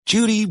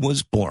Judy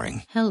was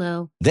boring.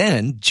 Hello.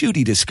 Then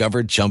Judy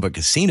discovered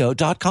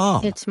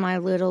ChumbaCasino.com. It's my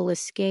little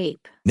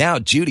escape. Now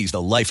Judy's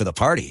the life of the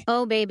party.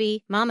 Oh,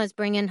 baby, mama's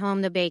bringing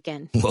home the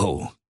bacon.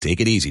 Whoa,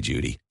 take it easy,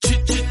 Judy.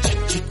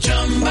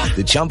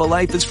 The Chumba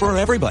life is for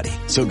everybody.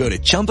 So go to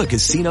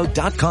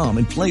ChumbaCasino.com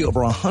and play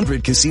over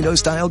 100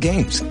 casino-style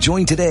games.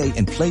 Join today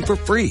and play for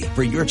free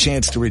for your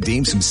chance to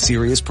redeem some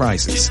serious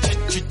prizes.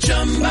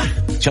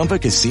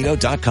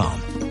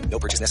 ChumbaCasino.com. No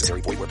purchase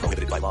necessary. Void where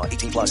prohibited by law.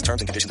 18 plus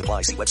terms and conditions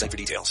apply. See website for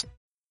details.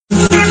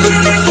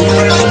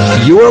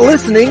 You are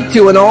listening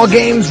to an All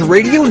Games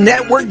Radio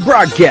Network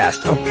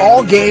broadcast of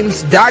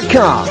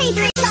AllGames.com.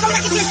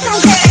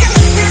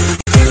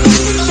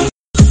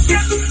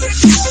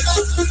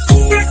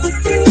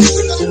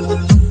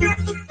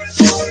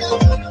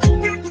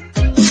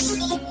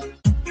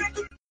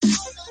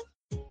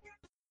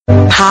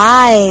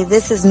 Hi,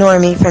 this is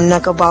Normie from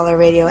Knuckleballer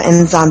Radio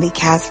and Zombie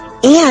Cast,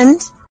 and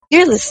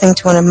you're listening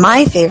to one of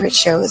my favorite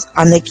shows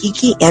on the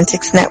Geeky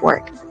Antics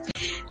Network.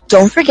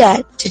 Don't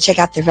forget to check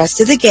out the rest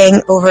of the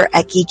gang over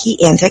at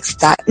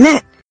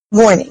geekyantics.net.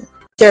 Warning,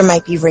 there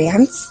might be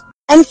rants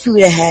and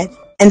food ahead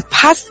and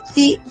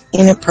possibly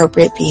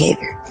inappropriate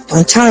behavior.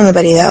 Don't tell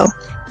anybody though.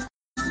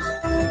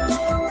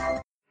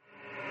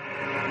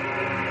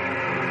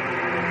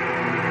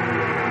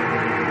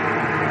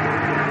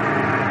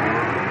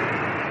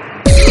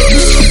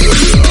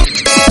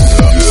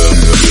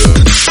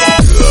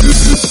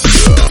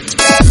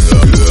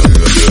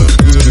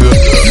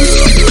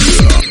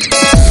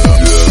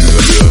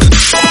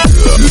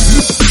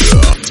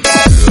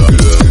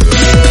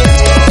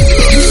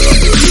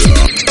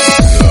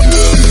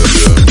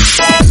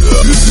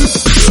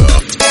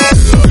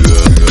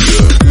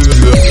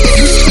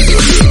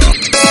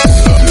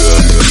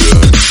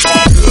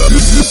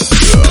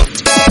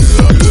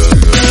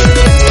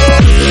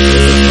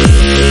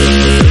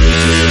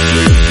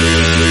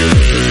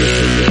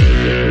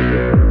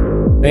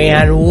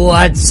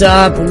 What's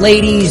up,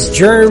 ladies,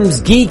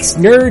 germs, geeks,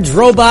 nerds,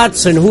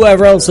 robots, and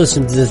whoever else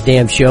listens to this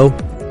damn show?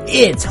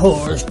 It's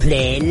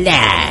HorsePLAY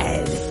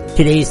Live.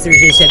 Today's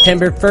Thursday,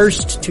 September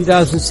 1st,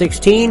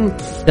 2016,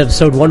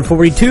 episode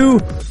 142,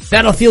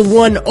 Battlefield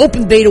 1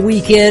 Open Beta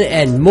Weekend,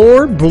 and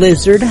more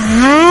Blizzard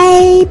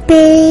hype-y.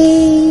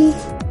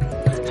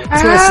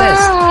 That's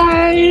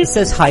what it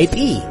says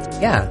hype-y.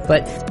 Yeah,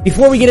 but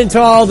before we get into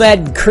all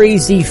that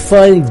crazy,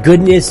 fun,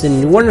 goodness,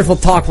 and wonderful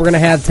talk we're going to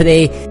have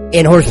today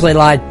in HorsePLAY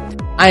Live,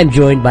 I am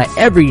joined by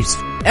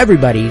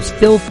everybody's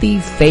filthy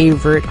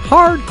favorite,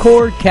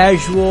 hardcore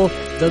casual,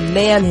 the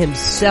man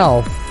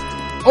himself,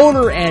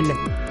 owner and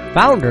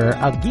founder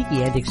of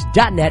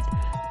GeekyAntics.net,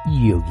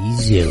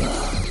 YogiZilla.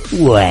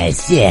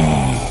 What's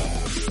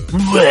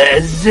up?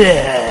 What's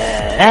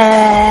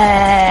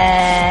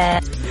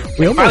up?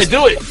 We almost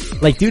do it.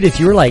 Like, dude,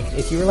 if you were like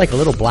a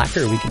little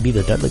blacker, we could be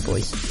the Dudley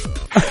Boys.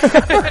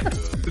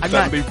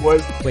 Dudley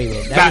Boys. Wait a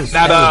minute. That was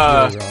really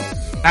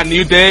wrong. Not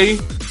New Day.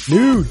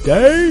 New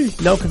Day?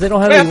 No, because they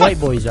don't have any white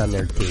boys on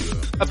their team.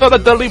 I thought the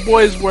Dudley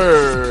Boys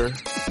were...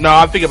 No,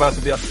 I'm thinking about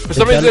something else. For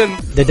some reason...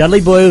 The Dudley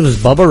Boys was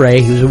Bubba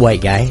Ray, he was a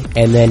white guy,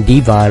 and then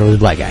Devon was a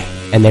black guy.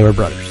 And they were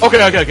brothers. Okay,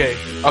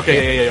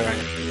 yeah,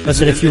 right.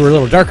 Listen, if you were a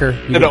little darker...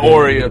 They're the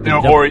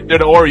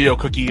Oreo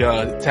cookie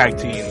tag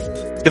team.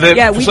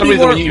 Yeah,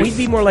 we'd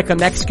be more like a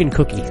Mexican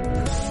cookie.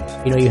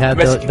 You know, you have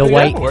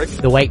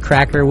the white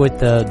cracker with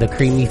the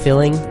creamy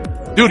filling.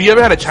 Dude, you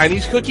ever had a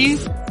Chinese cookie?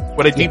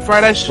 When they deep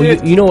fry that shit?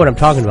 Well, you know what I'm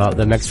talking about,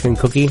 the Mexican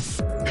cookie?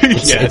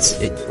 Yes.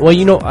 Well,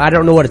 you know, I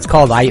don't know what it's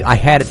called. I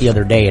had it the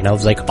other day and I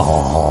was like,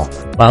 oh.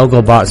 My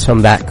uncle bought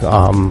some back,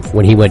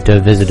 when he went to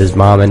visit his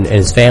mom and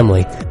his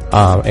family,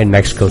 in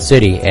Mexico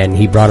City, and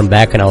he brought them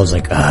back and I was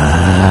like,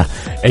 are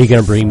you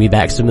gonna bring me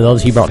back some of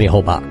those? He brought me a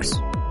whole box.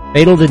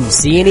 Fatal didn't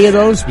see any of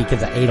those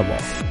because I ate them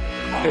all.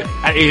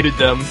 I ate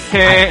them.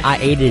 I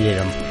ate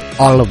them.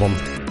 All of them.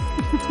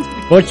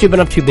 What you been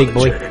up to, big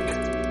boy?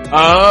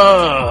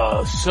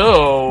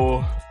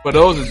 So, for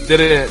those that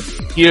didn't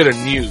hear the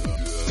news,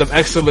 some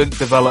excellent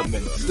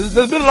developments.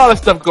 There's been a lot of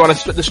stuff going on.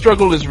 The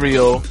struggle is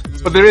real,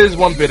 but there is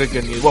one bit of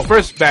good news. Well,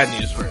 first, bad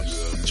news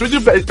first. Should we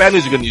do bad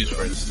news or good news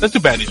first? Let's do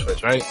bad news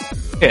first, right?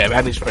 Yeah,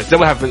 bad news first. Then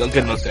we'll have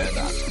good news to end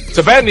on.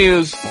 So bad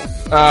news,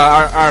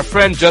 our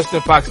friend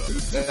Justin Fox,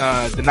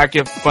 did not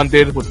get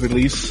funded with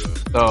release.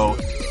 So,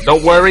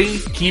 don't worry.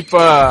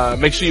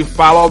 Make sure you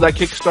follow that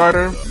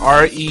Kickstarter,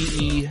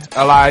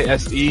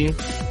 REELISE.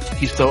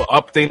 He's still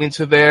updating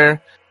to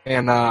there,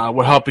 and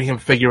we're helping him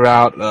figure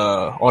out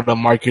all the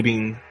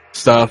marketing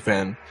stuff.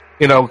 And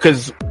you know,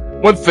 because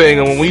one thing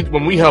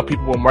when we help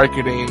people with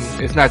marketing,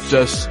 it's not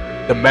just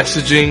the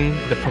messaging,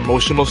 the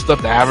promotional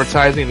stuff, the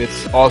advertising.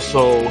 It's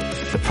also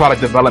the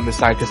product development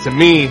side. Because to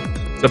me,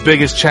 the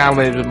biggest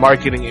challenge with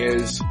marketing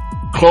is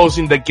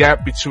closing the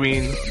gap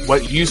between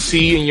what you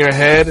see in your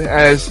head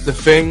as the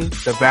thing,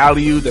 the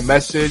value, the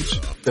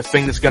message, the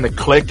thing that's going to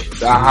click,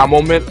 the aha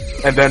moment,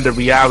 and then the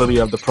reality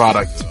of the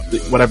product,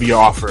 whatever you're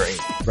offering.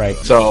 Right.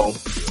 So,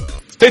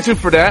 stay tuned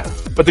for that.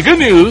 But the good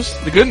news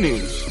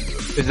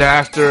is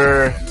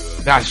after,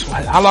 gosh,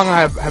 how long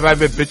have I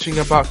been bitching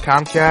about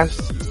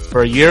Comcast?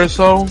 For a year or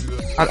so?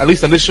 at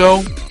least on this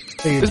show.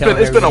 So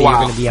It's been a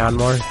while. You're gonna be on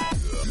more.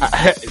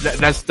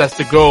 That's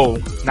the goal.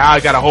 Now I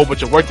got a whole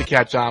bunch of work to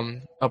catch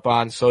up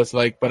on. So it's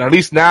like, but at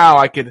least now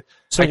I could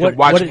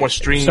watch more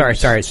streams.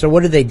 Sorry. So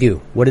what did they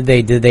do? Did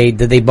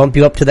they bump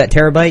you up to that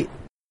terabyte?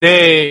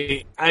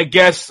 I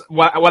guess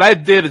what I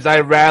did is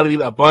I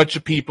rallied a bunch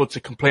of people to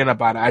complain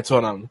about it. I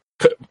told them,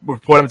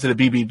 report them to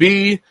the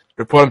BBB,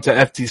 report them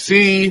to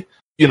FTC,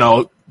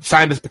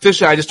 sign this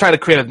petition. I just tried to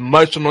create as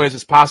much noise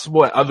as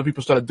possible, and other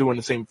people started doing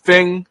the same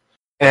thing.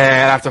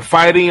 And after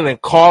fighting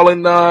and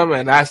calling them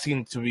and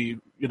asking to be,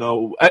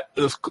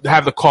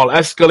 have the call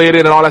escalated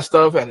and all that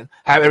stuff and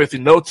have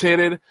everything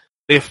notated,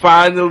 they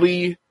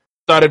finally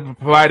started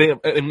providing,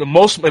 in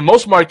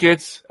most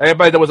markets,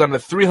 everybody that was on the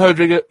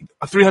 300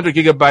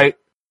 gigabyte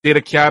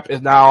data cap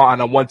is now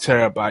on a 1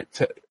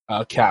 terabyte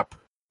cap,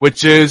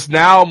 which is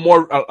now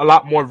a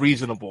lot more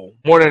reasonable,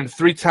 more than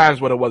 3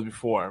 times what it was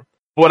before.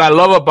 But what I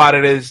love about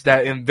it is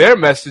that in their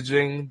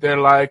messaging, they're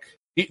like,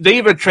 they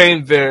even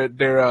trained their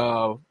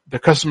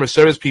customer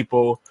service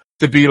people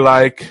to be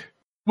like,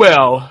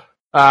 well,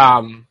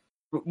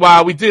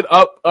 while we did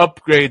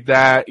upgrade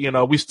that,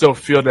 we still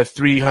feel that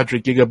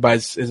 300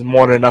 gigabytes is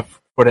more than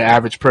enough for the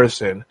average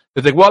person.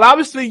 It's like, well,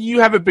 obviously you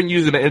haven't been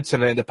using the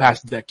internet in the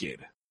past decade.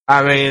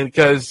 I mean,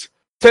 because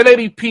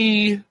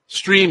 1080p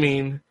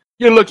streaming,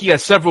 you're looking at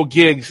several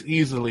gigs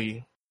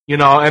easily,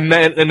 and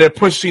they're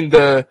pushing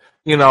the,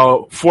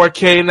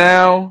 4K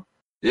now.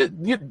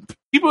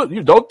 People,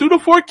 you don't do the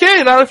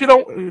 4K now if you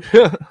don't.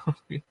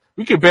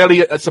 We can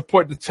barely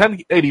support the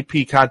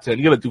 1080p content.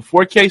 You're gonna do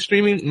 4K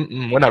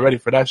streaming? We're not ready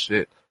for that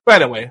shit.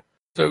 But anyway.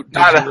 So did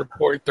you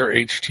report their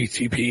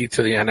HTTP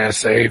to the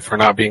NSA for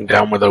not being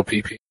down with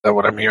OPP? Is that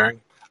what I'm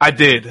hearing? I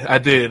did.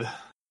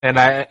 And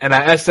I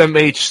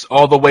SMH'd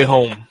all the way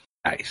home.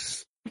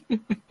 Nice.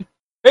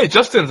 Hey,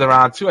 Justin's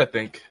around too, I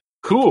think.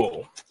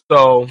 Cool.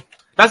 So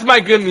that's my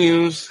good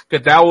news,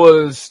 because that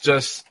was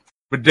just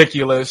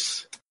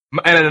ridiculous.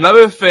 And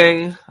another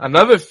thing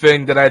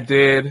that I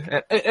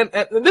did,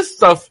 and this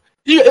stuff,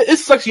 it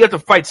sucks you have to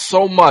fight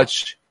so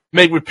much,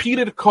 make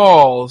repeated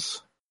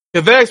calls,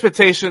 because their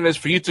expectation is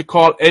for you to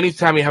call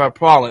anytime you have a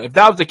problem. If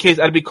that was the case,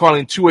 I'd be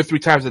calling 2 or 3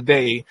 times a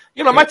day.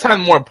 My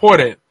time's more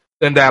important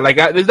than that. Like,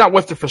 it's not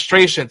worth the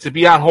frustration to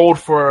be on hold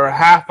for a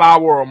half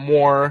hour or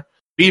more,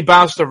 be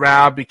bounced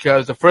around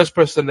because the first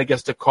person that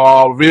gets the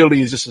call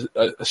really is just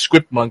a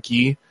script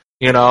monkey,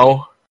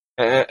 But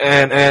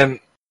I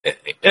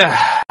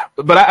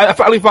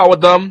finally fought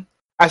with them.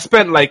 I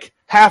spent like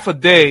half a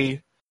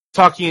day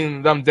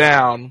talking them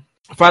down.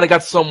 I finally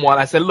got someone.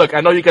 I said, look,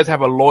 I know you guys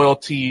have a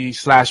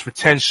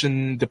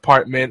loyalty/retention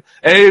department.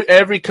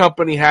 Every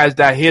company has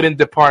that hidden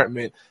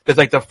department that's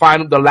like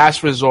the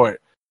last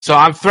resort. So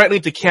I'm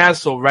threatening to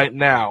cancel right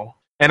now.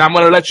 And I'm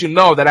going to let you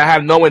know that I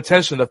have no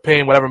intention of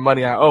paying whatever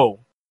money I owe.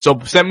 So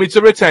send me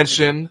to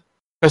retention,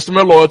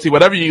 customer loyalty,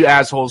 whatever you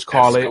assholes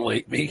call it.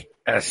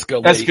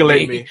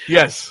 Escalate me.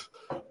 Yes.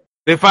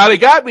 They finally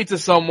got me to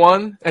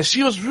someone, and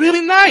she was really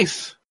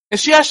nice. And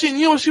she actually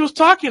knew what she was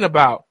talking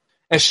about.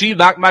 And she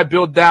knocked my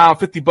bill down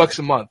 $50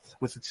 a month.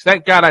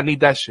 Thank God I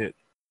need that shit.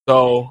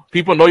 So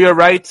people know your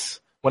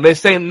rights. When they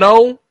say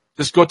no,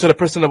 just go to the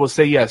person that will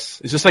say yes.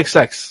 It's just like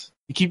sex.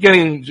 You keep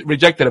getting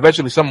rejected.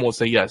 Eventually someone will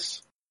say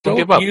yes. Don't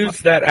give up.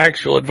 Use that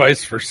actual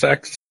advice for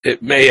sex.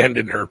 It may end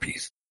in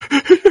herpes.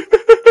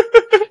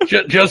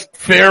 Just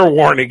fair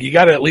warning. You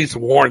got to at least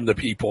warn the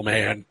people,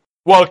 man.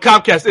 Well,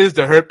 Comcast is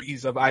the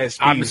herpes of ISPs.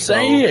 I'm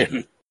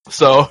saying.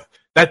 So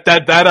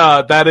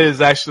that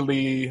is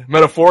actually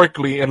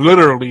metaphorically and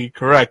literally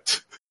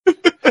correct.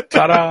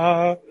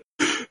 Ta-da!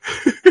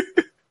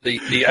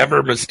 The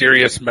ever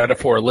mysterious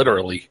metaphor,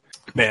 literally.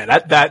 Man,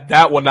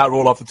 that will not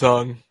roll off the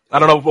tongue. I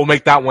don't know if we'll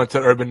make that one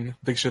to Urban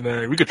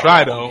Dictionary. We could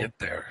try though.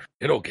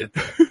 It'll get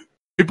there.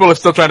 People are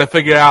still trying to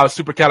figure out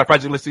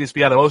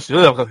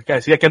supercalifragilisticexpialidocious. Okay,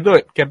 see, I can do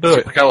it.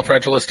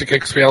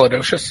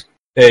 Supercalifragilisticexpialidocious?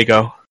 There you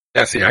go.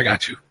 Yeah, see, I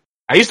got you.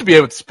 I used to be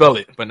able to spell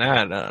it, but no.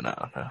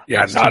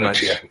 Yeah, it's not a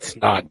chance.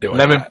 Not doing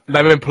that.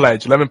 Lemon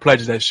Pledge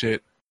is that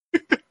shit.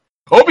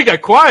 Opie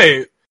got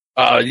quiet.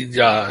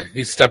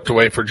 He stepped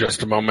away for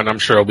just a moment. I'm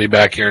sure he'll be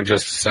back here in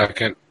just a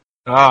second.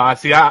 Oh, I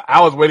see.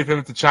 I was waiting for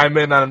him to chime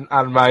in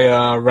on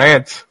my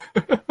rant.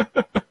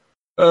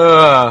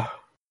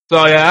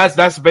 So yeah,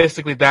 that's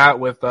basically that.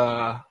 With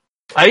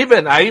I've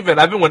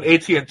been with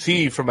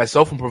AT&T for my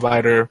cell phone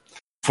provider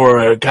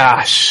for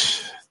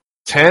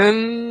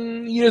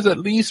 10 years at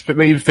least, but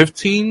maybe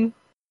 15.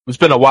 It's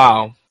been a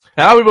while.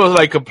 And other people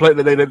like complain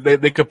that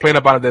they complain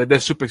about it that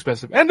they're super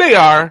expensive, and they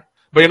are.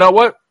 But you know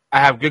what? I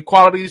have good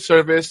quality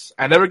service.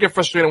 I never get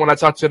frustrated when I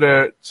talk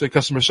to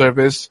customer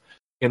service.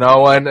 And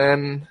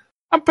I'm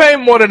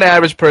paying more than the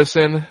average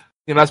person.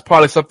 That's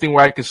probably something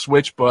where I could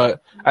switch,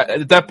 but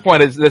at that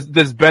point,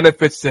 there's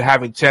benefits to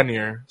having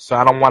tenure, so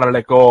I don't want to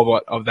let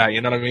go of that, you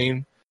know what I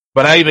mean?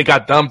 But I even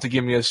got them to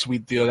give me a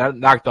sweet deal. That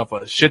knocked off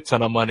a shit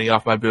ton of money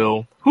off my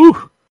bill.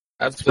 Whew!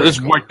 So this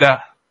worked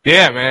out.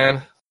 Yeah,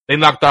 man. They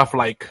knocked off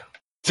like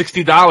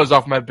 $60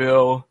 off my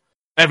bill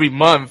every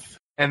month,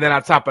 and then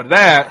on top of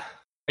that,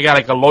 I got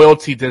like a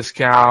loyalty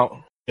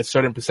discount a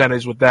certain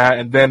percentage with that,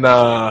 and then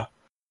on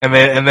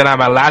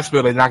my last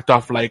bill they knocked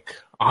off like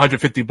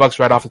 $150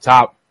 right off the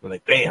top. I'm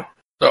like, damn.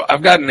 So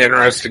I've got an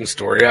interesting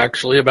story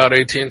actually about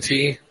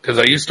AT&T because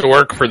I used to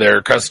work for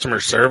their customer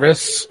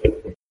service,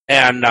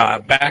 and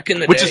back in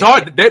the which day, is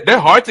hard. They're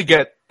hard to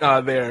get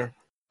there.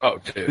 Oh,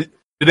 dude.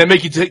 Did they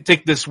make you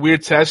take this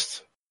weird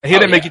test? I hear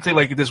they make you take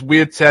like this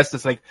weird test.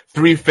 It's like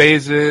 3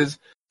 phases,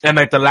 and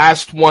like the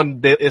last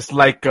one, it's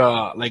like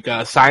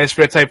a science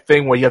fair type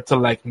thing where you have to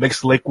like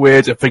mix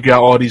liquids and figure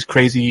out all these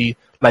crazy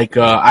like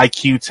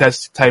IQ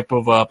test type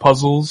of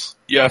puzzles.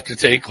 You have to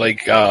take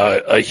like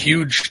a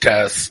huge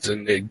test,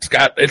 and it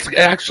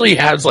actually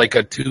has like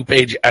a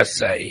 2-page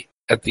essay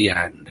at the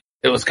end.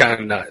 It was kind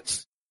of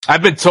nuts.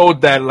 I've been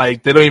told that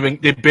like they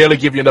barely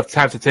give you enough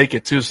time to take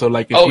it too. So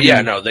like,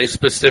 they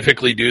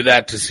specifically do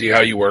that to see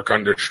how you work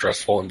under a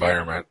stressful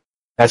environment.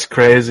 That's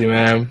crazy,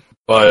 man.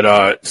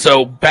 But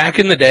so back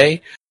in the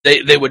day,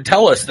 they would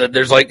tell us that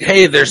there's like,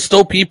 hey, there's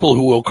still people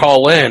who will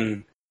call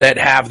in that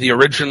have the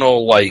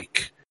original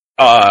like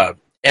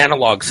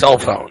analog cell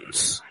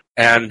phones,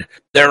 and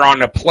they're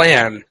on a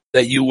plan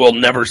that you will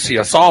never see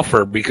us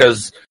offer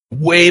because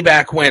way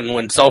back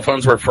when cell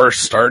phones were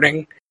first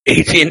starting,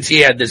 AT&T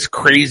had this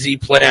crazy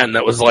plan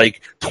that was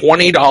like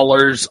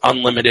 $20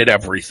 unlimited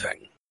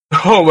everything.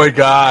 Oh my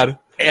God.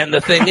 And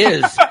the thing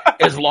is,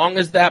 as long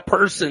as that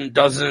person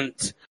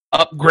doesn't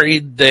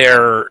upgrade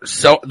their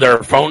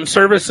phone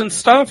service and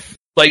stuff,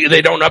 like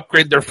they don't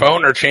upgrade their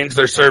phone or change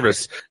their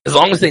service, as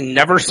long as they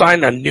never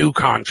sign a new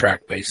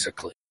contract,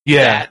 basically.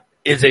 Yeah. That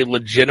is a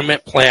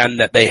legitimate plan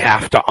that they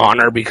have to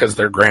honor because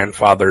they're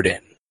grandfathered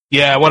in.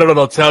 Yeah, what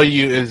it'll tell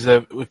you is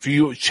that if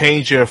you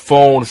change your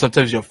phone,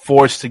 sometimes you're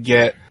forced to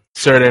get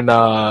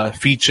certain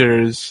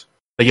features.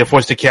 Like you're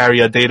forced to carry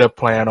a data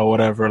plan or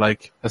whatever.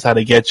 Like that's how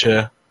they get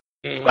you.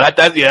 Mm-hmm. But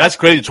that's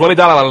crazy.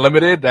 $20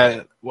 unlimited.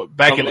 Back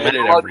unlimited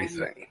in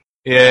everything.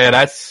 Yeah,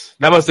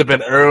 that must have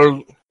been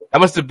early. That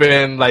must have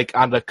been like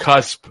on the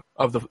cusp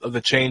of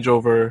the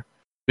changeover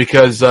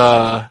because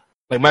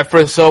like my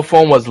first cell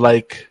phone was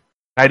like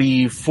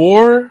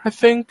 94, I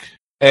think.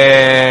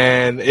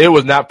 And it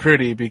was not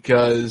pretty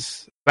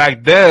because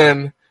back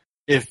then,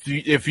 if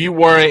you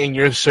weren't in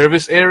your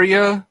service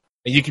area,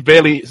 and you could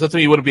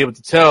sometimes you wouldn't be able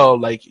to tell,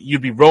 like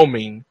you'd be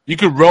roaming. You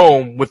could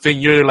roam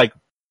within your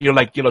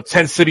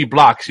 10 city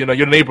blocks,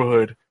 your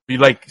neighborhood. You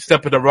like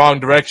step in the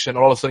wrong direction,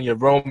 all of a sudden you're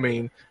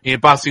roaming, and you're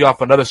bouncing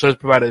off another service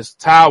provider's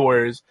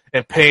towers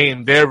and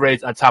paying their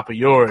rates on top of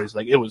yours.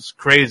 Like it was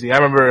crazy. I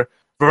remember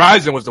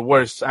Verizon was the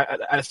worst.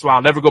 That's why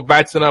I'll never go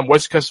back to them.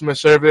 Worst customer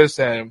service,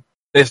 and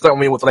they started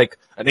me with like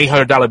an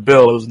 $800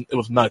 bill. It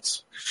was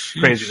nuts.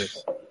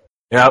 Craziness.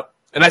 Yep.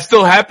 And that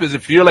still happens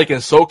if you're like in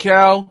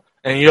SoCal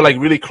and you're like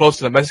really close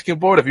to the Mexican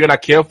border. If you're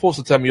not careful,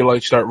 sometimes you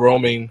like start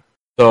roaming.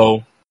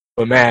 So,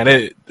 but man,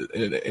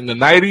 in the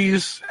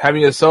 90s,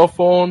 having a cell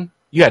phone,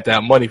 you had to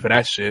have money for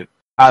that shit.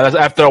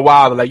 After a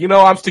while, they're like,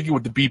 I'm sticking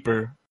with the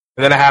beeper.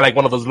 And then I had like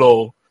one of those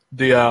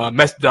the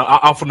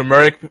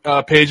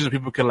alphanumeric pages where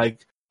people could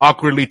like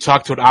awkwardly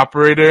talk to an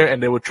operator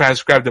and they would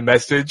transcribe the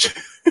message.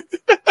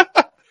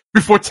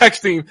 Before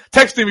texting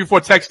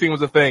before texting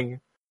was a thing.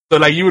 So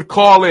like you would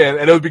call in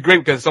and it would be great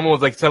because someone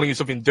was like telling you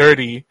something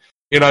dirty.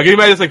 Can you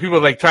imagine like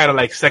people like trying to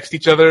like sext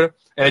each other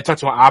and they talk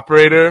to an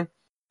operator?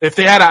 If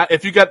they got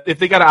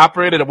an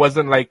operator that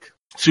wasn't like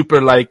super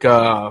like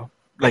I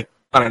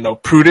don't know,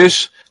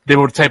 prudish, they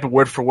would type it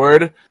word for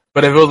word.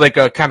 But if it was like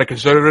a kind of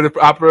conservative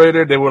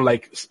operator, they would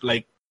like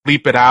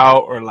bleep it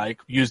out or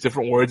like use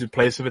different words in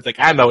place of it. Like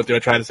I know what they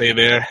were trying to say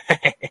there.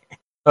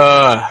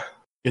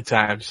 Good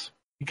times.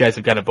 You guys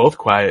have got it both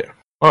quiet.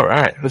 All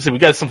right. Let's see. We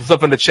got some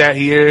stuff in the chat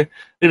here.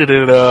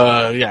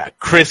 Yeah,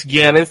 Chris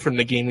Gannon from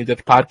the Gaming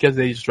Depth podcast.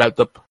 They just wrapped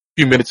up a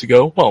few minutes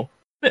ago. Well,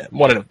 yeah,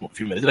 more than a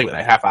few minutes, like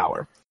a half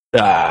hour.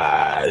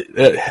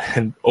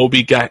 And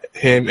Obi got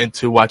him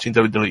into watching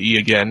WWE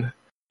again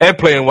and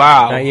playing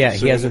WoW. Not yet.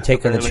 He hasn't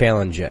taken the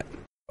challenge yet.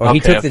 Or he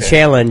took the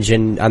challenge,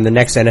 and on the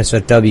next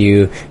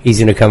NSFW, he's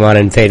going to come on,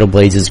 and Fatal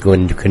Blades is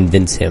going to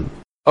convince him.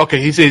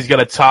 Okay, he says he's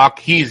gonna talk.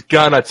 He's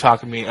gonna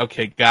talk to me.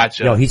 Okay,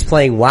 gotcha. No, he's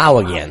playing WoW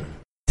again,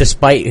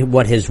 despite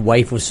what his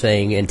wife was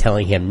saying and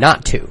telling him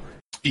not to.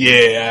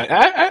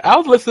 Yeah, I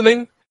was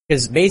listening.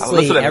 Because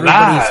basically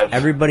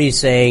everybody's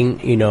saying,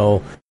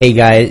 hey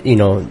guys,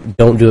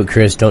 don't do it,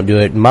 Chris, don't do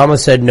it. Mama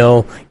said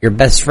no, your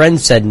best friend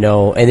said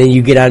no, and then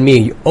you get on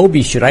me,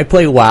 Obi, should I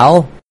play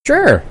WoW?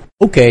 Sure,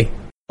 okay.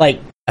 Like,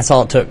 that's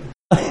all it took.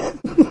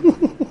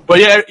 But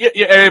yeah,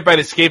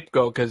 everybody's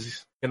scapegoat,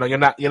 because you're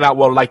not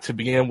well liked to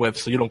begin with,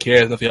 so you don't care.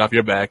 There's nothing off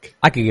your back.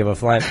 I could give a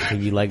flying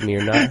if you like me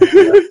or not.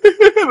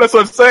 That's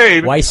what I'm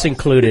saying. Wife's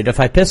included.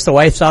 If I piss the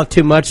wife off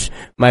too much,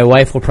 my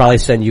wife will probably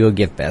send you a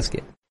gift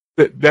basket.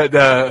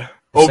 The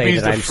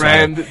Obi's the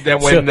friend that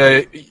when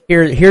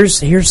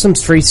here's some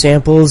free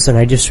samples, and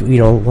I just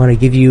want to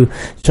give you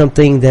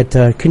something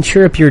that can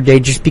cheer up your day,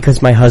 just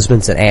because my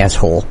husband's an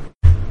asshole.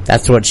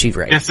 That's what she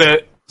writes.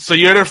 So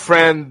you're the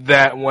friend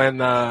that when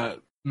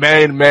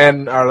married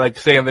men are like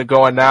saying they're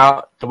going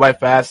out, the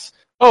wife asks,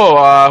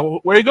 "Oh,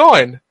 where are you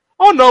going?"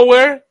 "Oh,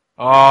 nowhere."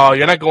 Oh,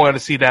 you're not going to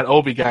see that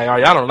Obi guy, are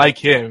you? I don't like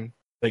him.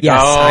 Like,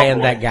 Yes, I am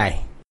boy. that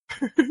guy.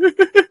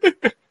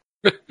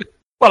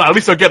 Well, at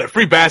least I'll get a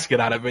free basket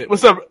out of it.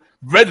 What's up,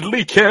 Red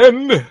Lee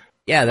Ken?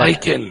 Yeah,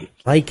 that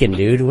Lycan,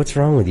 dude. What's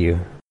wrong with you?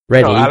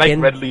 Red No, I like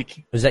Leakin? Red Lee.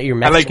 Was that your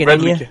I like Mexican Red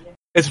in Lee you? Ken.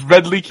 It's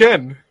Red Lee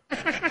Ken.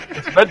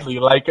 It's Red Lee.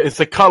 Like,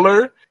 it's a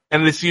color,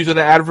 and it's used in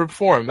an adverb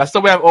form. That's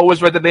the way I've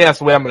always read the name. That's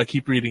the way I'm going to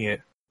keep reading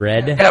it.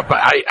 Red? Yeah, but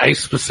I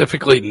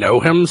specifically know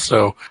him,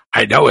 so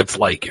I know it's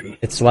Lycan.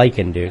 It's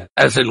Lycan, dude.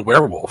 As in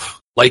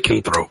werewolf.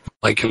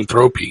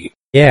 Lycanthropy.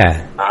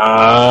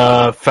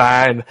 Yeah.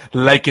 Fine.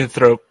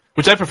 Lycanthrope.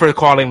 Which I prefer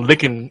calling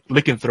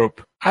lycanthrope.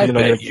 I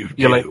bet you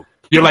do.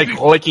 You're like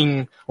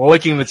licking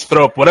its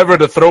throat. Whatever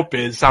the throat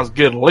is, sounds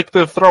good. Lick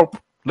the throat.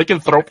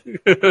 Lycanthrope.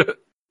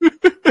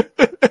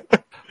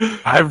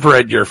 I've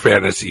read your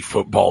fantasy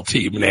football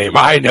team name.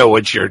 I know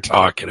what you're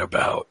talking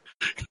about.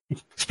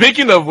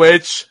 Speaking of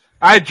which,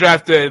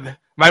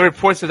 my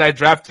report says I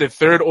drafted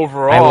third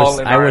overall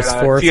in our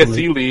fourth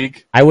TSC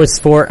league. I was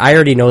fourth. I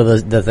already know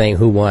the thing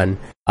who won.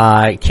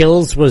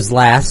 Kills was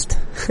last.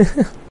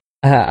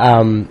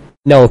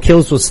 No,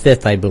 Kills was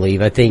fifth, I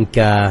believe. I think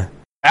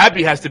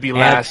Abby has to be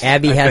last.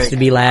 Abby I has think. to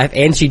be last,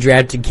 and she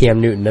drafted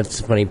Cam Newton. That's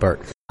the funny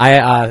part.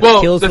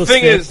 Well, Kills the was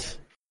thing fifth. is,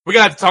 we're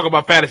gonna have to talk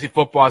about fantasy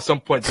football at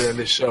some point during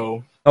this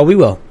show. Oh, we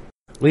will.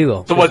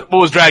 So what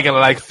was Dragon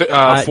like?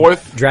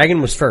 Fourth?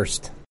 Dragon was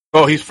first.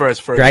 Oh, he's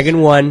first.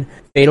 Dragon won.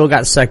 Fatal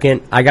got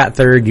second. I got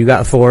third. You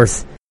got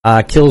fourth.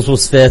 Kills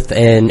was fifth,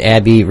 and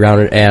Abby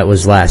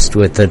was last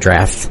with the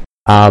draft.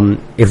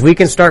 If we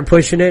can start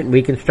pushing it,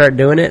 we can start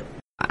doing it.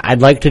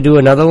 I'd like to do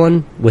another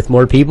one with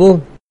more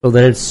people, so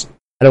that it's.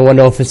 I don't want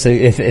to know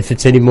if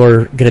it's any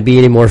more going to be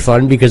any more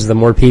fun, because the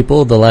more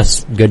people, the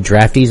less good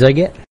draftees I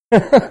get.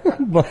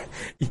 But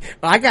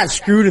I got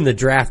screwed in the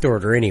draft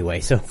order anyway,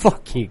 so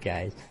fuck you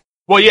guys.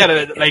 Well,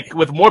 yeah, like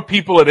with more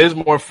people, it is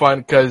more fun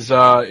because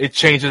it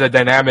changes the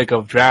dynamic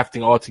of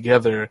drafting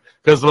altogether.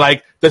 Because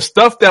like the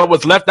stuff that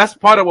was left, that's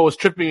part of what was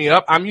tripping me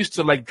up. I'm used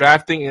to like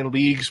drafting in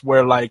leagues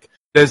where like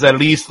there's at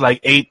least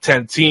like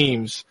 8-10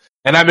 teams,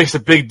 and that makes a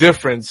big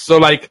difference. So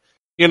like,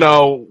 you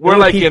know, we're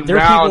like in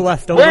round,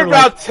 we're in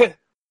round 10.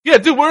 Yeah,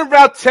 dude, we're in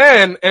round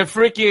 10, and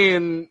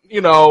freaking,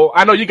 you know,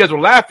 I know you guys were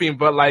laughing,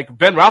 but like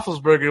Ben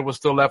Roethlisberger was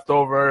still left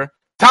over.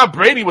 Tom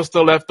Brady was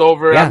still left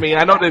over. Yeah. I mean,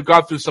 I know they've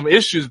gone through some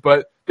issues,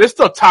 but they're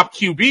still top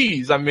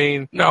QBs. I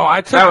mean, No,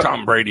 I took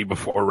Tom Brady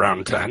before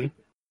round 10.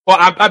 well,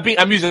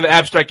 I'm using an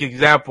abstract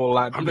example.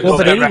 Well,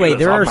 but anyway,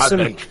 there are some,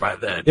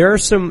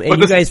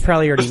 and you guys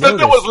probably the already stuff know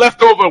that was this.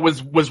 left over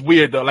was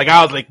weird though. Like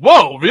I was like,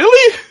 whoa,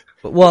 really?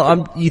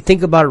 Well, you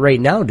think about it right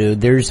now,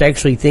 dude. There's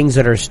actually things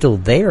that are still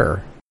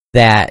there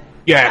that.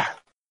 Yeah.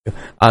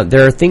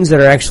 There are things that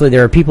are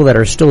there are people that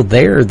are still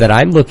there that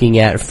I'm looking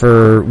at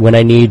for when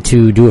I need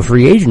to do a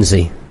free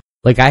agency.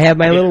 Like, I have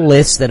my little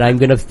list that I'm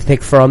gonna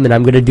pick from and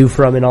I'm gonna do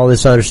from and all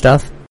this other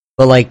stuff.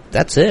 But like,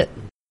 that's it.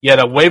 Yeah,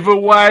 the waiver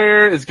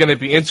wire is gonna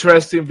be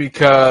interesting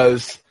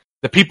because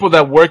the people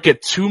that work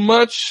it too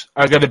much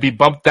are gonna be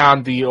bumped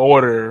down the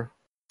order.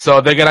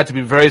 So they're gonna have to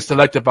be very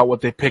selective about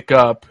what they pick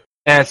up.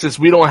 And since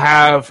we don't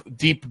have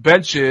deep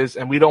benches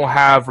and we don't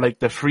have like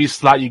the free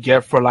slot you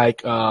get for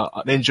like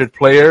an injured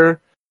player,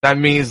 that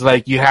means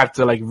like you have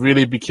to like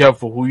really be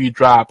careful who you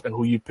drop and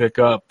who you pick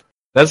up.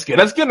 It's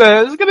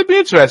gonna be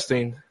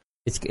interesting.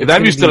 It's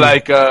I'm used to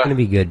like it's gonna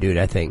be good, dude.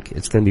 I think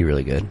it's gonna be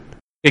really good.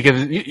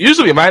 Because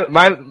usually my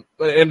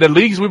in the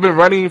leagues we've been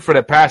running for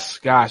the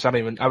past, gosh,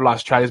 I've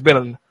lost track. It's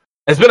been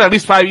at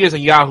least 5 years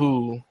in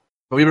Yahoo,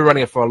 but we've been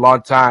running it for a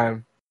long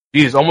time.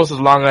 Geez, almost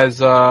as long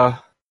as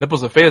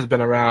Nipples of Fate has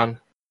been around,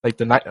 like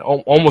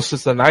almost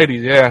since the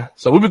 90s. Yeah,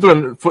 so we've been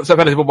doing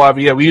fantasy football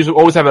every year. We usually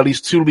always have at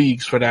least 2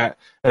 leagues for that,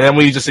 and then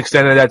we just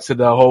extended that to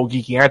the whole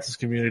Geeky Antics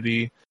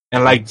community.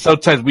 And like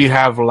sometimes we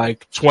have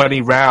like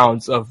 20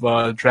 rounds of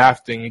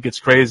drafting. It gets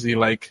crazy.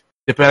 Like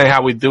depending on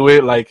how we do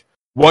it. Like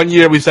one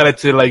year we decided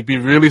to like be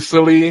really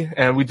silly,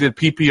 and we did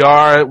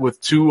PPR with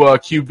 2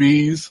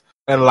 QBs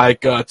and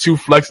like 2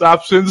 flex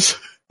options.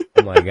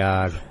 Oh my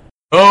god.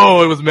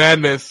 Oh, it was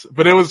madness.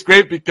 But it was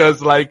great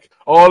because like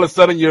all of a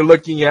sudden you're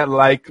looking at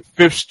like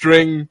 5th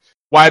string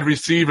wide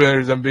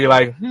receivers and be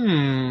like,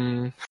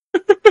 let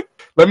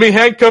me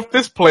handcuff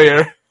this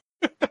player.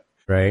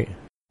 Right.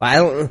 I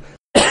don't.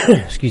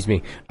 Excuse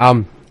me.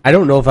 I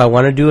don't know if I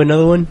want to do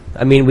another one.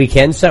 I mean, we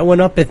can set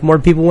one up if more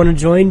people want to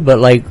join, but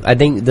like, I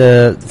think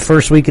the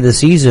first week of the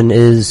season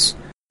is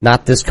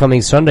not this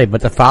coming Sunday,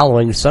 but the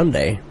following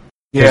Sunday.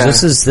 Yeah.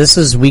 This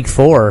is week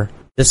 4.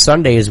 This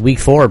Sunday is week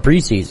 4 of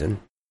preseason.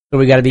 So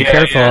we gotta be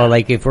careful. Yeah.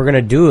 Like, if we're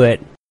gonna do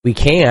it, we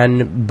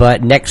can,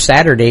 but next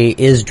Saturday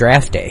is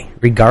draft day,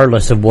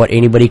 regardless of what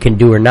anybody can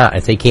do or not.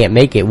 If they can't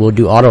make it, we'll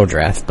do auto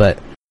draft, but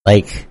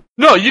like.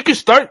 No, you can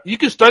start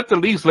the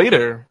leagues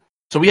later.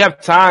 So we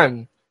have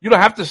time. You don't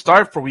have to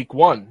start for week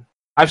 1.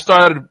 I've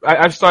started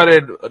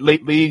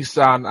late leagues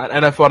on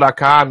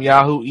NFL.com,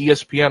 Yahoo,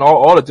 ESPN,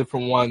 all the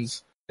different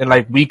ones in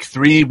like week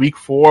 3, week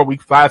 4,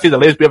 week 5. I think the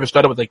latest we ever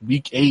started was like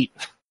week 8.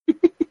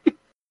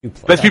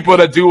 There's people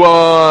that do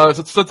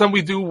sometimes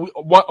we do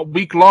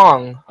week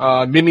long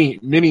mini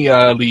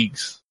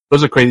leagues.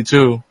 Those are crazy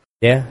too.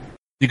 Yeah.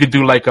 You could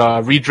do like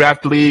a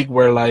redraft league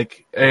where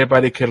like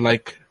everybody could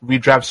like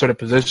redraft certain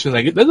positions.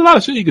 Like there's a lot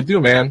of shit you could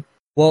do, man.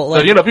 Well,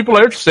 like, so, people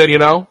are interested,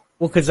 Well,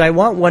 because I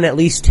want one at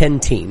least 10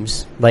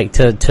 teams, like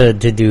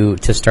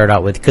to start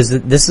out with, because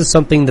this is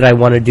something that I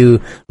want to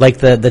do. Like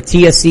the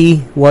TSE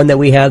one that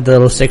we have, the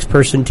little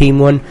 6-person team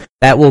one,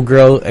 that will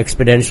grow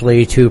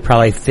exponentially to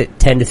probably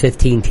 10 to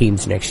 15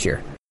 teams next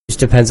year. Just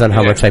depends on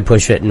how much I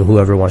push it and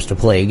whoever wants to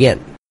play again.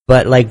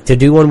 But like to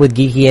do one with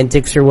Geeky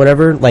Antics or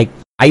whatever, like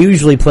I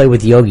usually play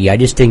with Yogi. I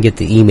just didn't get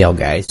the email,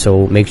 guys,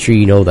 so make sure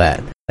you know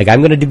that. Like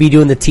I'm going to be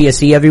doing the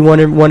TSE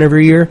one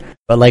every year,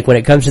 but like when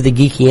it comes to the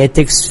Geeky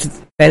Antics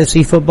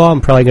fantasy football,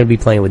 I'm probably going to be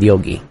playing with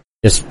Yogi,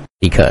 just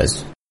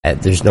because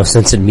there's no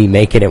sense in me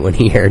making it when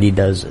he already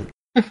does it.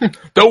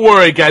 Don't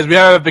worry, guys. We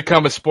haven't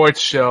become a sports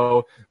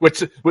show,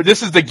 which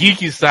this is the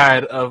geeky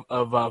side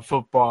of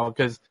football.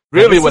 Because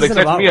really, what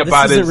excites me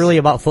about this isn't really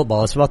about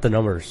football. It's about the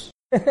numbers.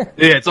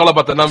 Yeah, it's all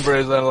about the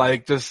numbers and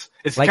like just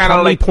it's like kind of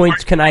how many like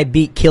points can I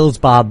beat Kills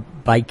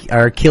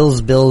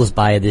Bills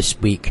by this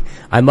week?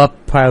 I'm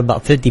up probably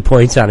about 50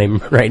 points on him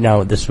right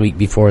now this week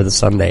before the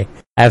Sunday.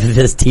 After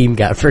this team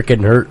got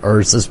freaking hurt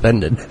or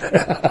suspended.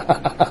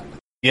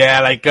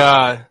 Yeah, like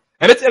and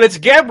it's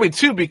gambling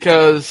too,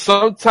 because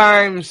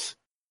sometimes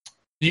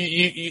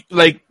you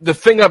like the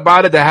thing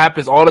about it that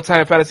happens all the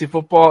time in fantasy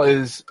football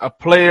is a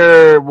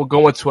player will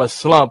go into a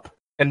slump.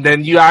 And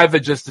then you either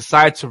just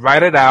decide to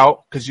write it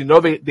out because you know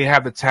they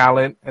have the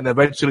talent, and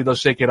eventually they'll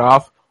shake it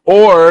off,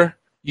 or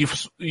you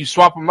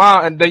swap them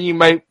out, and then you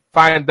might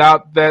find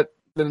out that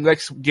the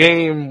next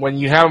game when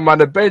you have them on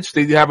the bench,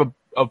 they have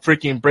a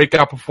freaking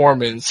breakout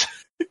performance.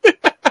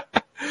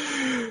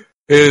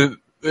 It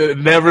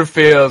never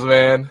fails,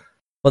 man.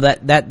 Well,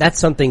 that's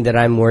something that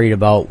I'm worried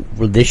about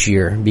this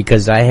year,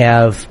 because I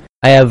have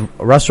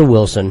Russell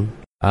Wilson.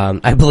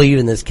 I believe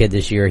in this kid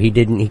this year. He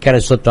kind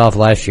of slipped off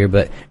last year,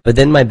 but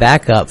then my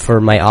backup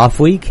for my off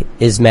week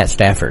is Matt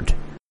Stafford.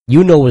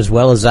 You know as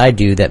well as I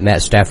do that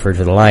Matt Stafford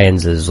for the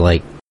Lions is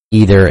like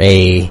either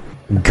a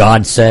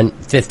godsend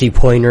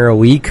 50-pointer a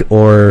week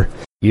or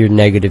you're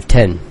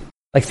 -10.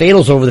 Like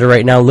Fatal's over there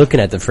right now looking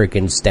at the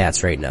freaking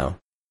stats right now.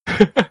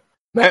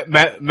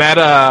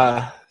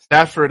 Matt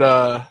Stafford,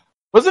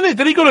 wasn't it?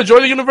 Did he go to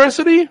Georgia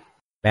University?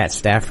 Matt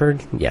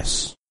Stafford?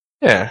 Yes.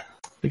 Yeah.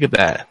 Look at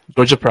that.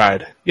 Georgia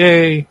pride.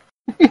 Yay.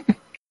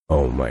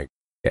 Oh my.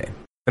 Okay.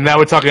 And now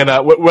we're talking,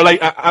 we're like,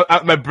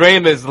 my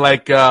brain is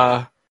like,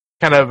 kind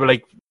of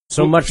like,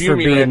 so much for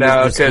being right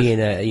now, being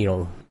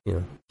a,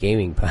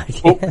 gaming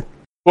podcast.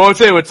 Well, I'll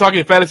say we're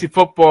talking fantasy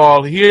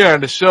football here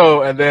on the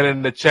show, and then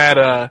in the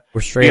chat,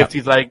 we're straight up.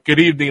 He's like, good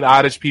evening,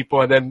 oddish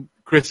people, and then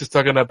Chris is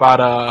talking about,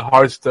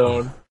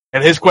 Hearthstone.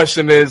 And his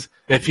question is,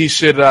 if he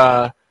should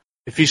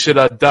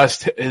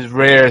dust his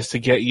rares to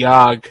get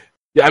Yogg.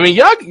 Yeah, I mean,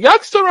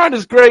 Yogg still around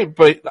is great,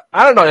 but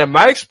I don't know. In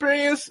my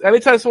experience,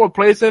 anytime someone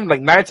plays him, like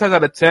 9 times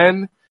out of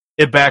 10,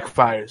 it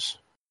backfires.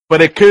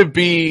 But it could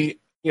be,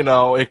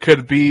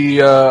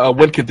 a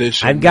win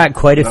condition. I've got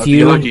quite a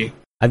few.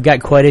 I've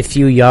got quite a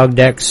few Yogg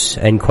decks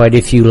and quite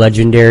a few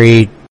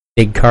legendary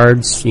big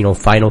cards.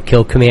 Final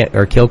kill command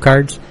or kill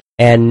cards.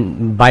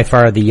 And by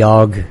far the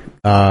Yogg,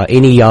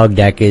 any Yogg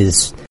deck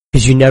is,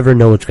 because you never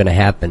know what's going to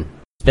happen,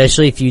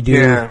 especially if you do.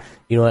 Yeah.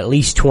 At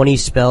least 20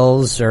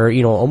 spells, or,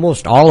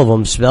 almost all of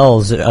them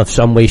spells of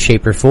some way,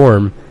 shape, or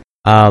form.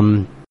 I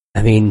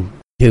mean,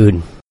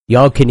 dude,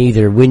 y'all can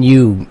either win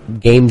you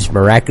games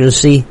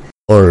miraculously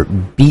or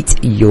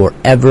beat your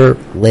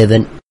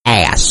ever-living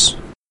ass.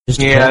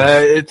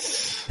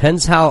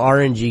 Depends how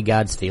RNG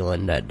God's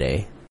feeling that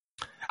day.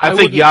 I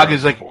think Yogg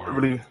is like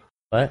really...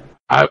 What?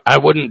 I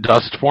wouldn't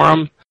dust for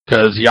him,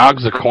 because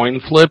Yogg's a coin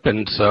flip,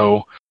 and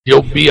so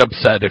you'll be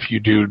upset if you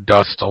do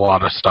dust a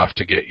lot of stuff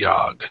to get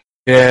Yogg.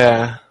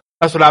 Yeah,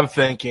 that's what I'm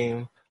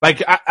thinking.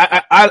 Like,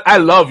 I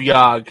love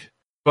Yogg,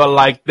 but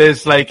like,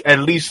 there's like at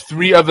least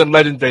 3 other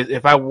legendaries.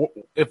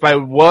 If I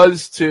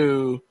was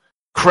to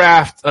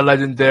craft a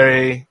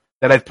legendary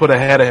that I'd put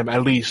ahead of him,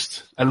 at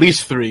least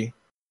 3.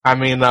 I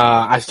mean,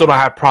 I still don't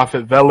have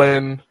Prophet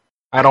Velen.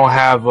 I don't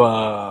have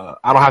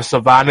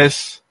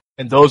Sylvanas,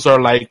 and those are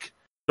like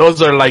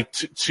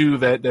 2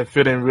 that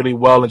fit in really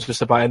well in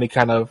just about any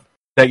kind of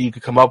that you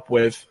could come up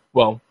with.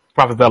 Well,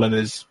 Prophet Velen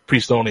is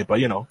priest only, but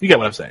you get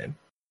what I'm saying.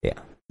 Yeah.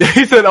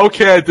 He said,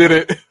 okay, I did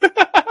it.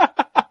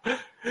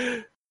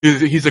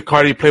 He's a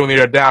card you play when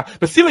you're down.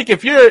 But see, like,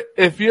 if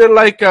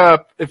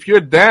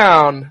you're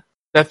down,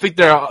 I think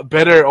there are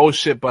better oh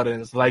shit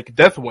buttons, like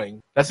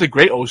Deathwing. That's a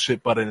great oh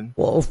shit button.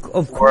 Well,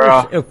 of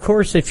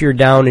course, if you're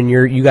down and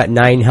you got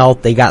 9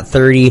 health, they got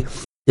 30.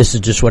 This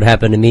is just what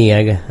happened to me.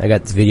 I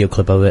got the video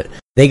clip of it.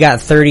 They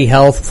got 30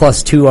 health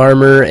plus 2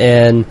 armor,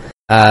 and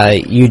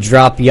you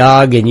drop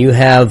Yogg and you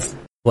have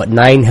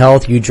 9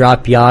 health, you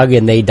drop Yogg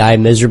and they die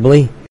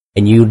miserably,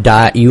 and you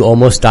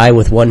almost die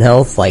with 1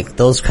 health. Like,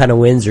 those kind of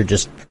wins are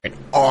just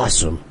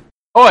awesome.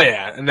 Oh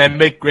yeah, and then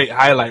make great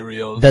highlight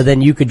reels.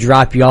 Then you could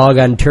drop Yogg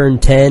on turn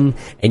 10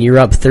 and you're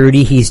up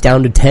 30, he's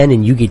down to 10,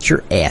 and you get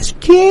your ass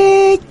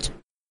kicked.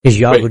 Because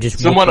Yogg would just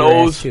someone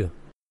owes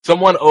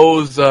Someone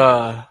owes you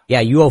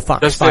owe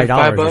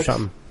 $5 or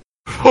something.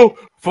 For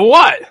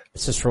what?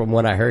 This is from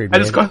what I heard. I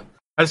just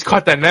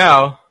caught that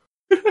now.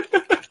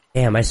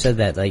 Damn, I said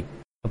that like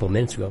a couple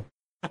minutes ago.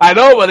 I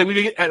know,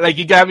 but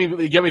you got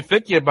me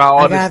thinking about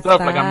all this stuff.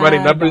 Like I'm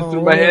running numbers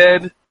through my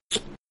head.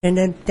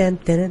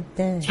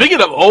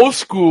 Speaking of old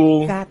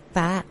school,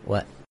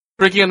 what?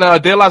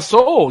 Freaking De La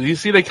Soul. You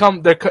see,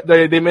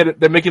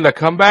 they're making a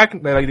comeback.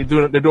 They're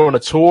doing a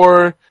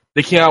tour.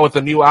 They came out with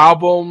a new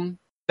album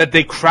that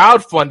they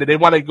crowdfunded. They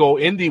want to go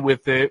indie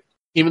with it,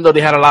 even though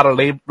they had a lot of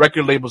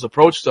record labels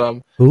approach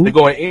them. Who? They're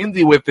going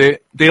indie with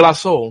it. De La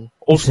Soul,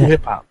 old school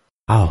hip hop.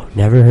 Oh,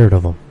 never heard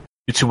of them.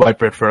 You're too white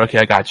bread for. Okay,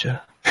 I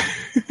gotcha.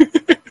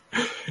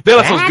 De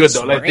La Soul's good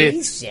though. Like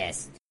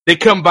they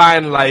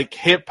combine like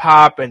hip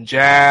hop and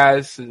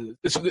jazz.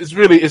 It's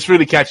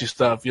really catchy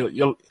stuff.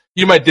 You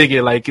might dig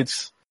it. Like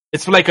it's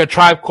like a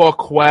Tribe Called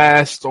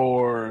Quest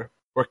or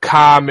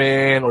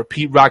Common or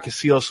Pete Rock and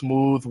CL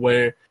Smooth,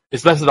 where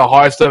it's less of the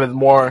hard stuff.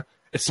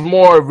 It's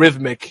more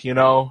rhythmic. You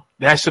know,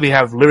 they actually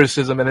have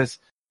lyricism and it's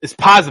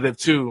positive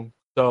too.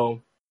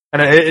 So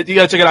and you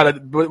gotta check it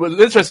out. What's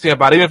interesting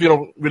about it, even if you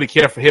don't really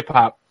care for hip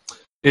hop,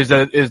 is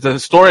the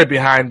story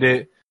behind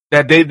it.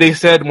 That they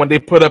said when they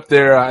put up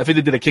their, I think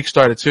they did a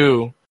Kickstarter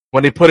too.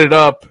 When they put it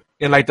up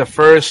in like the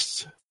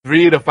first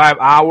 3 to 5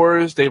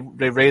 hours, they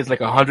raised like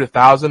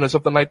 100,000 or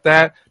something like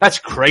that. That's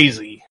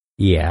crazy.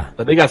 Yeah.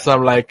 But they got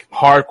some like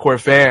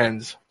hardcore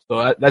fans,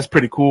 so that's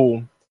pretty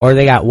cool. Or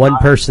they got one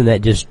person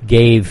that just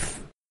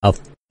gave a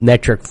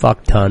metric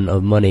fuck ton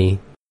of money.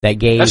 That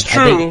gave. That's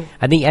true.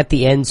 I think at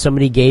the end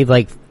somebody gave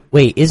like,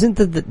 wait, isn't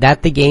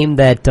that the game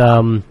that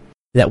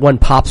one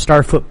pop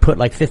star put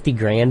like 50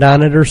 grand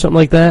on it or something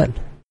like that?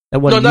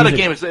 No, not a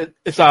game.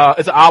 It's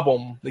an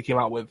album they came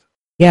out with.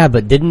 Yeah,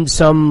 but didn't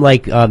some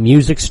like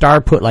music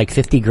star put like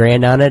 50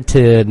 grand on it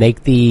to make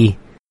it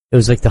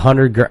was like the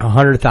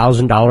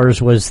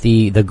 $100,000 was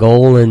the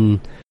goal, and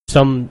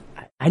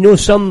I know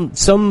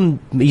some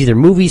either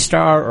movie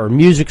star or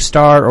music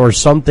star or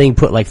something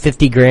put like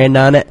 50 grand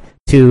on it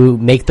to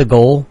make the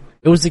goal.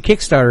 It was the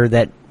Kickstarter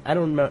that I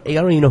don't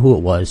even know who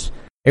it was.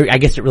 I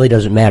guess it really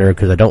doesn't matter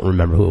because I don't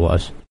remember who it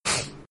was.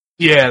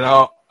 Yeah,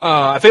 no.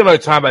 I think another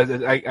time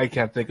I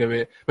can't think of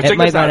it. But check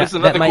this out. This is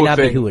another cool thing. That might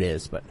not be who it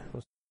is, but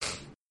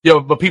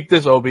but peep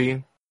this, Ob.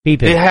 Peep it.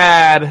 They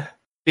had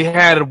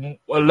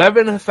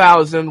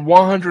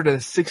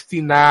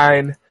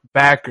 11,169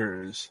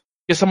 backers.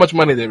 Guess how much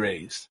money they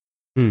raised?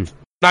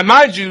 Now,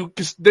 mind you,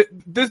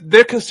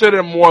 they're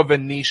considered more of a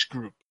niche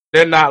group.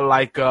 They're not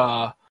like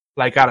I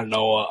don't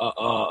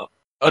know,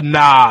 a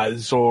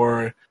Nas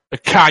or a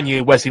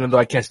Kanye West, even though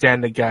I can't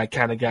stand the guy,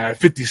 kind of guy.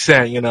 50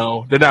 Cent, you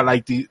know. They're not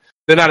like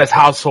they're not as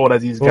household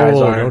as these guys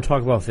are. Don't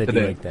talk about 50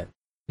 today. Like that.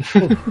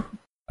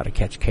 Gotta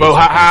catch case. Well,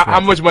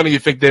 how much money do you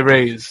think they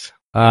raised?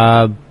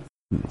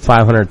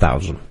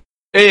 500,000.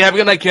 Hey, have a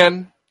good night,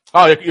 Ken.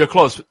 Oh, you're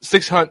close.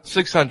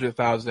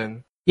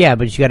 600,000. Yeah,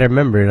 but you gotta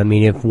remember, I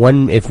mean, if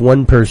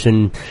one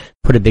person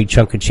put a big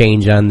chunk of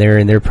change on there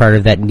and they're part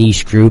of that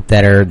niche group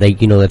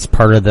that's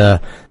part of the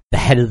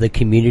head of the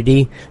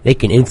community, they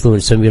can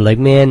influence somebody like,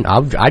 man,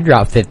 I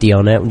drop 50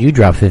 on it, you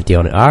drop 50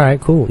 on it. All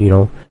right, cool, you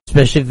know.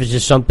 Especially if it's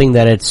just something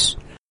that it's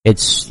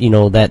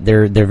that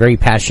they're very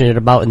passionate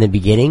about in the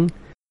beginning.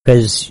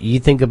 Because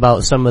you think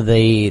about some of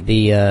the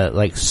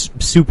like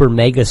super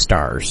mega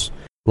stars,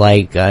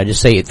 like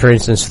just say for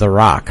instance The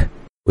Rock.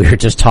 We were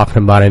just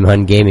talking about him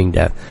on Gaming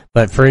Death,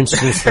 but for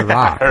instance The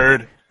Rock. I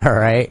heard. All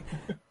right.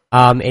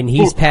 And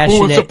he's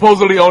passionate. Who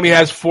supposedly only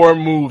has 4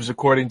 moves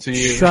according to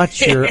you. Shut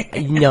your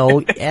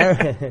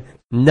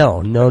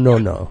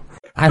no.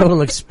 I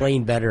will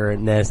explain better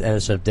in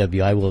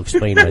NSFW. I will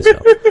explain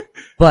myself.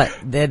 But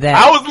that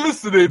I was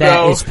listening.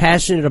 That is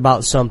passionate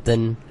about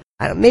something.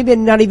 Maybe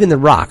not even The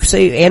Rock.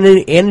 Say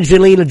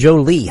Angelina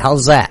Jolie.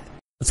 How's that?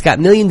 It's got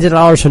millions of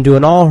dollars from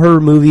doing all her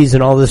movies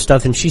and all this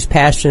stuff, and she's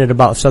passionate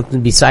about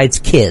something besides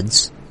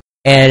kids,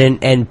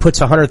 and puts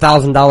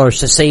 $100,000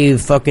 to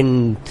save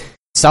fucking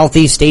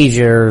Southeast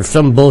Asia or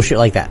some bullshit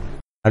like that.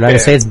 I'm not gonna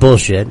say it's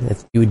bullshit.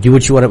 If you would do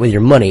what you want with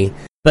your money,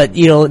 but I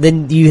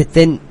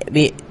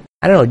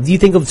don't know. Do you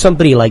think of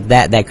somebody like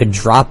that could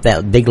drop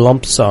that big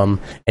lump sum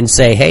and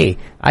say, "Hey,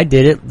 I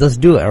did it. Let's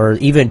do it," or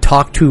even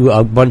talk to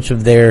a bunch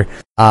of their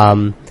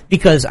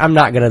because I'm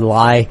not gonna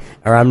lie,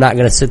 or I'm not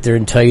gonna sit there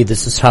and tell you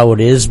this is how it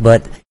is.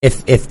 But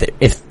if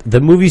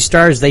the movie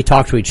stars, they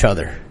talk to each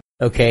other.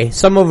 Okay,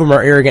 some of them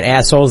are arrogant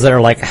assholes that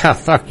are like,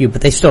 fuck you,"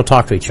 but they still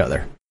talk to each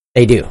other.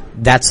 They do.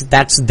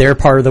 That's their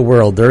part of the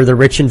world. They're the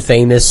rich and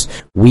famous.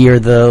 We are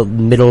the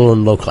middle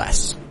and low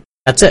class.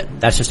 That's it.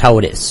 That's just how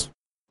it is.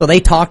 So they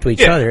talk to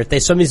each other.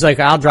 If somebody's like,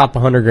 "I'll drop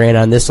 $100,000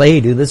 on this," like,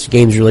 "Hey, dude, this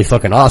game's really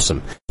fucking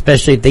awesome."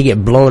 Especially if they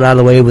get blown out of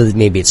the way with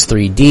maybe it's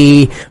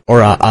 3D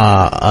or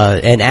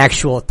an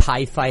actual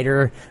TIE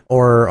fighter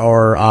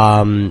or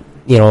I'm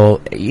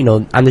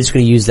just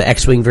going to use the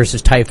X-Wing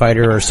versus TIE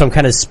fighter or some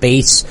kind of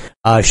space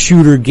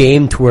shooter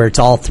game to where it's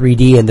all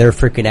 3D and they're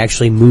freaking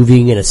actually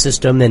moving in a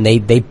system and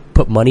they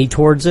put money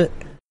towards it.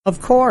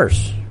 Of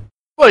course.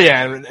 Well,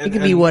 yeah, it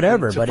could be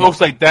whatever. But folks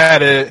like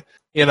that,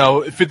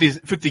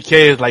 50K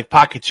is like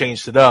pocket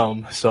change to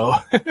them. So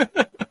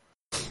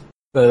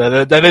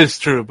that is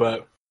true.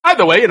 But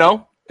either way,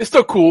 it's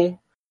still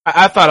cool.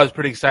 I thought it was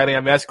pretty exciting. I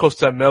mean, that's close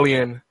to $1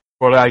 million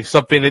for like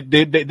something that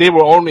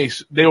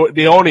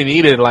they only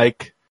needed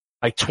like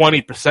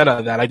 20%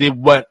 of that. Like they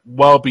went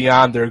well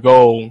beyond their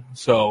goal.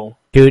 So,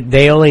 dude,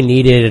 they only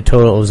needed a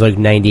total. It was like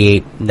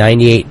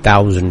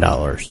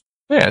 $98,000.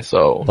 Yeah,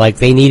 so like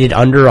they needed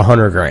under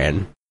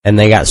 $100,000, and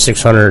they got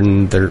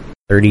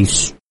 630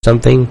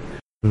 something.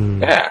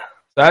 Yeah,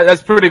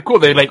 that's pretty cool.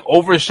 They like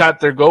overshot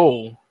their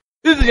goal.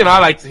 This is, I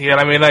like to hear.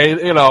 I mean,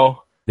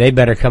 they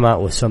better come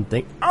out with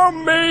something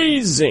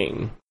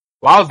amazing.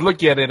 Well, I was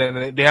looking at it,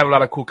 and they have a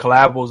lot of cool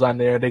collabos on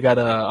there. They got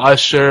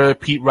Usher,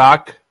 Pete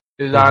Rock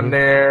is on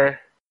there.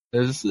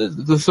 There's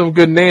some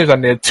good names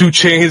on there. 2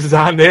 Chainz is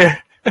on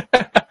there.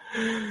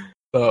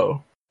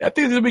 So I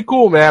think it's gonna be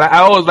cool, man. I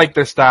always like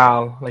their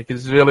style. Like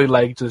it's really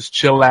like just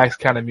chillax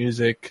kind of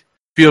music,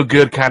 feel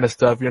good kind of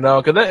stuff,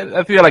 Because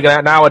I feel like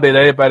nowadays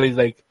everybody's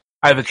like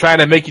either trying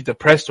to make you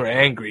depressed or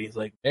angry. It's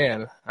like,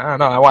 man, I don't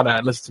know. I want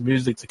to listen to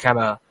music to kind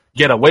of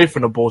get away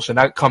from the bullshit,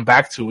 not come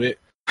back to it.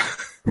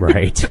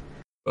 Right.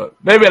 But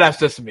maybe that's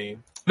just me.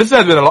 This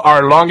has been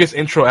our longest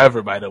intro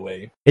ever, by the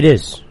way. It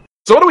is.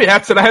 So what do we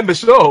have tonight in the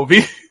show,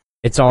 V?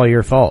 It's all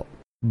your fault.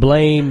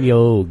 Blame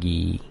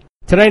Yogi.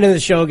 Tonight in the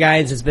show,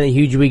 guys, it's been a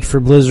huge week for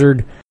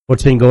Blizzard.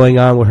 What's been going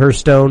on with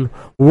Hearthstone,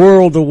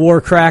 World of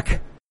Warcraft,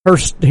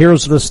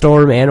 Heroes of the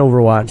Storm, and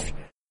Overwatch.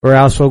 We're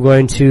also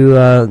going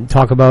to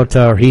talk about,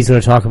 or he's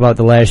going to talk about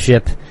The Last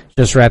Ship,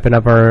 just wrapping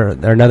up our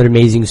another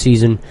amazing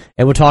season,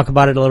 and we'll talk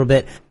about it a little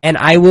bit. And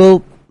I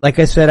will, like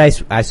I said,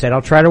 I said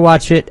I'll try to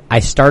watch it. I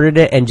started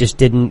it and just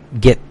didn't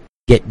get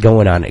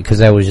going on it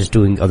because I was just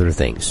doing other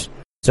things.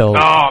 So,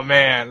 oh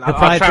man, I'll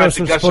probably throw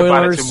some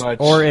spoilers,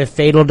 or if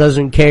Fatal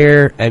doesn't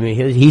care, I mean,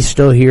 he's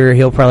still here.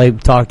 He'll probably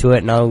talk to it,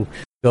 and I'll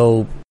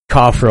go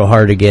cough real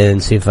hard again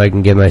and see if I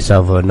can give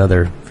myself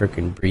another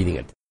freaking breathing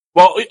attempt.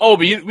 Well,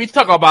 we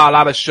talk about a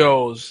lot of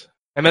shows,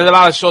 and there's a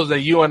lot of shows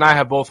that you and I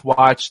have both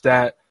watched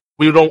that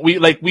we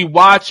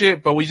watch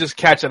it, but we just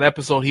catch an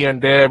episode here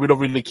and there. We don't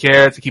really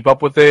care to keep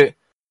up with it.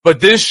 But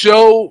this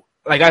show,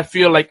 like, I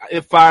feel like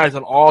it fires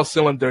on all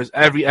cylinders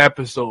every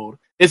episode.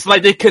 It's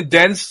like they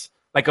condense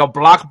like a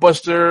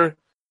blockbuster,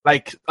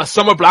 like a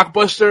summer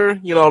blockbuster,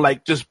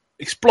 like just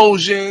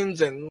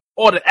explosions and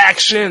all the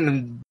action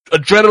and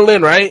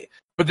adrenaline, right?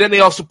 But then they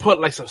also put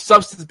like some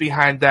substance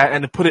behind that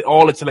and they put it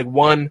all into like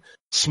one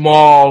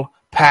small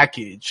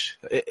package.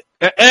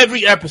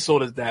 Every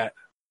episode is that.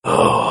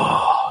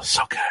 Oh,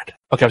 so good.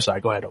 Okay, I'm sorry.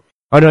 Go ahead, Obi.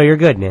 Oh, no, you're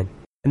good, man.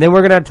 And then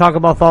we're going to talk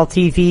about fall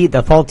TV,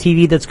 the fall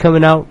TV that's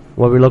coming out,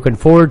 what we're looking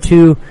forward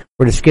to.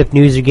 We're going to skip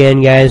news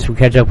again, guys. We'll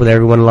catch up with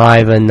everyone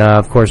live and,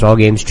 of course, All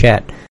Games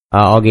Chat.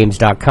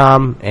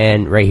 allgames.com,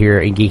 and right here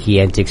in Geeky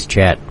Antics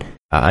Chat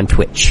on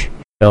Twitch.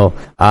 So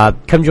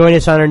come join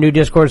us on our new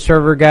Discord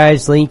server,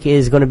 guys. Link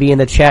is going to be in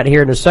the chat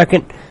here in a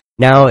second.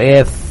 Now,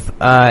 if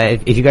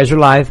you guys are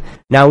live,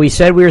 now we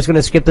said we were going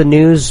to skip the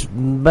news,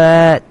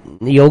 but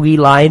Yogi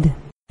lied,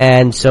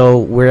 and so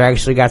we're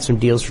actually got some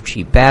deals for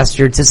cheap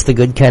bastards. It's the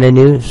good kind of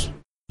news.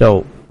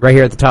 So right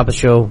here at the top of the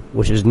show,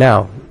 which is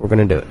now, we're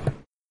going to do it.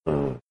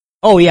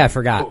 Oh yeah, I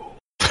forgot.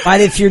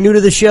 And if you're new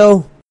to the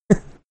show,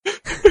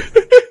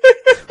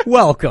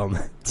 welcome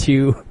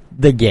to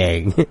the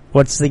gang.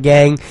 What's the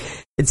gang?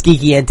 It's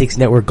Geeky Antics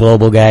Network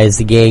Global, guys.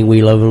 The gang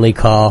we lovingly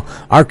call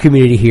our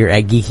community here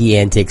at Geeky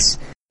Antics.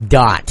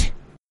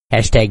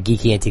 Hashtag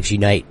Geeky Antics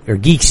Unite, or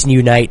Geeks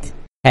Unite.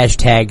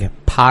 Hashtag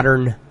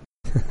Pattern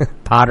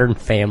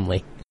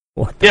Family.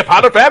 Yeah,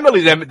 Pattern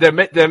Family.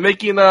 They're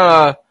making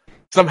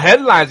some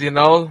headlines,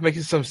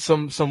 making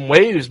some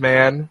waves,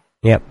 man.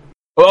 Yep.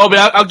 Well,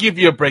 I'll give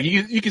you a break.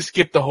 You can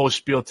skip the whole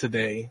spiel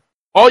today.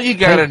 All you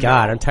gotta Thank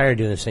God, I'm tired of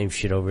doing the same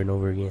shit over and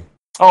over again.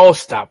 Oh,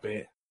 stop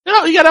it.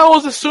 You gotta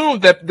always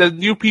assume that there's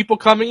new people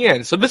coming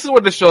in. So this is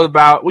what the show is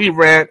about. We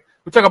rant.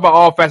 We talk about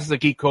all facets of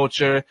geek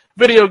culture,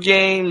 video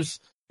games,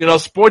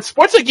 sports.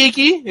 Sports are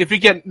geeky. If you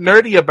get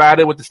nerdy about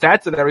it with the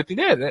stats and everything,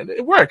 yeah,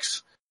 it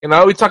works.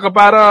 We talk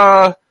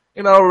about,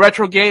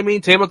 retro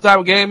gaming,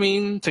 tabletop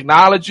gaming,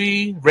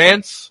 technology,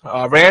 rants,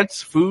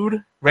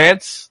 food,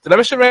 rants. Did I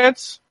mention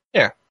rants?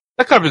 Yeah,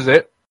 that covers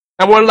it.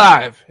 And we're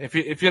live. If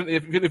you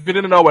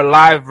didn't know, we're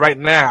live right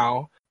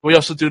now. We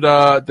also do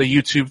the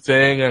YouTube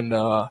thing and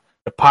the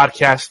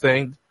podcast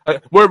thing.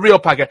 We're a real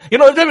podcast. It's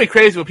driving me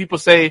crazy when people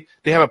say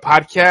they have a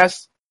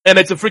podcast and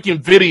it's a freaking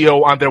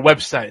video on their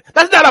website.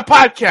 That's not a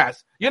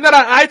podcast. You're not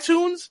on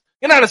iTunes.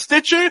 You're not on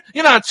Stitcher.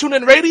 You're not on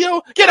TuneIn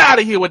Radio. Get out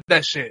of here with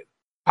that shit.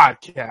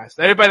 Podcast.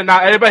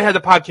 Everybody has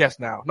a podcast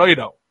now. No, you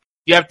don't.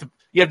 You have to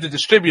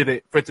distribute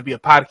it for it to be a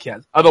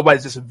podcast.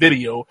 Otherwise, it's a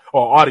video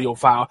or audio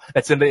file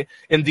that's in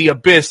the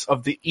abyss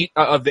of the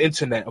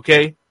internet.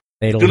 Okay.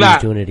 They don't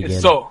keep doing it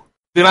again. So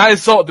do not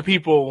insult the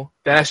people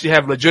that actually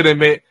have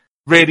legitimate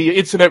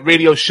internet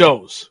radio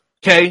shows.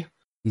 Okay.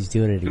 He's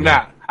doing it again. Do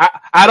not.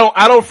 I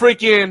don't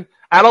freaking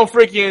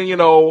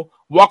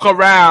walk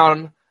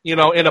around in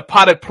a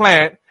potted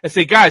plant and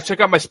say, guys, check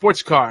out my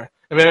sports car.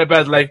 And then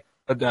everybody's like,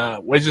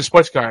 where's your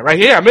sports car? Right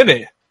here, I'm in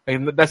it.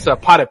 Like, that's a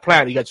potted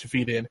plant you got your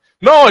feet in.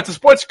 No, it's a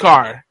sports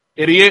car,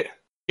 idiot.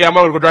 Yeah, I'm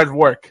gonna go drive to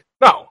work.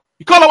 No,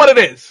 you call it what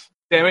it is.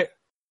 Damn it.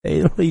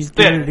 Hey, please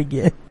do it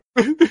again.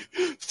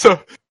 So,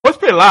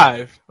 HorsePLAY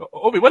Live.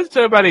 Obi, what is to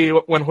everybody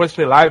when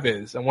HorsePLAY Live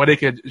is and when they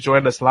could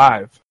join us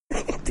live? I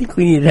think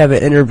we need to have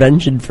an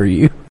intervention for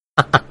you.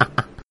 No,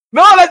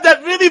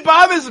 that really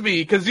bothers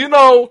me because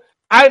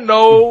I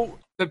know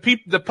the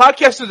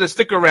podcasters that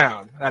stick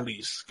around at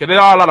least because there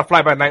are a lot of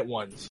fly-by-night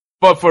ones.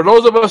 But for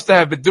those of us that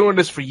have been doing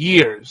this for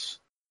years,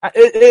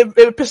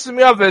 it pisses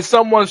me off that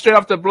someone straight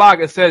off the block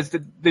that says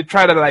that they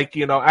try to act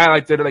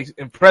like they're like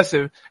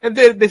impressive, and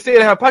they say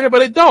they have a podcast, but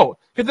they don't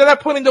because they're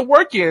not putting the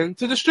work in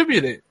to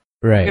distribute it.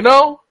 Right.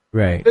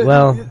 Right.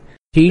 Well,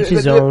 to each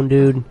his own,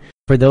 dude.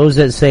 For those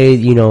that say,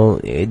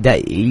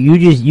 that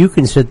you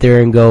can sit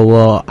there and go,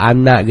 well,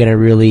 I'm not going to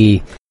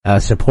really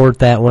support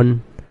that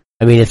one.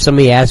 I mean, if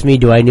somebody asks me,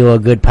 do I know a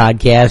good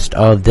podcast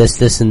of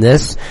this, and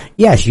this?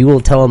 Yes, you will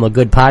tell them a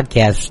good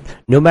podcast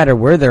no matter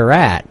where they're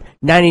at.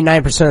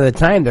 99% of the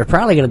time, they're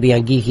probably going to be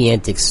on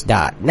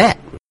geekyantics.net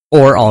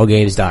or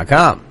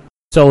allgames.com.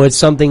 So it's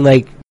something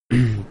like,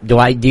 do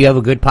you have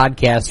a good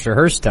podcast for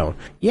Hearthstone?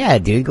 Yeah,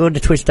 dude, go to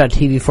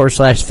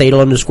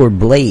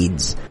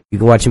twitch.tv/fatal_blades. You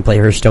can watch him play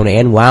Hearthstone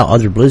and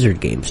other Blizzard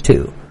games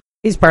too.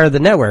 He's part of the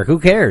network. Who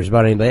cares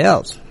about anybody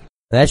else?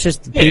 That's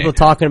just people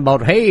talking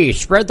about, hey,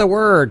 spread the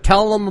word,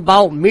 tell them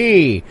about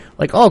me.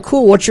 Like, oh,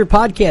 cool, what's your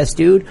podcast,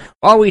 dude?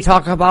 Oh, we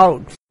talk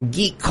about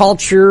geek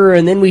culture,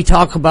 and then we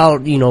talk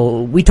about,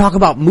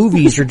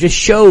 movies or just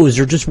shows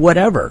or just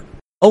whatever.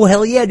 Oh,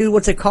 hell yeah, dude,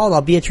 what's it called?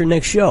 I'll be at your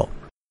next show.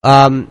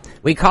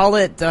 We call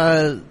it,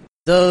 the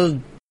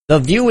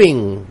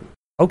viewing.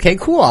 Okay,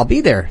 cool, I'll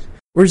be there.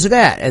 Where's it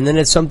at? And then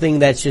it's something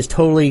that's just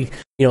totally,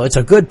 it's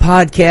a good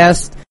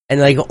podcast,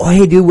 and like, oh,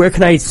 hey, dude, where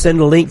can I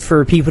send a link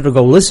for people to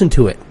go listen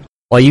to it?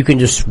 Well, you can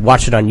just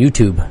watch it on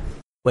YouTube.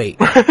 Wait,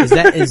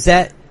 is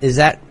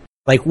that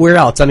like where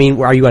else? I mean,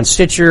 are you on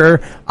Stitcher,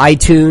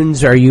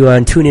 iTunes? Are you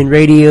on TuneIn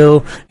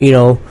Radio?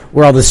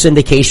 Where all the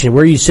syndication?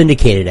 Where are you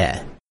syndicated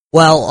at?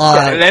 Well,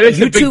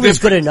 YouTube is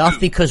good enough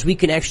because we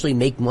can actually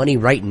make money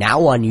right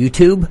now on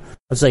YouTube. I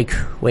was like,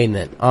 wait a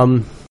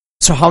minute.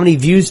 So how many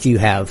views do you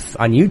have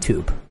on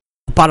YouTube?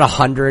 About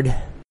 100. It's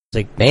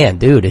like, man,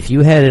 dude, if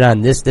you had it on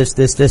this,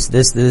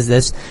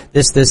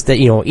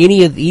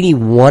 any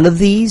one of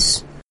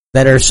these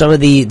that are some of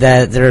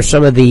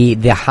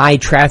the high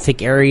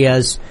traffic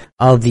areas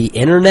of the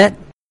internet,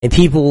 and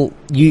people,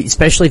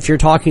 especially if you're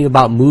talking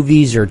about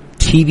movies or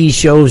TV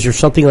shows or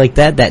something like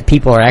that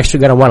people are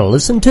actually going to want to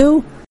listen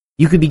to,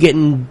 you could be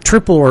getting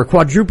triple or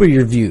quadruple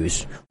your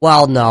views.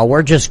 Well, no,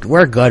 we're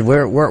good.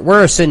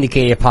 We're a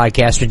syndicated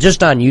podcast, but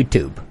just on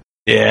YouTube.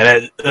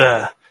 Yeah,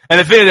 and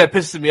the thing that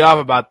pisses me off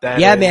about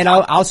that. Yeah, man,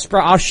 I'll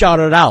shout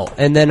it out,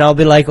 and then I'll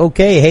be like,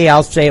 okay, hey,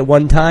 I'll say it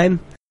one time.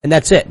 And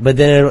that's it. But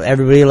then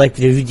everybody like,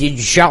 did you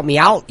shout me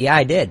out? Yeah,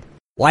 I did.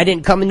 Why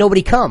didn't come and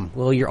nobody come?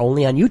 Well, you're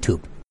only on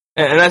YouTube.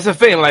 And that's the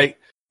thing. Like,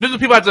 this is what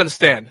people have to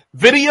understand.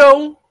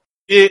 Video,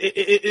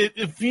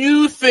 if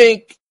you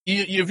think,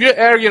 if you're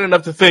arrogant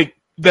enough to think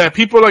that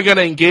people are going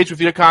to engage with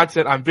your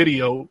content on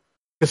video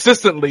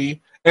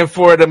consistently, and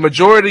for the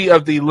majority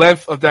of the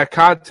length of that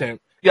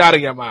content, you're out of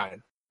your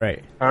mind.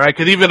 Right. All right.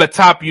 Because even the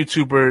top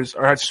YouTubers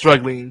are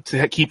struggling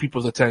to keep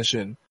people's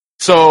attention.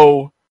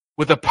 So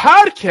with a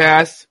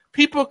podcast,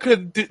 people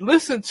could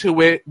listen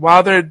to it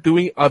while they're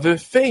doing other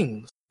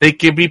things. They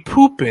could be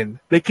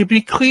pooping. They could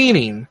be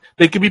cleaning.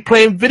 They could be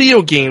playing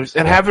video games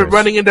and have it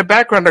running in the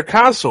background or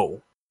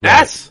console.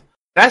 That's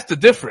the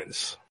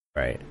difference.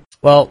 Right.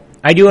 Well,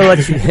 I do want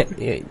to let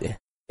you.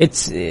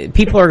 It's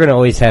people are going to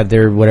always have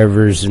their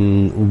whatevers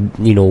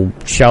and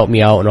shout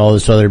me out and all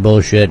this other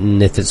bullshit.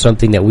 And if it's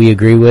something that we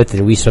agree with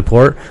and we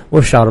support,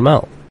 we'll shout them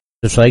out.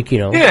 Just like, if you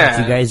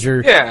guys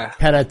are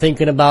kind of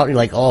thinking about, you're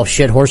like, oh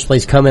shit,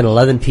 HorsePlay's coming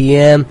 11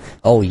 p.m.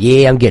 Oh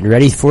yeah, I'm getting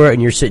ready for it.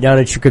 And you're sitting down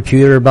at your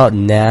computer about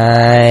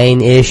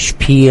 9-ish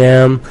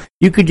p.m.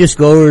 You could just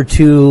go over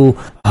to,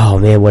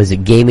 was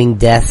it Gaming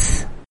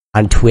Death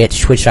on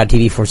Twitch,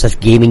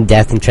 twitch.tv/Gaming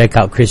Death, and check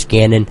out Chris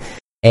Gannon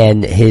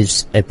and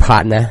his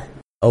partner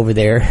over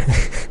there.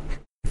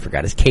 I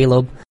forgot his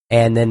Caleb.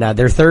 And then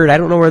their third, I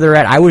don't know where they're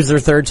at. I was their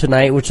third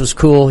tonight, which was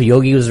cool.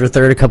 Yogi was their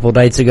third a couple of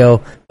nights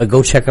ago. But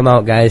go check them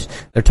out, guys.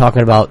 They're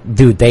talking about,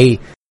 dude,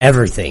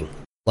 everything.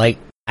 Like,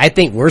 I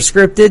think we're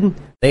scripted.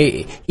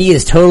 He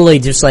is totally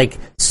just like,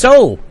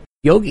 so,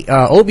 Yogi,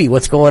 Obi,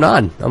 what's going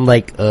on? I'm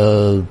like,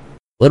 a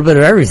little bit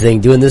of everything,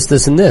 doing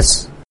this, and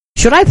this.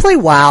 Should I play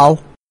WoW?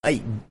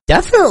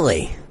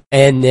 Definitely.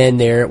 And then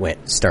there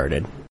it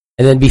started.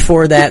 And then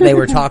before that, they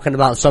were talking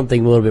about something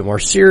a little bit more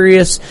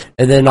serious.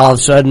 And then all of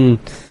a sudden,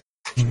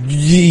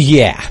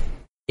 yeah,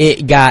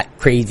 it got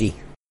crazy.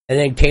 And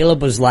then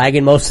Caleb was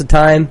lagging most of the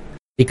time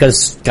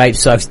because Skype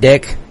sucks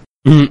dick.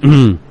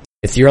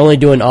 If you're only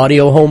doing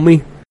audio,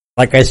 homie,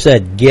 like I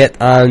said,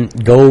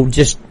 go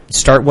just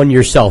start one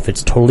yourself.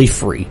 It's totally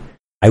free.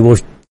 I will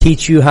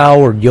teach you how,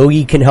 or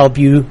Yogi can help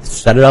you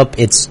set it up.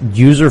 It's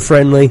user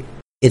friendly.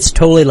 It's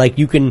totally like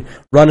you can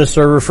run a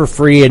server for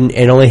free and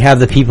only have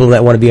the people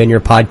that want to be on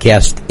your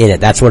podcast in it.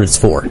 That's what it's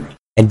for.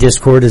 and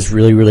Discord is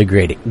really, really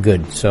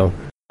good. So,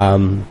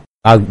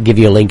 I'll give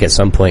you a link at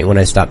some point when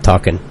I stop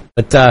talking.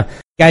 But,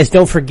 guys,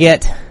 don't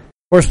forget,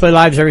 HorsePLAY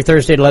Lives every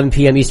Thursday at 11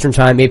 p.m. Eastern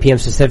Time, 8 p.m.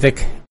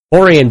 Pacific,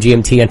 4 a.m.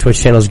 GMT on Twitch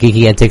channels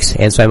Geeky Antics,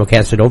 and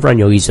simulcasted over on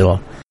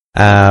YoEzilla.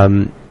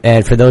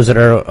 And for those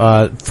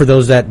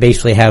that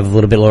basically have a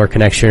little bit lower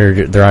connection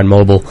or they're on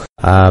mobile,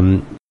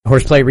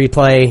 HorsePLAY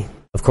Replay,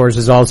 of course,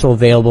 is also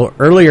available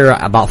earlier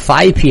about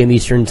 5 p.m.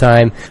 Eastern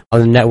Time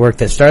on the network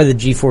that started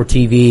the G4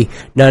 TV,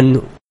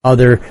 none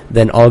other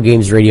than All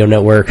Games Radio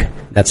Network.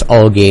 That's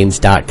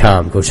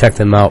allgames.com. Go check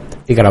them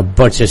out. They got a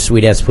bunch of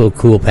sweet-ass cool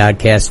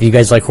podcasts. If you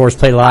guys like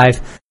HorsePLAY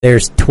Live,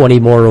 there's 20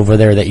 more over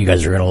there that you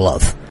guys are going to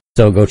love.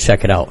 So go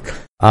check it out.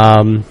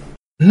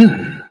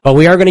 But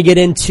we are going to get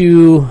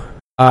into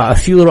a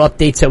few little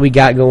updates that we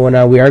got going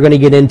on. We are going to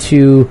get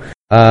into,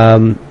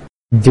 do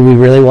we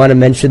really want to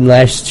mention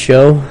last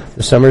show,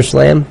 the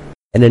SummerSlam,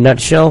 in a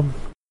nutshell?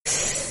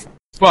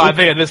 Well, I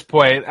think at this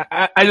point,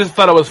 I just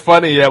thought it was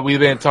funny that we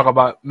didn't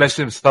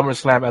mention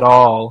SummerSlam at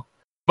all.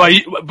 But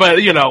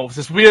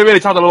since we already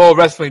talked a little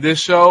wrestling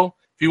this show,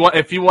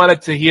 if you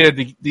wanted to hear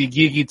the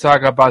geeky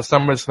talk about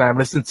SummerSlam,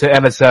 listen to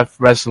NSF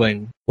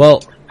Wrestling.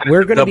 Well,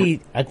 we're going to be,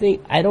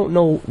 I don't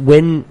know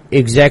when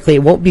exactly.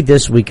 It won't be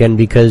this weekend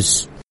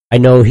because I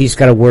know he's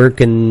got to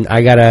work and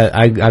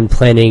I'm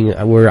planning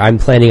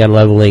on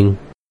leveling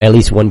at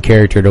least one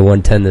character to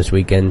 110 this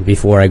weekend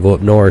before I go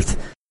up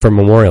north for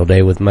Memorial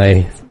Day with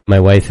my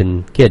wife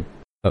and kid.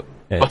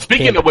 Well,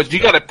 speaking of which, you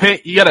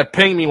gotta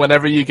ping me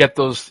whenever you get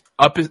those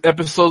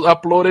episodes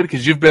uploaded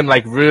because you've been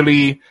like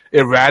really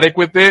erratic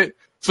with it.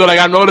 So like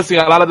I'm noticing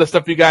a lot of the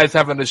stuff you guys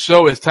have on the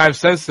show is time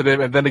sensitive,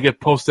 and then they get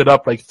posted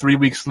up like 3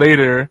 weeks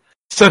later.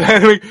 So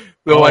then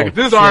they're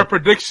these are our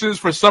predictions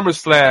for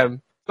SummerSlam.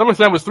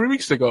 SummerSlam was 3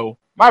 weeks ago.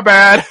 My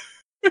bad.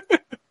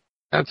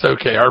 That's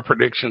okay. Our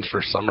predictions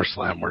for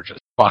SummerSlam were just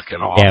fucking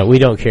off. Yeah, we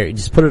don't care.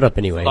 Just put it up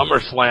anyway.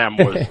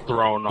 SummerSlam was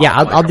thrown off. Yeah,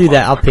 I'll do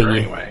that. I'll ping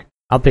you. Anyway.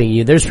 I'll ping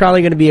you. There's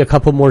probably going to be a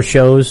couple more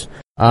shows,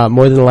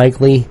 more than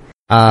likely.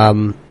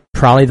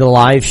 Probably the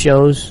live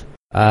shows,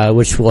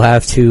 which we'll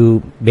have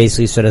to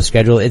basically set a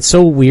schedule. It's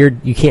so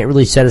weird. You can't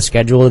really set a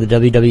schedule of the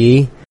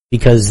WWE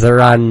because they're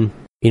on,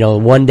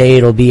 one day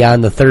it'll be on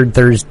the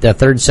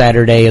third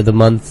Saturday of the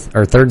month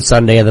or third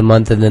Sunday of the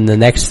month, and then the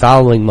next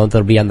following month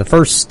it'll be on the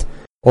first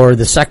or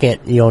the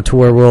second, to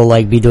where we'll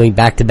like be doing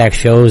back-to-back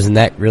shows, and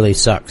that really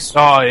sucks.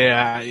 Oh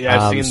yeah,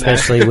 I've seen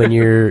especially that. when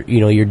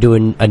you're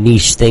doing a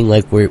niche thing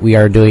like we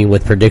are doing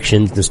with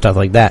predictions and stuff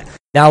like that.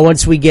 Now,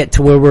 once we get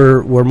to where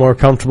we're more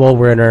comfortable,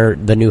 we're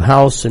in the new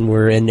house and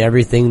we're in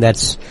everything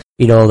that's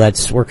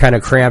we're kind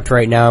of cramped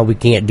right now. We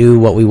can't do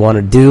what we want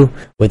to do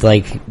with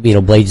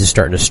Blades is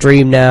starting to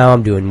stream now.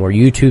 I'm doing more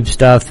YouTube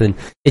stuff, and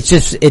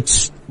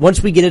it's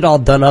once we get it all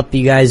done up,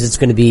 you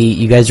guys,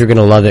 you guys are going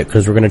to love it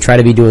because we're going to try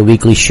to be doing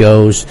weekly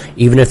shows,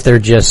 even if they're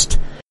just,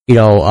 just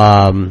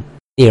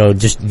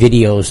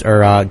videos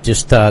or,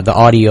 just, the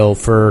audio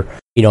for,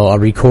 a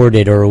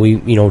recorded, or we,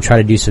 try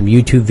to do some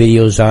YouTube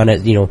videos on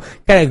it,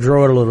 kind of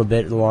grow it a little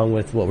bit along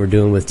with what we're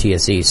doing with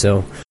TSE.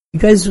 So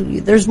you guys,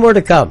 there's more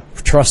to come.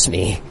 Trust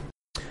me.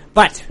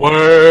 But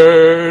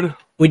word.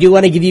 We do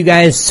want to give you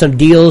guys some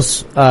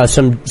deals,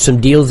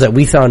 some deals that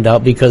we found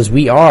out because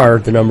we are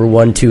the number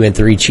 1, 2, and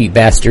 3 cheap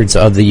bastards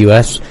of the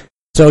U.S.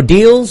 So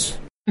deals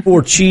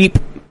for cheap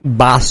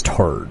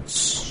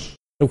bastards.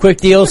 Some quick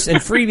deals and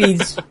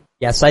freebies.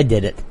 Yes, I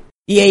did it.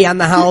 EA on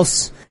the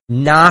house.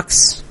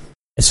 Nox.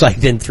 It's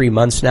been 3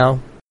 months now.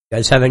 You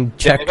guys haven't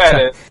checked.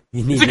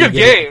 It's a good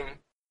game.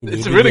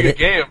 It's a really good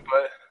game,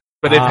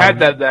 but they've had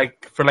that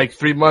for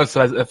 3 months.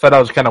 So I thought that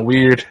was kind of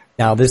weird.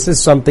 Now this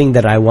is something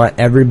that I want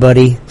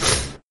everybody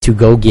to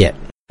go get,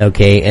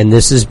 okay? And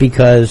this is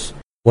because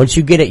once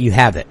you get it, you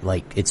have it.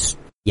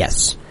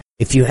 Yes.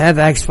 If you have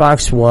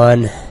Xbox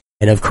One,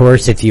 and of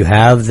course if you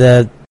have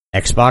the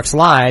Xbox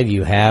Live,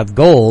 you have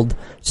Gold,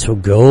 so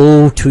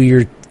go to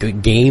your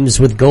games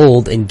with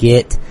Gold and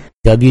get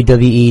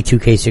WWE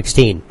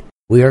 2K16.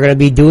 We are going to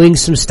be doing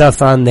some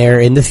stuff on there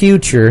in the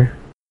future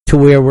to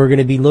where we're going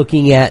to be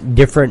looking at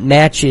different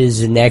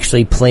matches and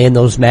actually playing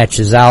those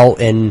matches out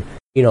and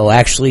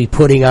actually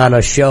putting on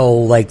a show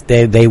like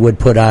they would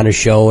put on a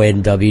show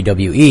in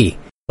WWE,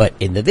 but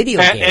in the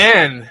video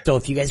game. So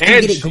if you guys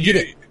can get it, go get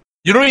it.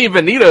 You don't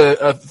even need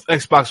a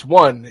Xbox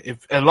One.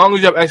 As long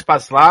as you have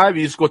Xbox Live,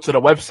 you just go to the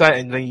website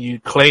and then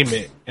you claim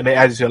it, and they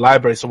add it to your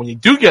library. So when you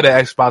do get an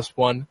Xbox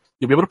One,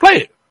 you'll be able to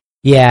play it.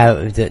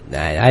 Yeah,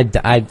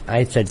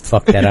 I said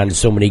fuck that on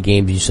so many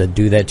games. You said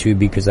do that too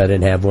because I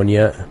didn't have one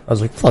yet. I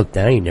was like, fuck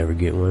that. I ain't never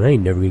getting one. I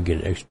ain't never gonna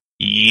get an Xbox.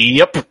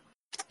 Yep.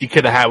 We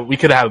could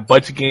have a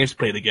bunch of games to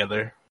play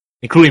together,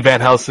 including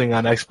Van Helsing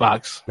on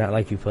Xbox. Not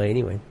like you play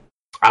anyway.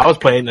 I was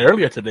playing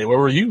earlier today. Where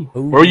were you?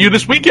 Ooh. Where were you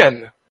this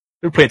weekend?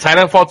 We were playing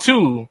Titanfall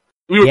 2.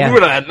 We were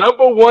the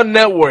number 1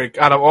 network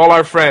out of all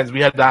our friends. We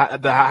had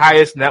the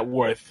highest net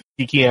worth.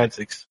 Geeky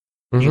Antics.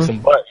 Kick some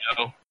butt,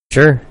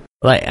 Sure.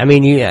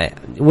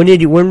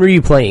 When were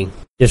you playing?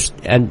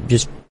 I'm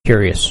just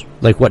curious.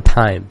 What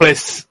time? But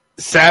it's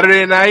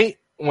Saturday night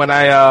when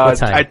what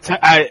time?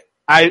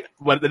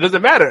 well, it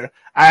doesn't matter.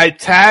 I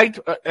tagged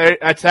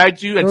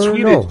you and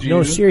tweeted you.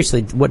 No,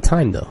 seriously, what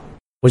time though?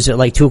 Was it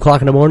like 2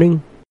 o'clock in the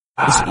morning?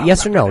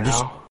 Yes or no?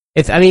 Just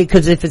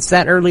because if it's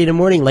that early in the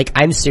morning, like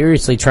I'm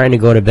seriously trying to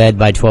go to bed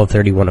by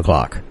 12:30, 1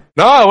 o'clock.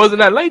 No, it wasn't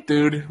that late,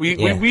 dude.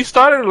 We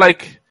started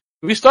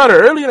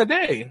early in the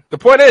day. The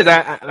point is,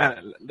 I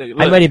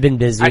might have been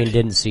busy and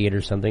didn't see it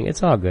or something.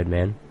 It's all good,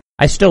 man.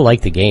 I still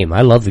like the game.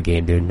 I love the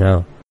game, dude.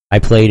 No. I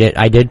played it.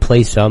 I did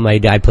play some. I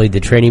played the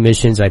training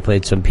missions. I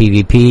played some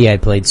PvP. I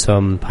played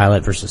some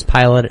pilot versus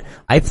pilot.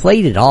 I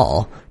played it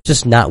all,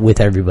 just not with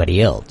everybody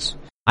else.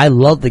 I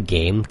love the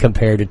game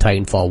compared to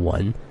Titanfall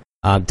 1.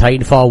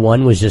 Titanfall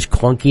 1 was just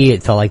clunky.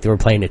 It felt like they were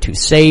playing it too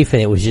safe,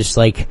 and it was just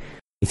like,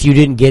 if you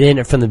didn't get in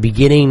it from the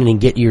beginning and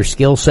get your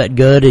skill set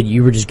good, and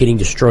you were just getting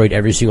destroyed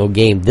every single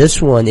game.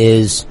 This one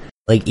is,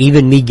 like,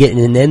 even me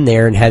getting in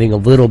there and having a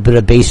little bit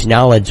of base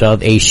knowledge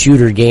of a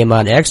shooter game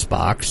on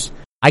Xbox,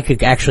 I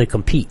could actually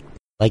compete.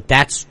 Like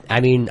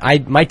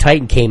my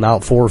Titan came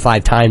out 4 or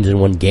 5 times in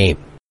one game.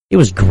 It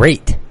was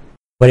great.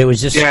 But it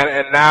was just... Yeah,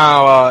 and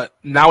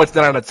now it's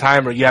not on a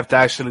timer. You have to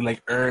actually,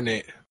 like, earn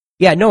it.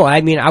 Yeah, no,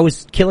 I mean, I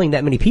was killing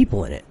that many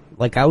people in it.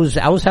 Like, I was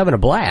having a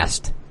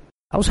blast.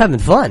 I was having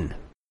fun.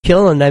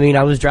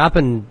 I was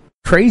dropping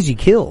crazy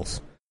kills.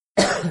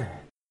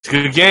 It's a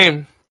good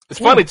game. It's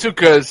funny, too,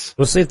 because...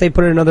 We'll see if they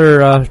put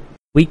another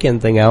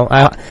weekend thing out.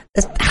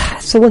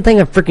 That's the one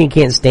thing I freaking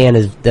can't stand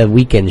is the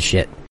weekend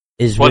shit.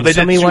 They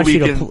somebody wants you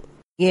to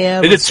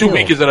they did 2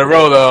 weekends in a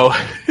row, though.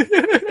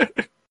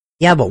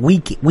 Yeah, but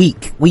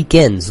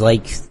weekends,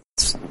 like,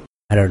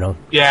 I don't know.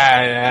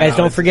 Yeah. Guys,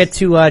 don't forget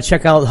to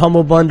check out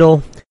Humble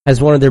Bundle. Has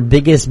one of their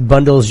biggest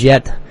bundles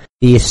yet,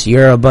 the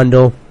Sierra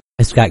Bundle.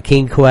 It's got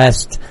King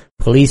Quest,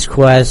 Police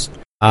Quest,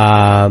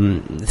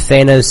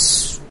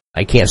 Thanos,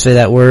 I can't say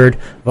that word,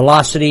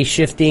 Velocity,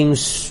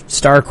 Shiftings,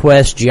 Star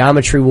Quest,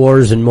 Geometry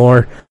Wars, and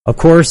more. Of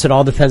course, it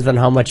all depends on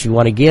how much you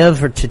want to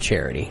give or to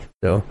charity.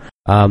 So,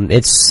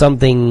 it's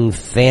something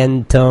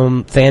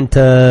Phantasm,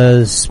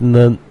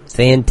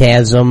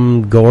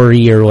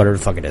 Gory, or whatever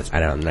the fuck it is.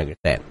 I'm not gonna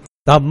say it.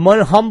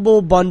 The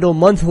Humble Bundle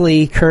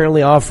monthly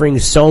currently offering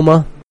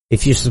Soma.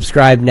 If you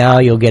subscribe now,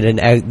 you'll get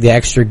the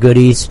extra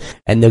goodies,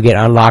 and they'll get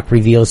unlocked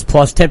reveals,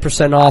 plus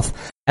 10%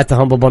 off at the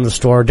Humble Bundle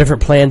store.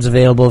 Different plans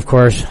available, of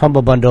course.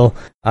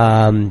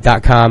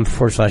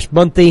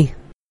 HumbleBundle.com/monthly.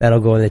 That'll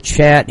go in the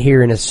chat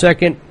here in a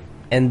second.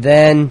 And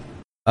then,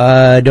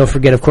 don't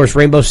forget, of course,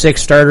 Rainbow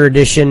Six Starter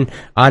Edition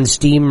on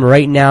Steam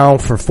right now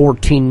for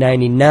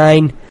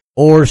 $14.99,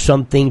 or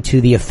something to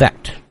the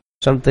effect.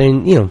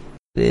 Something,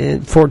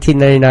 $14.99,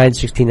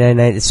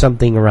 $16.99, it's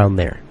something around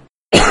there.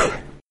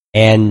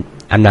 And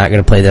I'm not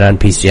going to play that on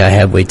PC. I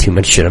have way too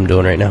much shit I'm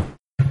doing right now.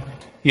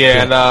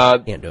 Yeah, and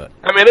can't do it.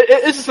 I mean,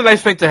 it's just a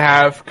nice thing to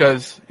have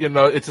because,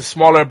 it's a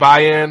smaller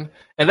buy-in.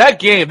 And that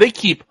game, they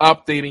keep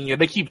updating it.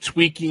 They keep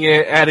tweaking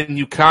it, adding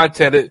new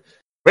content.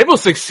 Rainbow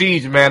Six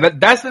Siege, man,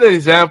 that's an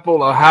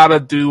example of how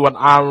to do an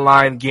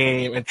online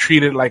game and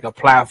treat it like a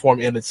platform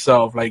in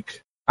itself.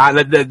 Like,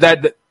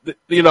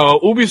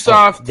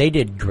 Ubisoft... they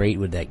did great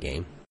with that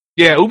game.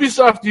 Yeah,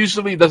 Ubisoft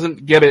usually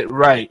doesn't get it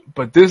right,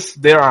 but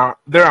they're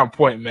on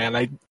point, man.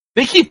 Like,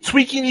 they keep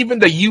tweaking even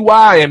the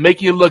UI and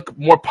making it look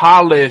more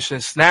polished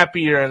and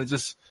snappier, and it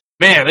just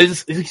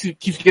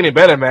keeps getting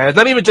better, man. It's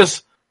not even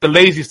just the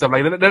lazy stuff.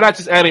 Like, they're not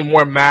just adding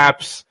more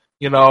maps,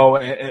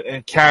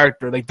 and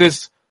character. Like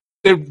this,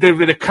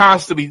 they're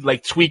constantly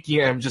like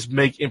tweaking and just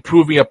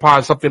improving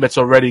upon something that's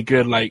already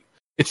good. Like,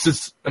 it's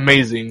just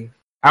amazing.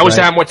 I wish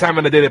I had more time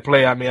in the day to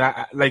play. I mean,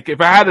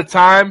 if I had the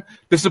time,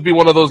 this would be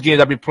one of those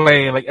games I'd be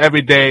playing like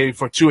every day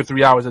for 2 or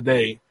 3 hours a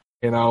day,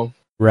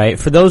 Right.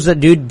 For those that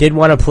did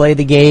want to play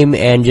the game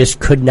and just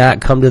could not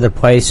come to the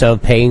price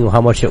of paying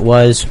how much it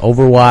was,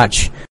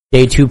 Overwatch,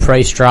 day 2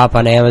 price drop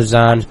on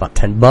Amazon, it's about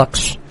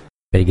 $10.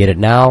 Better get it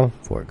now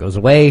before it goes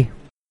away.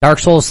 Dark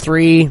Souls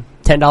 3,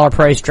 $10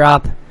 price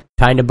drop.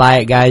 Time to buy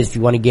it, guys, if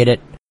you want to get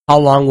it. How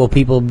long will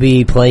people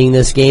be playing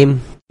this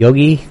game?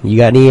 Yogi, you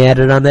got any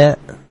added on that?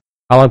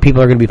 How long people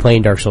are going to be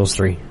playing Dark Souls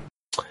 3?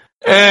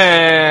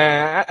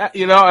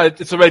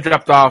 It's already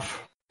dropped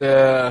off.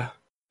 Because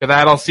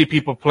I don't see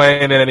people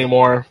playing it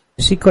anymore.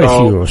 I see quite a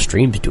few little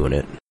streams doing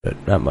it,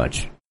 but not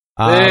much.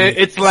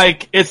 It's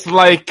like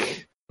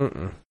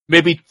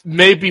maybe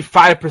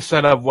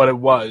 5% of what it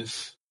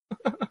was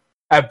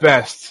at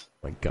best.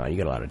 Oh my God, you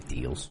got a lot of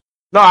deals.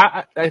 No,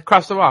 I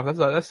crossed them off.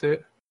 That's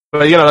it.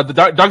 But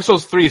the Dark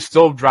Souls 3 is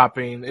still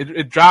dropping.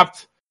 It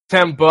dropped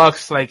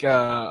 $10 like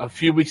a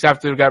few weeks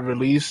after it got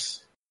released.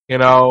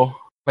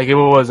 Like it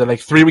was like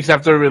 3 weeks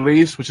after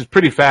release, which is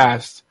pretty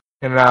fast.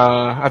 And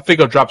I think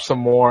it'll drop some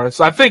more.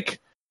 So I think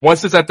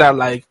once it's at that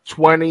like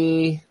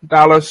 $20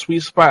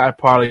 sweet spot, I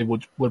probably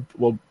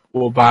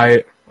will buy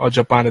it. I'll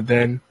jump on it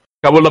then.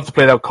 I would love to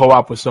play that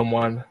co-op with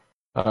someone.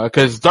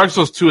 Cause Dark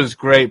Souls 2 is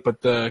great,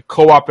 but the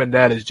co-op in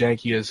that is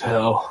janky as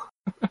hell.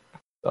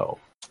 So,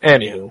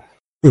 anywho.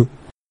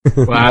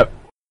 What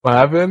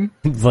happened?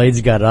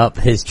 Blades got up,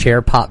 his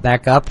chair popped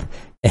back up,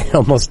 and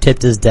almost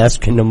tipped his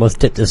desk and almost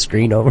tipped his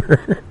screen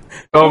over.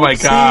 Oh my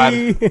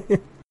God.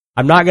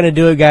 I'm not gonna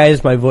do it,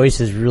 guys. My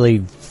voice is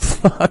really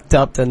fucked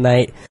up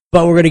tonight.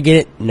 But we're gonna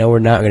get it. No, we're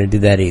not gonna do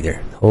that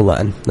either. Hold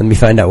on. Let me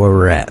find out where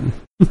we're at.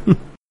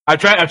 I'm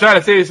trying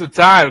to save you some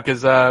time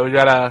because we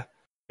gotta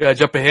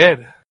jump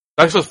ahead.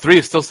 Dark Souls 3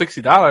 is still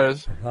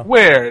 $60.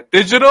 Where?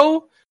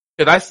 Digital?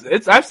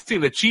 I've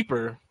seen it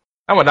cheaper.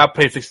 I would not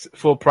pay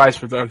full price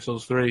for Dark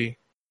Souls 3.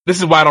 This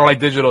is why I don't like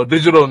digital.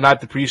 Digital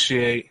not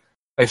depreciate.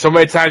 Like so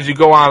many times you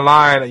go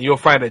online and you'll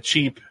find it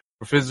cheap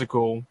for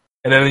physical,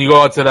 and then you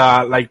go out to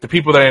the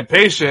people that are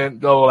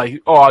impatient. They'll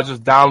like, oh, I'll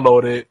just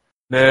download it.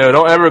 No,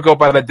 don't ever go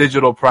by the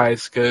digital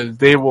price because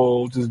they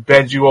will just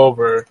bend you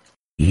over.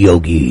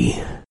 Yogi.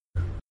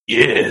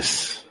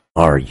 Yes.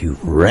 Are you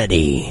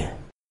ready?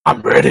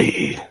 I'm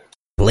ready.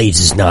 Blaze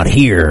is not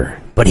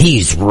here, but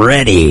he's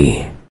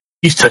ready.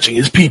 He's touching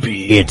his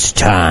pee-pee. It's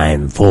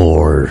time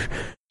for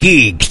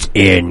Geeks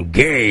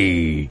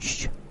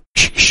Engaged.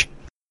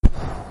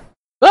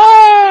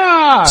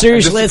 Ah!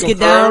 Seriously, let's get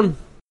down.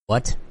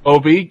 What?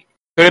 OB,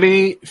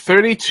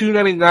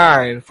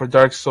 $32.99 for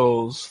Dark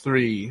Souls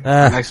 3.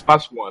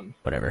 Xbox One.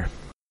 Whatever.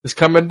 It's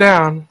coming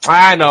down.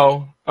 I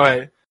know. All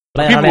right.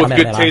 People with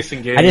good taste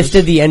in games. I just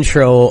did the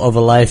intro of a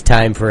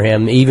lifetime for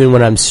him, even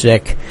when I'm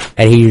sick,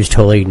 and he just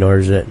totally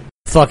ignores it.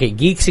 Fuck it.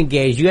 Geeks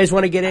Engaged. You guys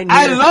want to get in here?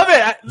 I love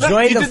it.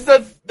 Look, you did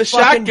the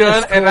shotgun,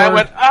 Discord. And I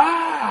went,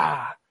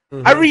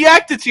 Mm-hmm. I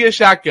reacted to your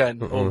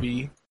shotgun, OB.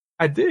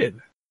 I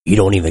did. You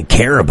don't even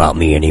care about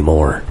me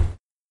anymore.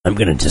 I'm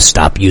gonna just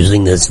stop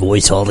using this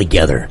voice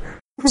altogether.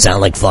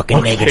 Sound like fucking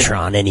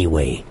Megatron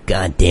anyway.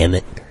 God damn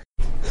it.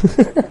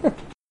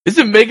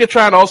 Isn't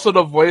Megatron also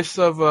the voice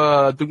of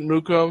Duke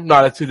Nukem?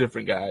 No, they're two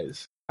different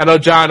guys. I know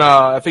John,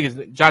 I think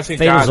it's John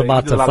St. John. Fatal's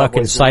about to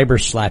fucking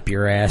cyber slap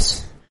your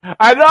ass.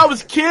 I know, I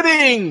was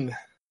kidding!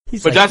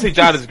 But John St.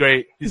 John is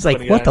great. He's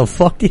like, what the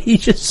fuck did he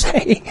just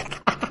say?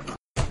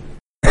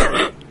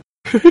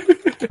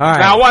 All right.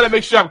 Now, I want to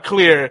make sure I'm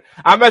clear.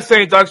 I'm not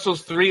saying Dark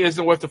Souls 3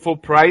 isn't worth the full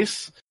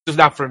price. It's just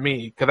not for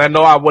me, because I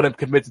know I wouldn't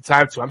commit the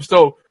time to. I'm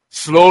still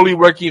slowly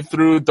working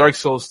through Dark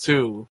Souls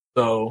 2.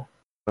 So,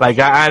 like,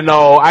 I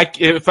know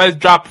if I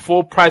drop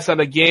full price on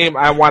the game,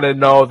 I want to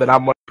know that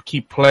I'm going to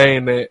keep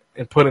playing it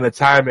and putting the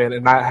time in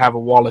and not have a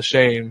wall of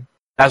shame.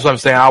 That's what I'm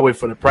saying. I'll wait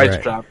for the price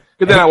drop.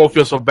 Because then I won't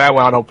feel so bad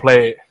when I don't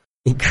play it.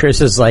 Chris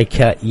is like,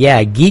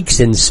 yeah, geeks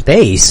in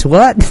space.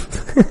 What?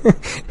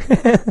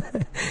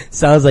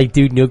 Sounds like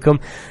Duke Nukem.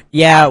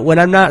 Yeah, when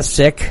I'm not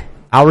sick,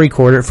 I'll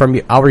record it from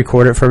you. I'll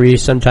record it for you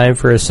sometime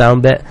for a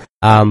sound bit.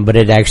 But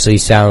it actually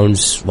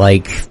sounds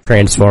like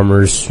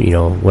Transformers, you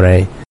know, when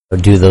I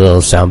do the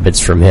little sound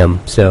bits from him.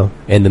 So,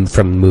 and them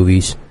from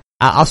movies.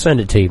 I'll send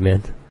it to you,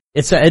 man.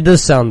 It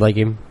does sound like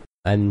him.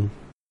 I'm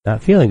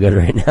not feeling good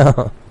right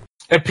now.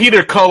 And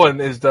Peter Cullen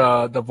is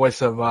the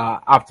voice of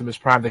Optimus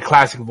Prime, the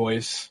classic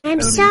voice.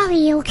 I'm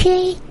sorry,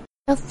 okay?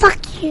 Oh,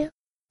 fuck you.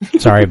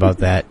 Sorry about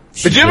that.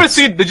 Did you ever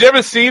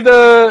see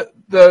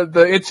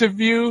the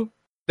interview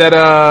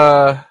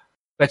that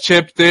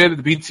Chip did,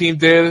 the B Team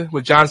did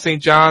with John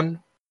St.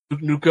 John, Duke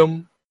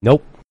Nukem?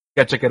 Nope.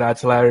 Gotta check it out,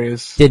 it's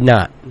hilarious. Did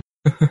not.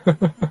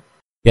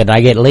 Did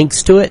I get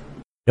links to it?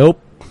 Nope.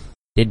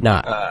 Did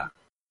not.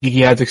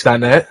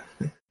 GeekyAntics.net.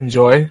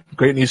 Enjoy.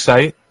 Great new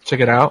site. Check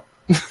it out.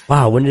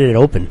 Wow, when did it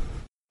open?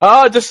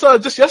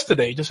 Just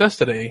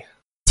yesterday.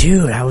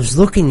 Dude, I was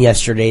looking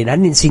yesterday and I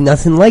didn't see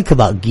nothing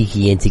about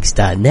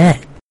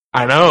GeekyAntics.net.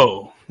 I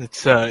know.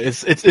 It's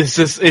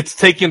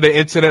taking the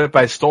internet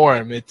by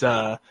storm. It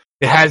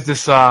has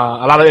this a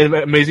lot of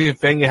amazing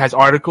thing. It has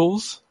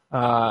articles. We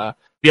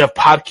have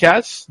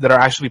podcasts that are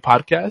actually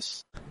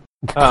podcasts.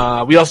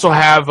 We also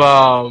have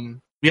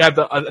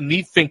a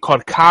neat thing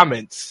called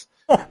comments,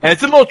 and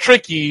it's a little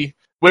tricky.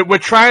 We're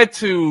trying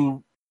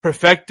to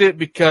perfect it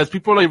because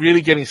people are really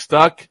getting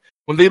stuck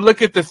when they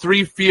look at the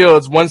three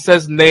fields. One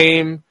says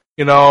name,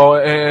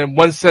 and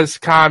one says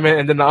comment,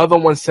 and then the other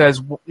one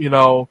says,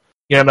 your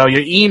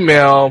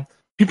email.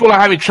 People are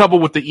having trouble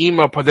with the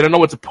email part. They don't know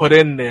what to put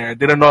in there.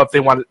 They don't know if they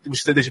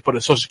should put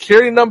a social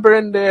security number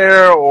in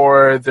there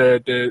or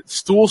the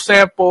stool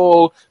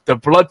sample, the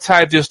blood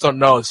type. They just don't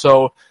know.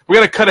 So we're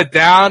going to cut it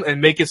down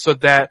and make it so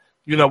that,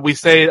 we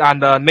say on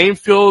the name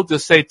field,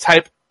 just say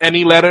type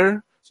any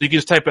letter. So you can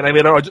just type in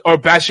any letter or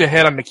bash your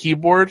head on the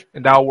keyboard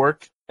and that'll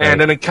work. Right.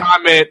 And then in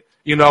comment,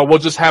 we'll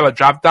just have a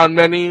drop down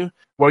menu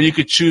where you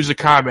could choose a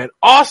comment.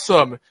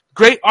 Awesome.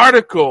 Great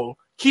article.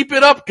 Keep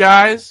it up,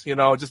 guys.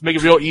 Just make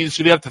it real easy.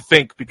 So you don't have to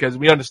think because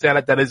we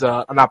understand that is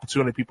an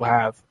opportunity people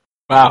have.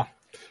 Wow.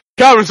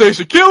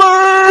 Conversation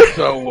killer!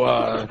 So,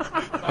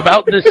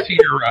 about this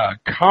here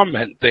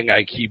comment thing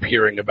I keep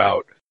hearing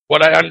about,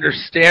 what I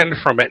understand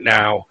from it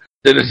now,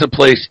 that it's a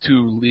place to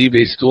leave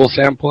a stool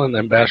sample and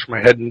then bash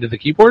my head into the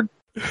keyboard?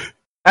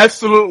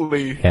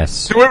 Absolutely.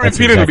 Yes. Do it that's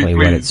repeatedly, exactly please.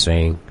 What it's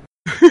saying.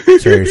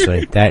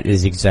 Seriously, that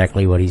is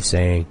exactly what he's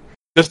saying.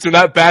 Just do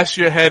not bash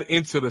your head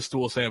into the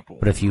stool sample.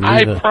 But if you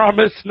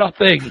promise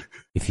nothing.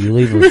 If you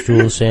leave a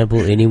stool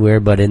sample anywhere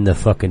but in the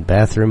fucking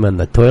bathroom and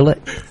the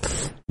toilet,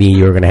 me and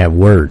you're gonna have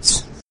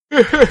words.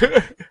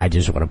 I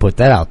just want to put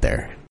that out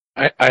there.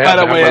 I have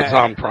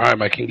Amazon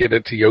Prime. I can get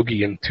it to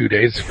Yogi in 2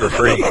 days for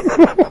free.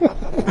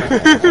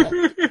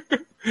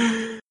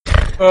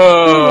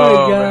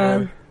 Oh my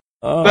god.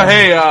 So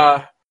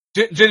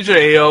hey, Ginger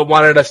Ale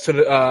wanted us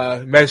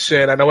to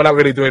mention, I know we're not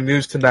really doing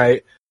news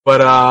tonight, but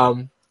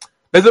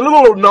there's a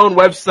little known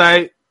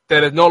website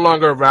that is no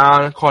longer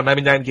around called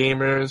 99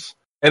 Gamers,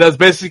 and it's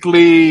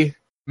basically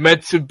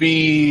meant to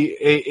be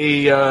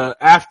a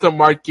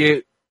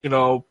aftermarket,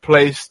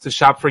 place to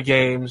shop for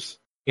games,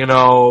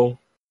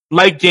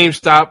 like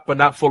GameStop, but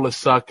not full of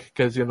suck,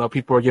 because,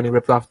 people are getting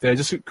ripped off there.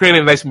 Just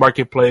creating a nice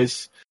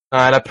marketplace.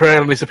 And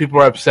apparently some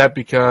people are upset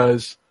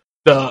because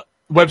the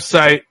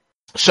website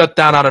shut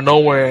down out of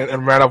nowhere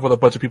and ran off with a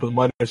bunch of people's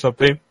money or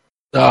something.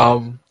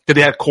 Because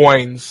they had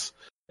coins.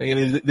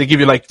 And they give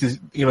you like this,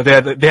 they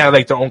had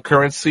like their own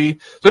currency.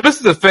 So this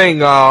is the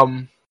thing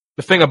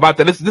about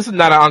that. This is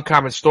not an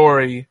uncommon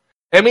story.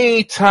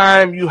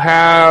 Anytime you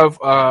have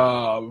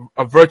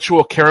a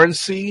virtual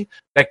currency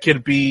that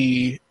can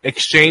be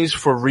exchanged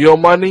for real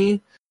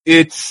money,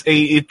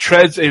 it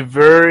treads a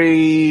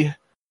very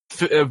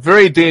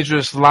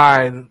dangerous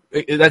line.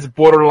 That's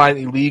borderline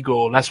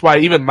illegal. That's why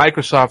even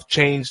Microsoft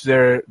changed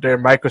their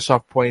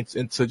Microsoft points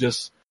into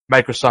just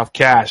Microsoft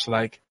Cash.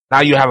 Like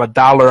now you have a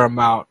dollar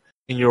amount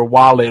in your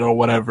wallet or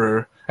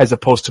whatever, as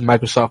opposed to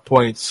Microsoft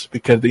points,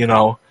 because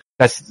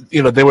that's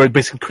they were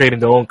basically creating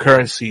their own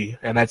currency,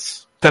 and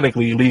that's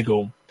technically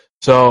illegal.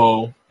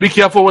 So be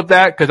careful with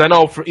that, because I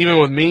know even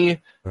with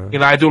me,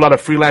 I do a lot of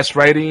freelance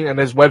writing, and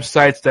there's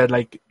websites that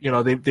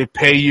they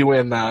pay you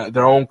in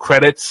their own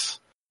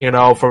credits,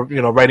 for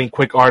writing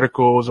quick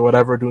articles or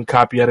whatever, doing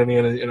copy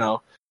editing,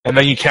 and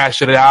then you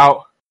cash it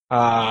out.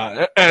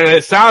 And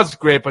it sounds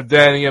great, but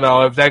then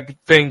if that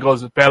thing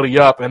goes belly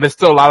up, and there's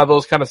still a lot of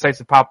those kind of sites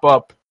that pop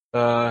up,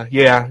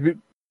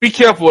 be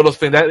careful with those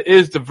things. That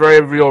is the very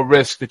real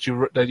risk that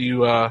you're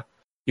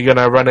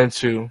gonna run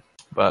into.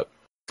 But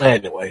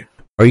anyway.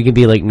 Or you can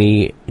be like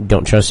me,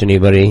 don't trust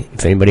anybody.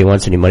 If anybody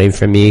wants any money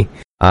from me,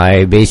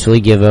 I basically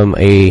give them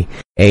a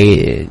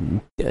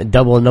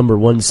double number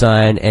one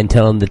sign and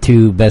tell them the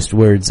two best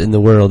words in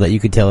the world that you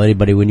could tell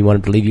anybody when you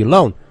want them to leave you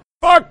alone.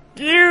 Fuck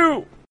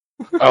you!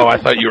 Oh,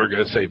 I thought you were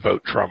going to say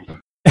vote Trump.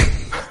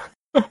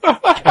 Oh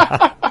my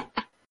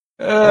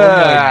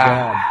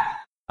god.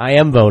 I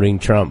am voting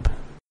Trump.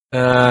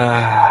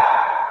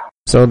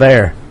 So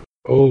there.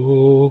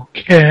 Oh,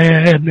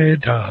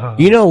 Canada.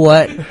 You know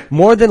what?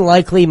 More than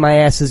likely my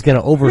ass is going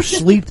to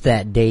oversleep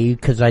that day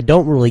because I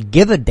don't really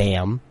give a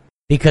damn.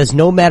 Because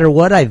no matter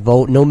what I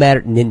vote,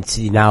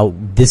 now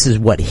this is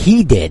what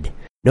he did.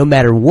 No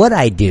matter what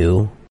I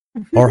do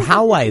or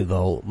how I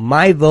vote,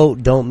 my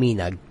vote don't mean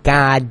a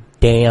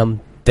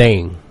goddamn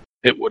thing.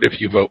 It would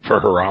if you vote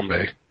for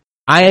Harambe.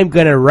 I am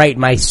going to write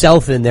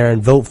myself in there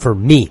and vote for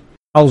me.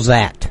 How's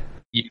that?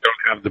 You don't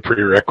have the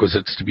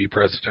prerequisites to be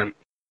president.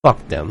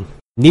 Fuck them.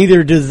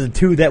 Neither does the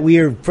two that we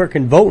are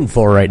freaking voting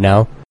for right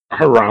now.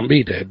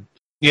 Harambe did.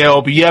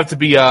 Yeah, but you have to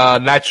be a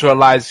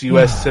naturalized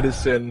U.S.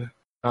 citizen.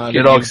 They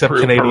don't accept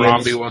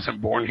Canadians. Harambe wasn't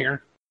born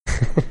here?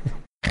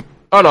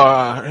 Oh no,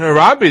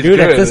 Harambe's Dude, good.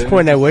 At this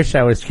point I wish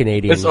I was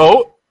Canadian. It's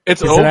OB.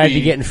 Then I'd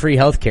be getting free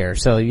healthcare,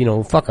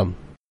 so, fuck them.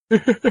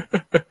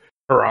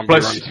 Harambe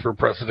runs for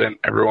president.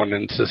 Everyone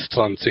insists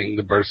on seeing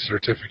the birth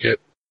certificate.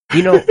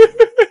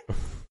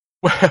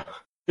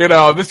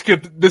 Well, this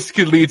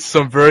could lead to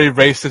some very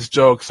racist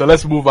jokes, so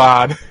let's move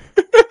on.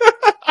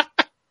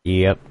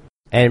 Yep.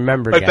 And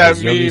remember,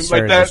 guys, you'll be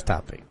starting this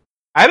topic.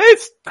 How did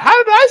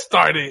I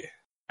start it?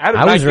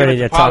 I was ready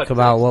to talk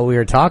about what we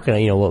were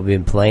talking, what we've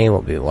been playing,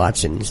 what we've been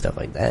watching, and stuff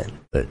like that.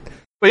 But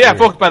yeah,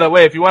 folks, by the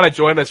way, if you want to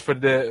join us for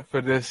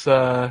this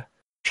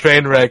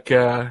train wreck,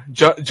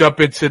 jump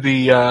into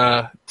the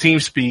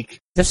TeamSpeak.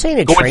 They're saying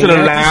a go train into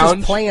the wreck. lounge. This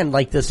is planned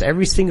like this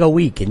every single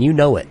week, and you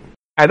know it.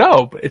 I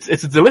know, but it's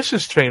a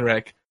delicious train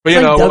wreck. But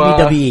it's like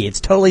WWE, it's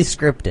totally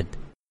scripted.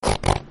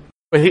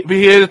 But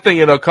here's the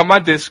thing, come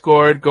on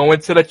Discord, go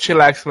into the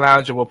Chillax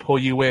Lounge, and we'll pull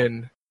you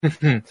in.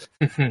 Yeah,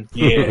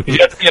 you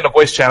have to be in a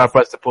voice channel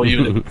for us to pull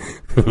you in.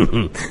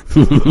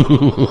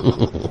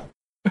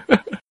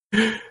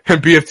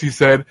 And BFT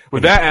said,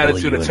 with that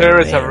attitude, the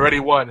terrorists have already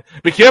won.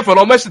 Be careful,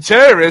 don't mention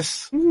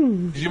terrorists.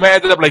 You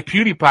might end up like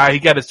PewDiePie, he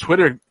got his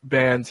Twitter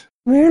banned.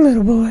 Where,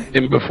 little boy?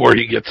 And before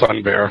he gets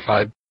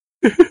unverified.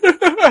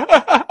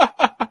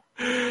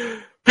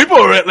 People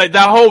are like,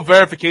 that whole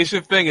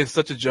verification thing is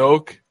such a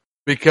joke.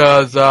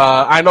 Because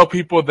I know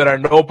people that are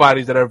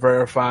nobodies that are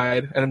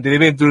verified, and they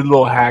didn't do the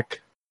little hack.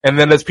 And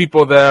then there's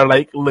people that are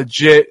like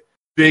legit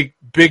big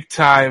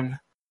time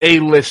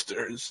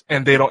A-listers,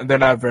 and they're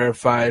not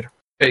verified.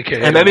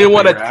 AKA and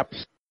anyone that,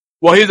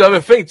 well, here's the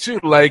other thing too.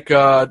 Like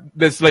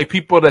there's like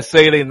people that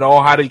say they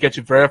know how to get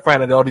you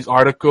verified, and all these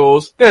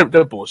articles, they're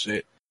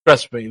bullshit.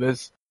 Trust me.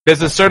 There's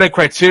a certain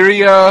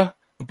criteria.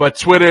 But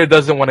Twitter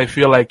doesn't want to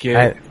feel like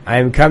it.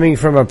 I'm coming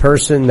from a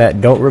person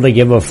that don't really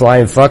give a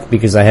flying fuck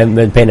because I haven't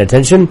been paying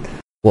attention.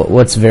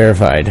 What's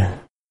verified?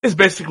 It's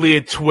basically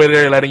a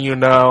Twitter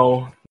letting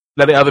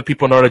other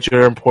people know that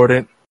you're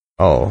important.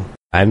 Oh,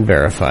 I'm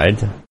verified.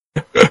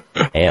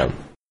 Damn.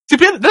 See,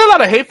 there's a lot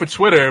of hate for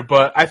Twitter,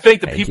 but I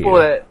think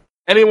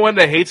anyone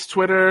that hates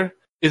Twitter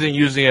isn't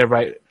using it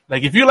right.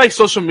 Like, if you like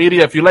social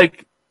media, if you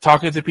like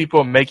talking to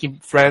people, making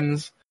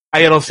friends,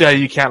 I don't see how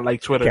you can't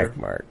like Twitter. Check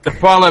mark. The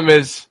problem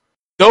is,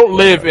 don't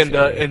live in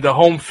the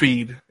home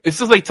feed. It's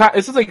just like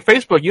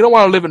Facebook. You don't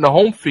want to live in the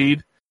home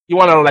feed. You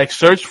want to like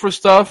search for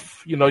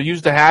stuff.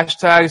 Use the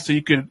hashtags so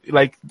you could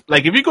like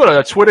if you go to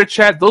a Twitter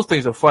chat, those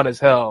things are fun as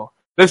hell.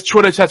 There's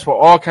Twitter chats for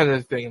all kinds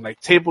of things,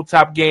 like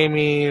tabletop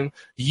gaming,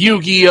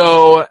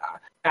 Yu-Gi-Oh,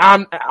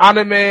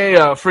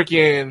 anime,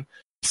 freaking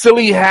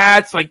silly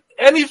hats, like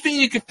anything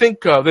you could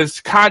think of.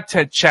 There's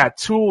content chat,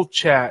 tool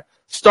chat,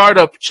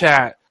 startup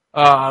chat,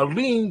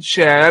 lean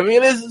chat. I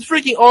mean, there's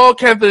freaking all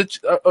kinds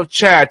of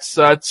chats.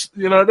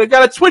 They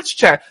got a Twitch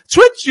chat.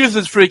 Twitch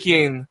uses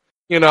freaking,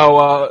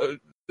 the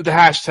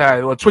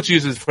hashtag. Well, Twitch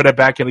uses for their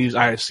backend, they use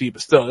IRC,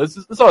 but still, it's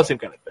all the same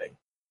kind of thing.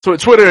 So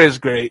Twitter is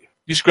great.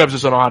 You scrubs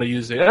just don't know how to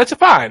use it. That's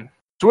fine.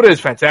 Twitter is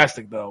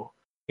fantastic, though.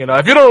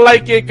 If you don't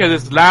like it because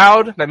it's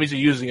loud, that means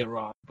you're using it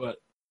wrong. But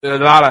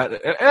there's a lot of,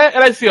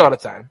 and I see it all the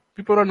time.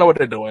 People don't know what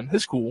they're doing.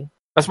 It's cool.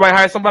 That's why I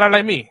hired somebody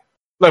like me.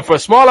 Look, for a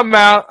small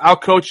amount, I'll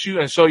coach you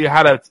and show you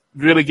how to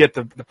really get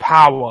the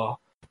power.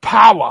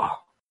 Power.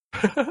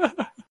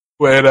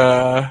 But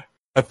I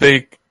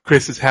think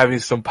Chris is having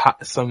some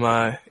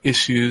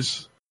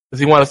issues. Does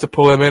he want us to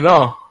pull him in?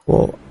 Oh.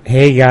 Well,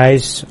 hey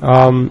guys,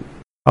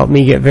 help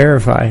me get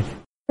verified.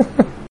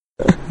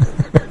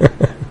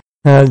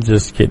 I'm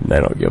just kidding. I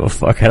don't give a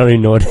fuck. I don't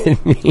even know what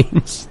it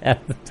means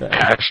at the time.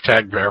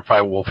 Hashtag verify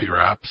Wolfie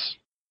Raps.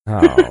 Oh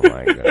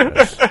my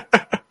goodness.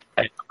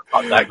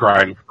 On that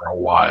grind for a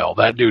while.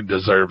 That dude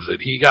deserves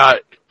it. He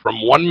got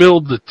from 1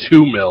 mil to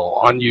 2 mil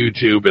on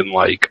YouTube in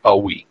like a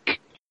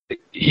week.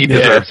 He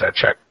deserves that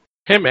check.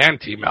 Him and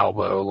Team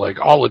Albo, like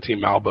all of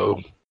Team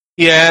Albo.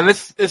 Yeah, and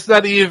it's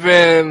not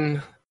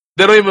even,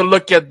 they don't even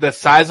look at the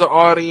size of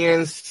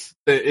audience.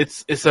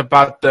 It's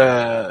about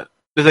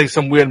there's like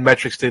some weird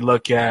metrics they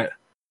look at.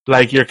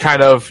 Like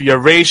your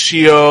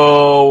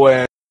ratio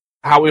and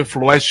how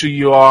influential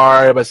you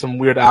are by some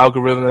weird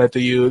algorithm that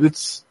they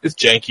use. It's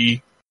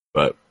janky,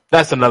 but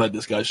that's another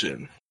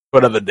discussion for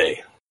another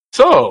day.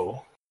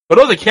 So, for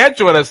those that can't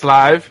join us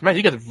live, man,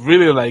 you guys are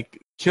really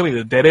like killing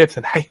the dead air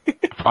tonight.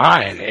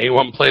 Fine.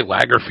 Anyone play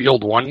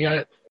Lagerfield 1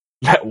 yet?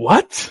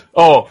 What?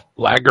 Oh,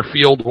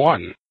 Lagerfield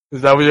 1.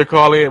 Is that what you're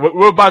calling it?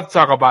 We're about to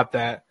talk about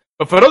that.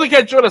 But for those that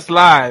can't join us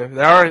live,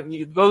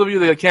 those of you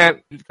that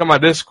can't come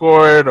on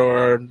Discord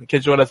or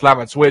can't join us live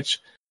on Twitch,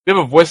 we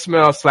have a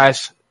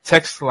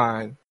voicemail/text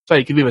line. So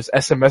you can leave us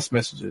SMS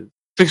messages.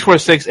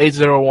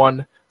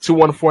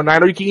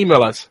 646-801-2149, or you can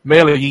email us,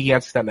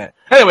 mail@geekyantix.net.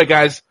 Anyway,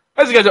 guys,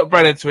 let's get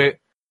right into it.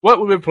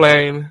 What we've been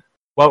playing,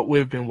 what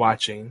we've been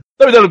watching.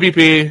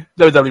 WWBP,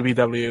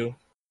 WWBW.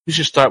 We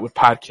should start with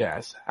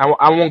podcasts.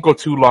 I won't go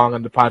too long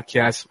on the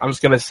podcast. I'm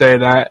just going to say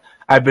that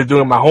I've been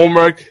doing my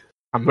homework.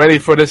 I'm ready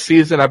for this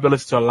season. I've been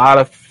listening to a lot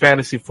of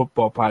fantasy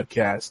football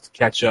podcasts to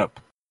catch up.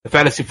 The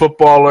Fantasy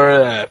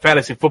Footballer,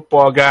 Fantasy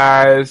Football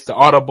Guys, the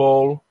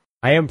Audible.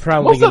 I am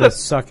probably going to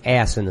suck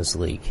ass in this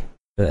league.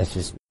 But that's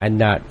just, I'm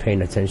not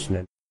paying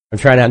attention.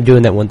 I'm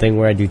doing that one thing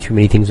where I do too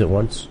many things at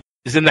once.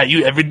 Isn't that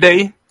you every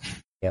day?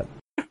 Yep.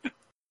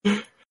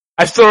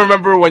 I still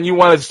remember when you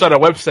wanted to start a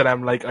website,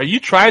 I'm like, are you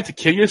trying to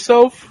kill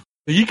yourself?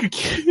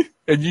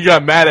 And you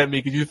got mad at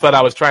me because you thought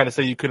I was trying to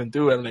say you couldn't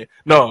do it. I'm like,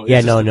 no. Yeah,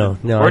 no, I know.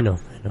 Yeah, I know.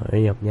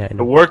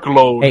 The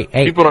workload.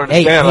 Hey, people don't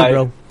understand. Hey,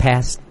 bro,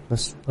 past.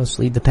 Let's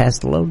leave the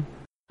past alone.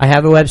 I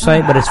have a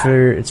website, but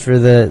it's for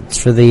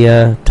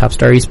the Top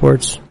Star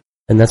Esports,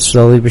 and that's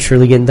slowly but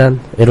surely getting done.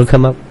 It'll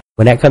come up.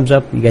 When that comes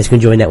up, you guys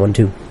can join that one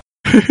too.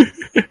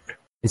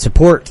 And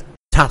support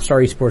Top Star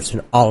Esports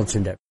in all its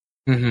endeavors.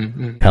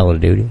 Call of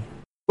Duty.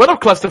 What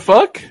up,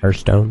 clusterfuck?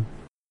 Hearthstone,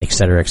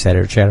 etc.,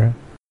 etc., etc.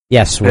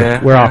 Yes,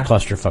 we're all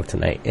clusterfuck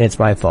tonight, and it's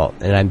my fault,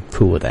 and I'm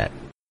cool with that.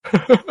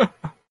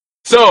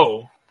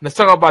 So, let's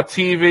talk about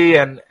TV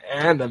and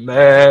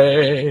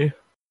anime.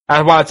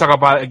 I want to talk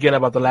about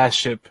the Last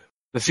Ship.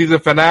 The season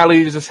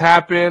finale just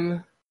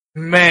happened.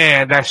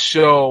 Man, that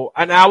show.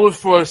 And I was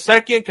for a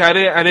second, I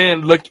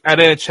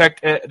didn't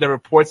check the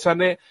reports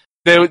on it.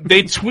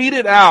 They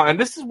tweeted out, and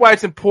this is why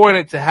it's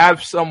important to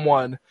have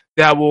someone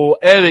that will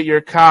edit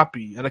your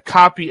copy, and a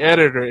copy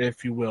editor,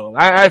 if you will.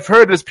 I've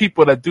heard there's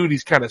people that do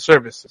these kind of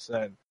services,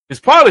 and it's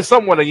probably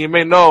someone that you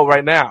may know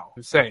right now,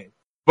 I'm saying.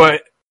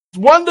 But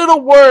one little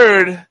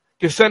word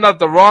can send out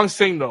the wrong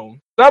signal.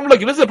 So I'm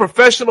looking, this is a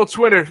professional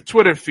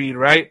Twitter feed,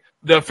 right?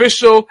 The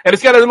official, and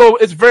it's got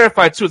it's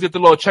verified too, it's got the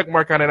little check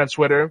mark on it on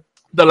Twitter,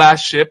 The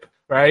Last Ship,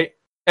 right?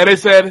 And it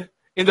said,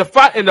 in the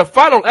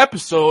final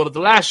episode of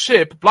The Last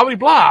Ship, blah, blah,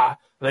 blah.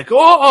 Like,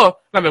 I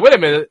mean, wait a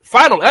minute,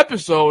 final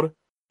episode?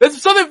 There's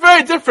something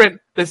very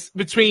different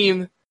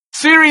between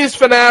series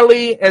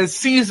finale and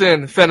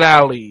season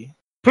finale.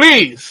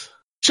 Please,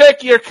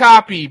 check your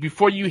copy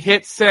before you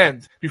hit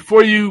send,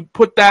 before you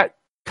put that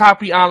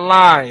copy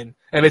online,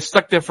 and it's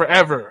stuck there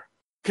forever.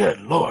 Good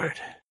Lord.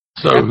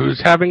 So who's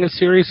having a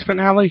series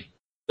finale?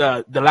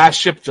 The Last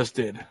Ship just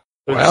did.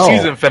 It was a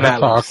season finale.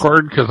 That's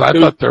awkward, because I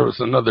thought there was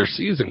another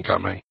season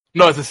coming.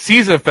 No, it's a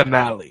season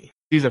finale.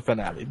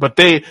 But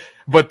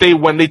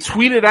when they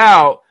tweeted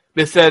out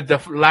they said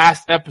the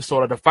last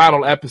episode or the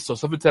final episode,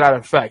 something to that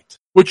effect,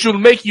 which will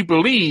make you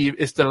believe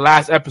it's the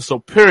last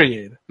episode,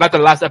 period, not the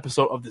last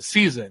episode of the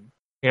season,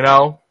 you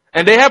know?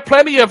 And they have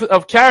plenty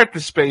of character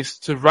space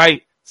to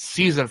write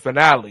season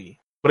finale,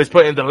 but it's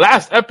put in the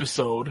last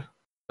episode,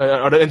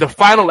 or in the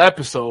final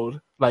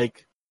episode,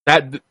 like,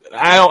 that,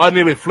 I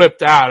nearly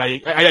flipped out.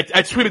 Like,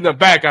 I tweeted them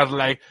back, I was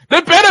like,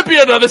 there better be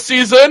another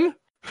season!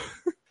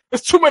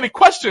 There's too many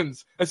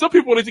questions, and some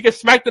people need to get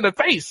smacked in the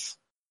face.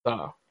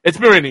 It's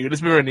been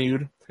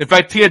renewed. In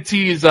fact,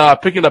 TNT's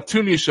picking up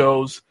 2 new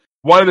shows.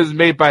 One is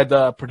made by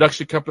the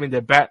production company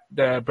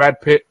that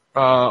Brad Pitt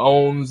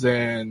owns,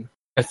 and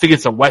I think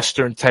it's a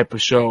Western type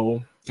of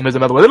show. And there's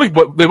another one.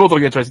 They both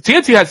look interesting.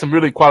 TNT has some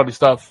really quality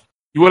stuff.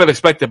 You wouldn't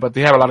expect it, but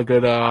they have a lot of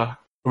good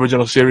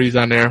original series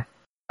on there.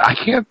 I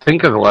can't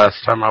think of the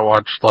last time I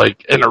watched,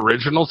 like, an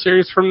original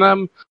series from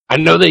them. I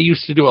know they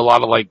used to do a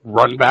lot of, like,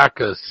 run back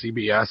of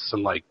CBS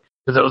and, like,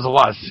 because it was a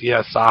lot of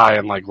CSI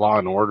and, like, Law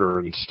and Order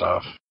and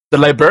stuff. The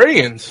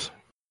Librarians.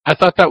 I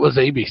thought that was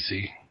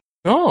ABC.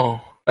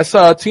 Oh, that's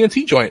a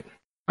TNT joint.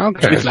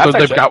 Okay, so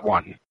they've got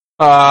one.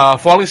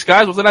 Falling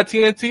Skies, wasn't that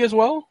TNT as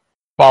well?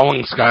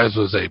 Falling Skies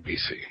was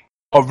ABC.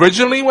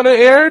 Originally when it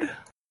aired?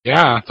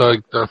 Yeah,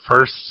 the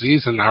first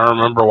season, I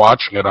remember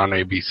watching it on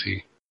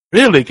ABC.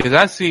 Really?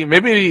 Because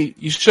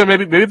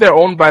maybe they're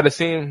owned by the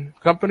same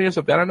company or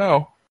something. I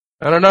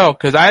don't know.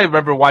 Because I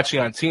remember watching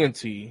on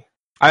TNT.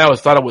 I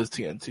always thought it was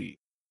TNT.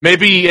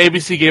 Maybe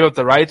ABC gave up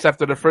the rights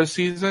after the first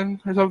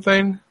season or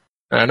something.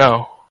 I don't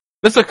know.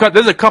 There's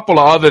a couple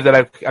of others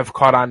that I've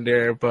caught on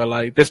there, but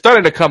like they're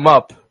starting to come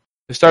up.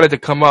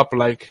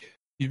 Like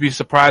you'd be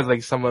surprised,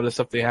 like some of the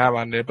stuff they have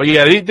on there. But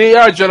yeah, they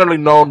are generally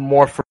known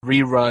more for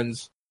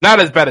reruns. Not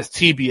as bad as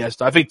TBS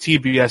though. I think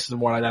TBS is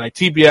more like that. Like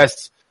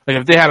TBS, like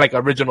if they had like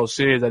original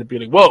series, I'd be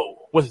like,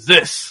 whoa, what's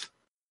this?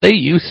 They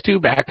used to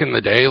back in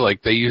the day.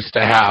 Like they used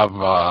to have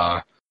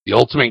The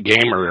Ultimate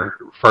Gamer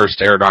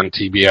first aired on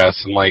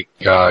TBS, and like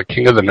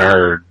King of the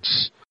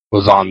Nerds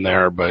was on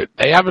there, but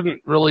they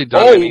haven't really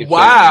done anything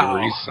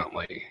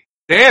recently.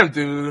 Damn,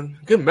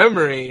 dude. Good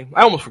memory.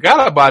 I almost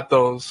forgot about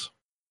those.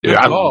 Dude,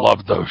 I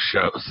love those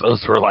shows.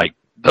 Those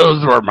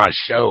were my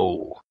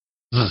show.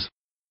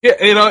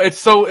 Yeah, you know,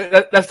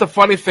 that's the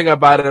funny thing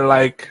about it,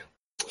 like,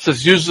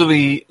 since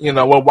usually, you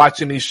know, we're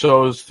watching these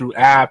shows through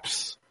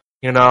apps,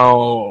 you know,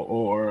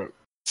 or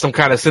some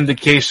kind of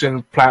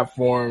syndication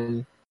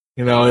platform,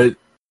 you know,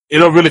 you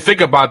don't really think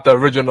about the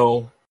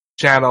original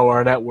channel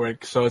or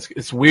network, so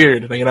it's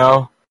weird, you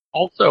know?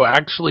 Also,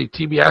 actually,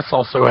 TBS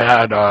also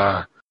had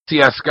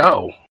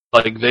CSGO.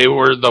 Like, they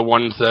were the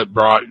ones that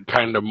brought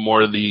kind of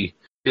more the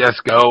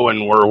CSGO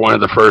and were one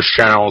of the first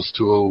channels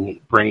to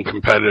bring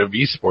competitive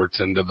esports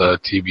into the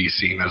TV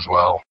scene as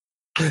well.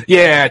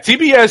 Yeah,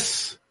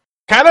 TBS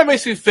kind of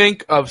makes me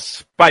think of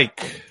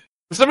Spike.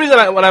 For some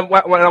reason, when I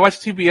watch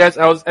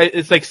TBS,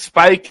 it's like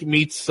Spike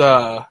meets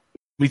TV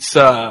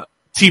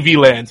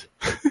Land.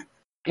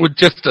 With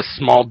just a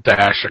small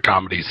dash of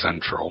Comedy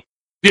Central.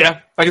 Yeah,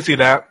 I can see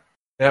that.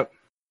 Yep.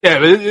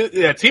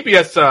 Yeah,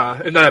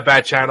 TBS is not a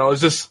bad channel.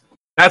 It's just,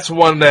 that's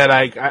one that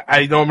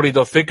I normally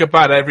don't think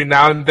about. Every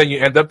now and then you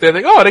end up there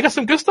like, oh, they got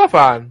some good stuff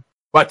on.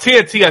 But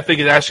TNT, I think,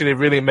 is actually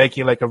really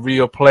making like a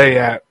real play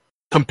at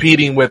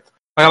competing with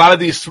like a lot of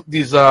these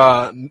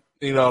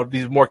you know,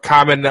 these more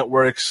common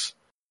networks.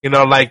 You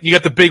know, like you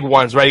got the big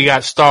ones, right? You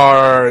got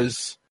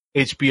Stars,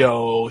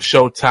 HBO,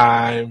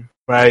 Showtime,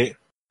 right?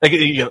 Like,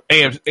 you know,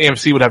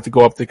 AMC would have to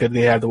go up there because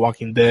they have The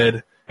Walking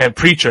Dead and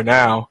Preacher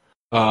now,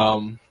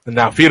 and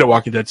now Fear the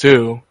Walking Dead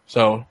too.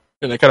 So,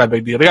 you know, kind of a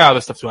big deal. They got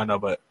other stuff too, I know,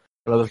 but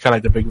those are kind of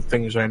like the big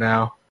things right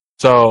now.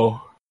 So,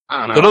 I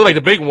don't know. So those are like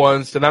the big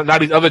ones. So now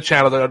these other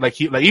channels are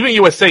like even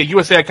USA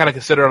I kind of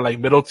consider like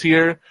middle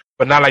tier,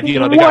 but not like, you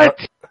know, they got.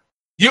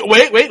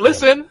 Wait,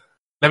 listen.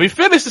 Let me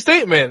finish the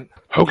statement.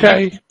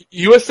 Okay.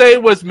 USA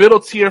was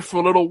middle tier for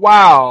a little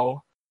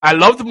while. I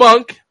loved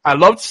Monk. I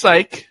loved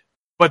Psych.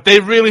 But they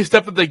really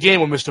stepped up the game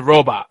with Mr.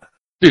 Robot.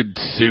 Dude,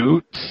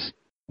 Suits,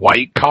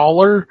 White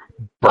Collar,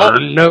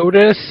 Burn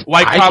Notice.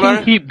 White Collar. I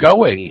can keep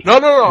going.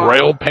 No.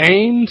 Royal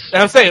Pains.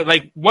 And I'm saying,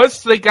 like,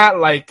 once they got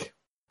like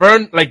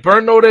Burn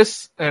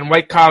Notice and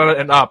White Collar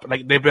and up,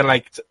 like they've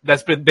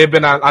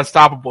been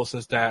unstoppable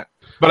since that.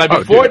 But like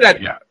before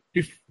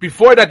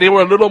that, they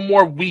were a little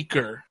more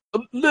weaker, a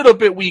little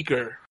bit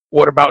weaker.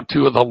 What about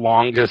two of the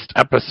longest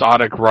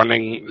episodic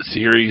running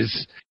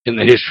series in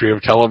the history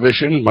of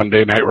television,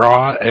 Monday Night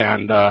Raw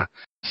and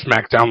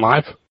SmackDown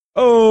Live?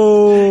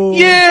 Oh,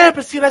 yeah,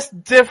 but see, that's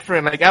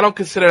different. Like, I don't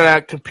consider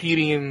that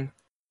competing.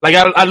 Like,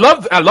 I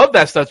love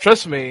that stuff.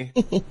 Trust me.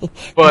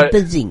 But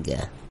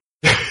Bazinga!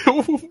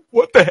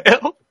 What the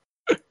hell?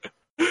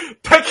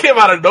 That came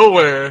out of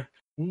nowhere.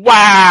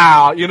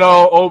 Wow, you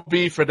know,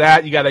 OB for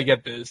that, you gotta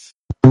get this.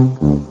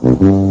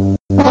 You're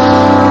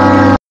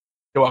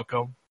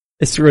welcome.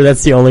 I swear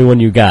that's the only one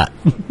you got.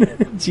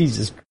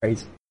 Jesus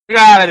Christ.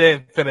 God, I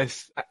didn't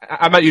finish.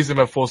 I'm not using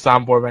my full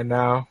soundboard right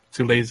now.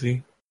 Too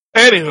lazy.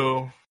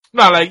 Anywho,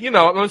 no, like, you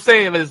know, what I'm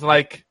saying is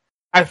like,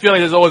 I feel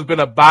like there's always been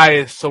a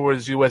bias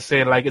towards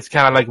USA. Like, it's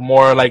kind of like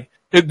more like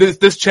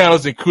this channel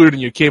is included in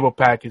your cable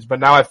package. But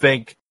now I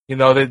think,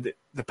 the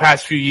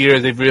past few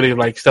years they've really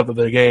like stepped up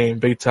their game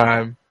big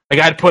time. Like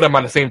I'd put them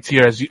on the same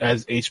tier as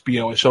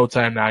HBO and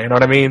Showtime now. You know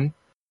what I mean?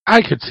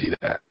 I could see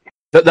that.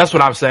 That's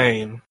what I'm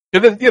saying.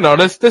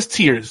 There's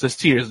tiers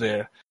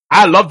there.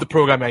 I love the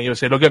program at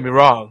USA. Don't get me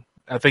wrong.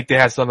 I think they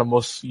have some of the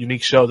most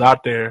unique shows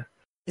out there.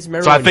 So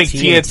I think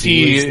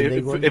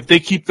TNT, if they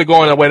keep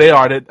going the way they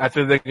are, I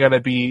think they're going to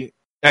be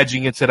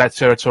edging into that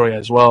territory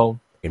as well.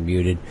 You're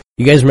muted.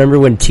 You guys remember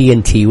when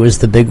TNT was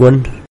the big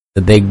one?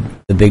 The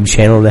big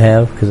channel to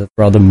have? Because that's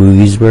where all the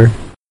movies were?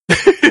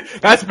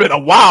 That's been a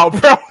while,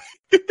 bro.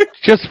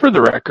 Just for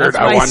the record,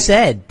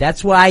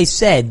 That's why I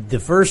said the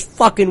first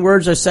fucking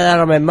words I said out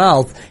of my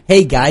mouth.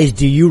 Hey guys,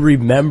 do you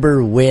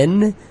remember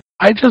when?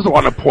 I just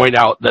want to point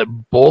out that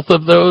both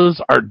of those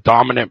are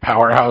dominant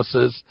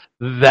powerhouses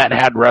that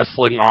had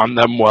wrestling on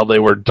them while they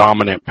were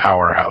dominant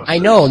powerhouses. I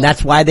know, and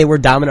that's why they were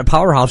dominant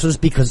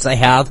powerhouses, because they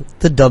have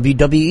the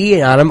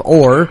WWE on them,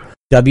 or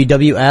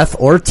WWF,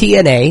 or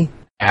TNA.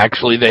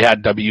 Actually, they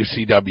had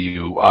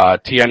WCW.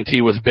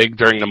 TNT was big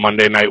during the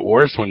Monday Night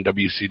Wars when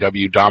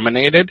WCW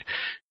dominated.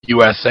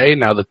 USA,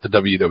 now that the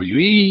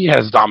WWE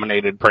has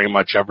dominated pretty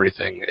much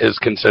everything, is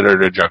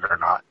considered a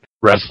juggernaut.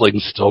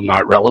 Wrestling's still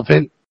not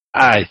relevant?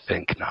 I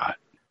think not.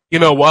 You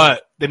know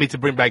what? They need to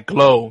bring back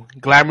Glow.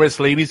 Glamorous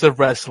Ladies of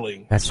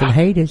Wrestling. That's some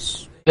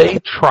haters. They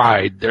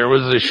tried. There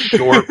was a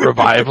short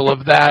revival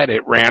of that.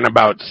 It ran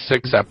about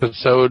 6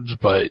 episodes,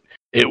 but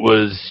it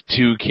was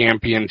too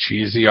campy and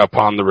cheesy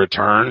upon the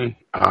return.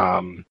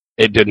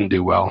 It didn't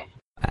do well.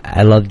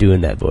 I love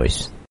doing that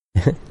voice.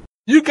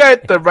 You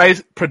got the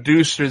right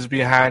producers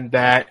behind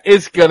that.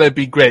 It's gonna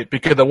be great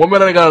because the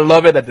women are gonna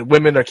love it, that the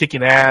women are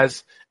kicking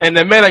ass, and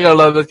the men are gonna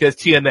love it because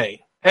TNA.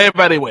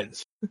 Everybody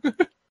wins.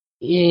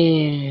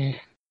 Yeah.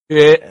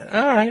 Yeah,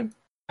 alright.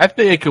 I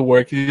think it could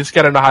work. You just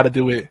gotta know how to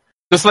do it.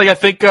 Just like I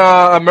think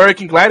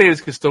American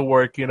Gladiators could still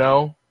work,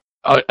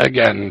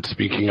 Again,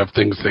 speaking of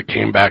things that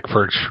came back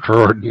for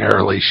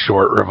extraordinarily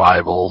short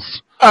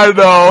revivals. I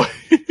know.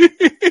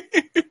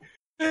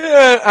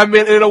 Yeah, I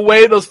mean, in a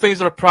way, those things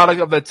are a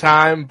product of the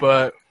time,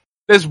 but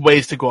there's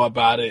ways to go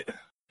about it.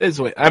 There's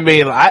way. I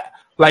mean, I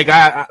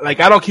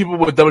don't keep up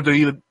with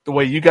WWE the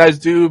way you guys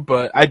do,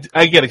 but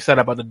I get excited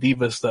about the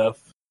Diva stuff.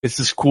 It's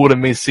just cool to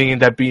me seeing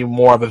that being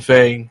more of a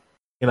thing,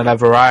 that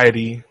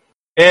variety.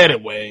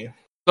 Anyway,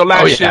 the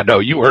last ship. No,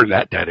 you earned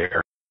that dead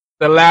air.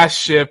 The Last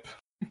Ship.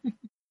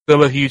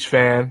 Still a huge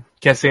fan.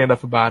 Can't say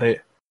enough about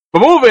it.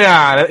 But moving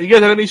on, you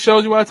guys have any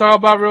shows you want to talk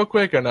about real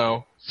quick or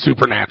no?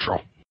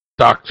 Supernatural.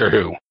 Doctor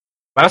Who.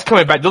 But that's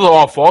coming back. Those are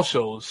all fall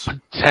shows.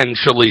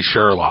 Potentially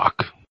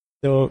Sherlock.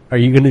 So, are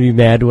you going to be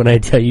mad when I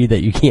tell you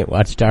that you can't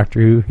watch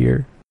Doctor Who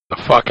here? The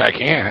fuck I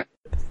can't.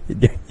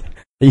 I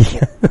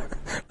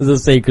was going to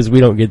say, because we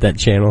don't get that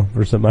channel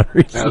for some odd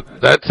reason.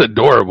 That's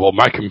adorable.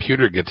 My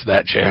computer gets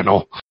that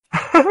channel.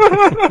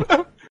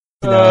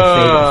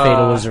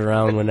 Fatal was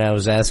around when I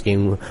was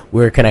asking,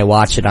 where can I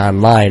watch it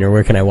online, or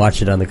where can I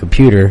watch it on the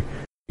computer?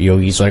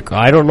 Yogi's like,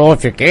 I don't know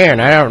if you can.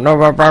 I don't know.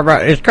 Blah, blah, blah.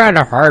 It's kind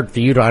of hard for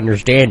you to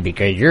understand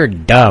because you're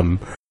dumb.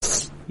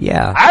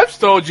 Yeah. I've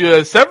told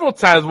you several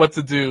times what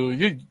to do.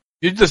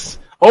 You just,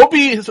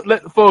 Obi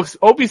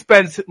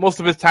spends most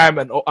of his time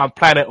on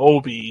planet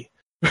Obi,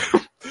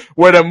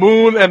 where the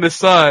moon and the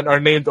sun are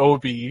named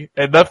Obi,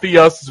 and nothing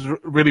else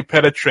really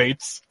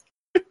penetrates.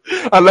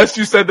 Unless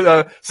you send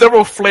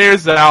several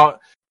flares out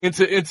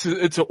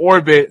into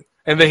orbit,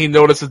 and then he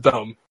notices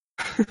them.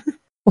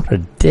 What a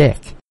dick.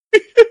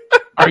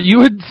 Are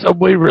you in some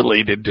way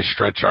related to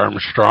Stretch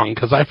Armstrong?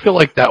 Because I feel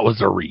like that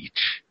was a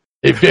reach.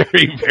 A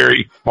very,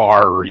 very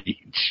far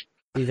reach.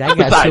 Dude, I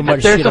got so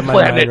much there's shit a on my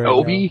planet mind right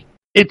Obi. now.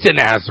 It's in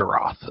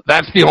Azeroth.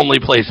 That's the only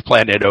place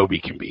planet Obi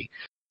can be.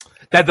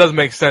 That does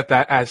make sense,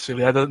 that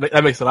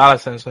makes a lot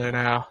of sense right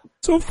now.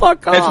 So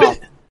fuck off.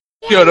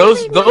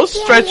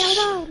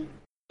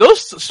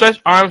 Those Stretch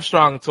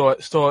Armstrong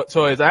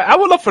toys, I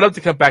would love for them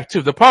to come back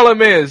too. The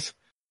problem is,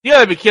 you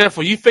gotta be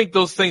careful. You think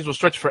those things will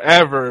stretch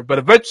forever, but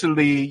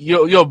eventually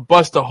you'll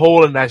bust a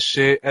hole in that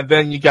shit, and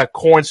then you got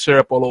corn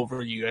syrup all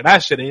over you, and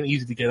that shit ain't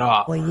easy to get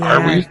off. Well,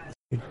 yeah,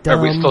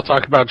 Are we still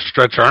talking about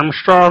Stretch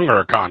Armstrong or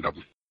a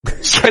condom?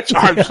 Stretch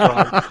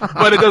Armstrong,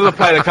 but it does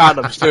apply to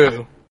condoms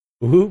too.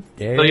 Ooh,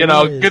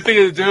 So good thing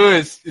to do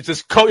is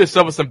just coat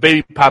yourself with some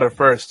baby powder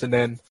first, and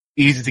then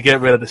easy to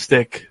get rid of the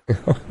stick.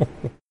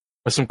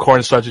 Or some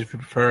cornstarch if you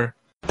prefer.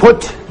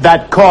 Put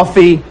that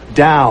coffee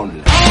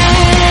down.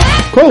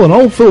 Calling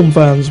all film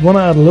fans, want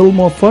to add a little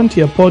more fun to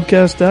your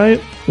podcast diet?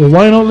 Well,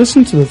 why not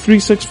listen to the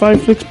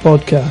 365 Flicks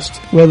podcast,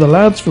 where the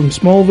lads from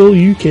Smallville,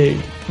 UK.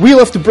 We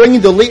love to bring you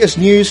the latest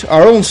news,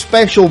 our own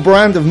special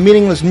brand of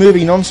meaningless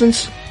movie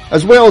nonsense,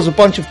 as well as a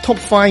bunch of top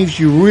 5s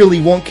you really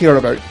won't care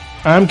about.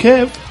 I'm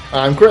Kev.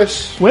 I'm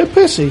Chris. We're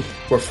Pissy.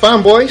 We're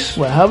fanboys.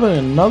 We're having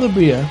another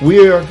beer.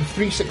 We're the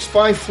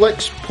 365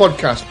 Flicks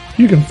podcast.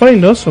 You can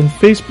find us on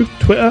Facebook,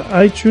 Twitter,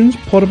 iTunes,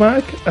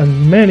 Podomatic,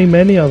 and many,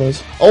 many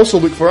others. Also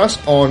look for us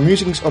on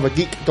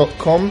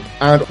musingsofageek.com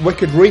and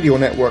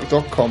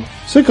wickedradionetwork.com.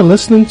 Sick of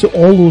listening to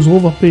all those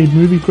overpaid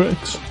movie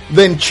critics?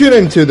 Then tune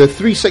into the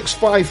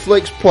 365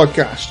 Flicks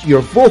podcast,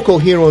 your vocal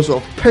heroes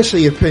of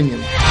pissy opinion.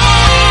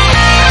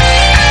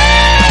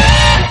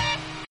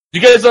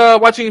 You guys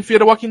watching Fear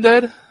the Walking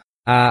Dead?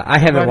 I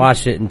haven't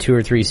watched it in 2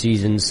 or 3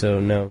 seasons, so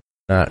no,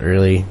 not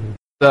really.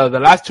 The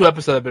last 2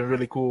 episodes have been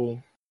really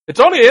cool. It's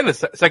only in the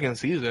second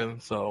season,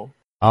 so.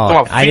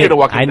 Oh,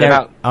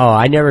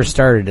 I never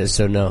started it,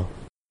 so no.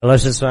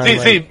 Unless it's on,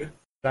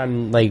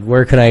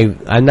 where can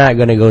I'm not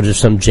gonna go to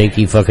some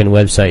janky fucking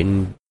website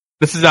and.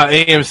 This is our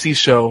AMC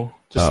show,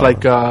 just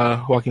like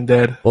Walking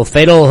Dead. Well,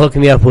 Fatal will hook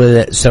me up with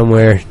it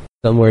somewhere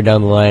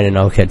down the line, and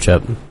I'll catch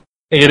up. And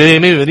you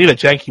didn't even need a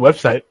janky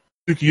website.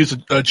 You can use a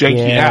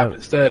janky app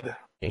instead.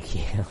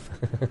 Yeah.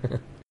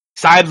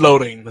 Side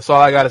loading. That's all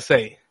I gotta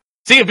say.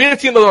 See,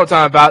 BNT knows what I'm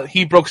talking about.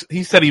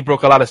 He said he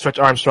broke a lot of Stretch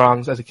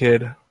Armstrongs as a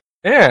kid.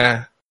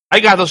 Yeah. I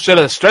got those shit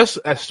as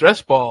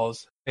stress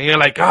balls. And you're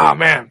like, oh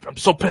man, I'm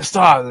so pissed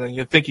off. And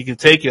you think you can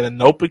take it, and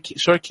nope, it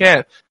sure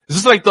can't. This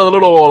is like the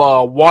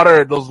little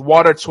those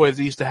water toys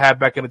they used to have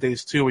back in the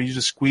days too, where you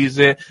just squeeze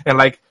it and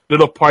like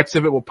little parts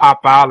of it will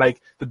pop out.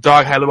 Like the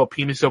dog had a little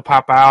penis will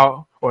pop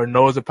out, or a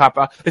nose will pop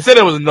out. They said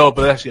it was a nose,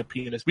 but it's actually a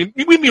penis. We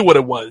knew what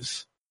it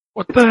was.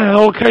 What the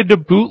hell kind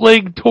of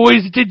bootleg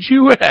toys did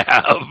you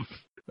have?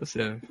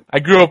 Listen, I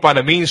grew up on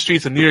the mean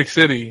streets of New York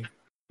City.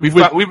 We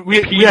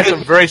had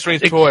some very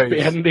strange toys.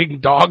 Expanding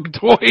dog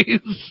toys?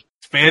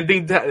 Yeah,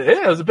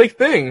 it was a big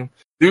thing.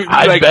 Dude,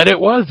 I bet it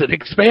was. It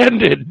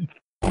expanded.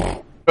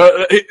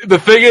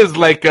 The thing is,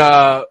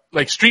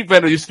 like street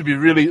vendor used to be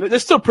they're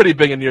still pretty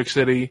big in New York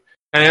City.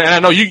 And I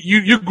know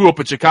you grew up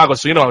in Chicago,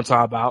 so you know what I'm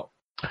talking about.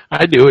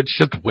 I do. It's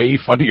just way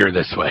funnier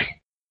this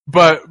way.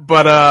 But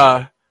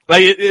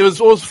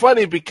it was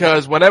funny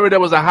because whenever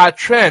there was a hot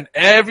trend,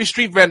 every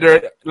street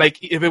vendor,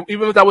 even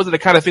if that wasn't the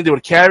kind of thing they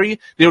would carry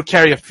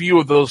a few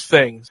of those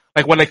things.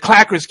 Like when the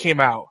clackers came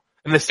out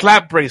and the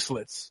slap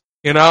bracelets,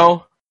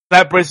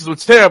 slap bracelets were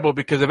terrible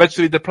because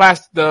eventually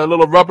the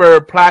little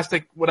rubber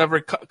plastic, whatever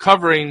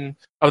covering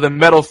of the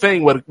metal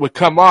thing would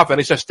come off and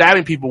they start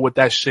stabbing people with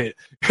that shit.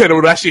 And it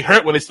would actually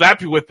hurt when they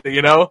slap you with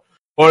it,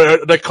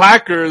 Or the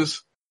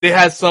clackers, they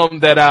had some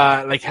that,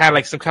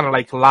 had some kind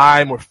of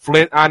lime or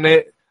flint on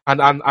it. On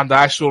the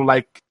actual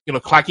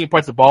clacking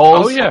parts of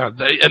balls. Oh yeah,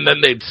 and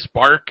then they'd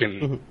spark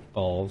and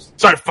balls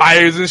start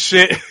fires and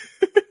shit.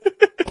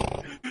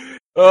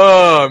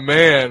 Oh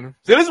man,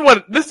 see, this is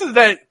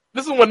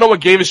what no one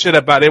gave a shit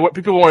about it.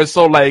 People weren't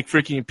so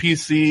freaking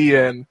PC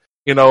and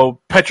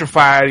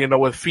petrified,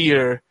 with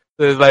fear.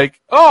 They're like,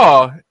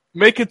 oh,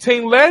 may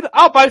contain lead?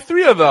 I'll buy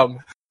 3 of them.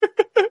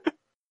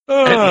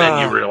 And then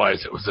you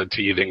realize it was a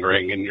teething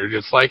ring, and you're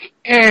just like,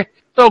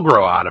 they'll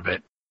grow out of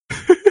it.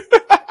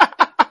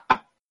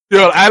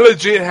 Yo, I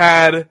legit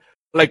had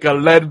a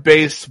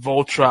lead-based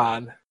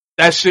Voltron.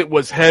 That shit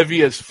was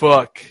heavy as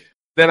fuck.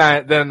 Then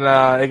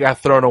it got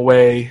thrown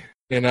away,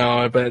 but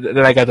then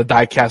I got the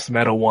die-cast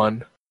metal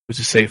one, which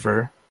is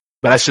safer.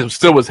 But that shit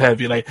still was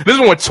heavy. This is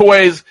when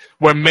toys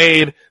were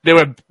made. They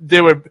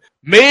were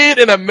made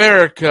in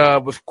America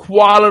with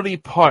quality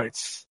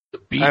parts.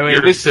 To beat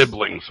your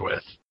siblings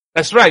with.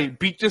 That's right.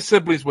 Beat your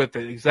siblings with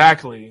it.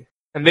 Exactly.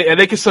 And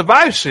they can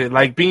survive shit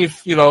like being,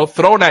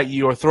 thrown at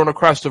you or thrown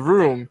across the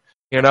room.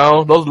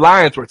 Those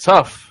lines were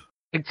tough.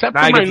 Except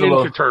for my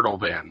Ninja Turtle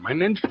van. My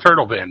Ninja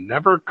Turtle van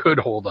never could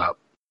hold up.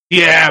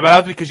 Yeah, but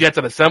that's because you had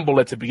to assemble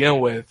it to begin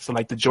with. So,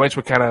 the joints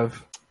were kind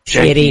of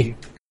shitty.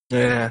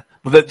 Yeah.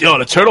 But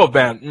the Turtle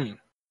van,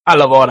 I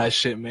love all that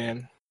shit,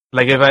 man.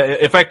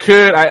 If I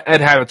could, I'd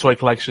have a toy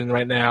collection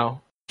right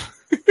now.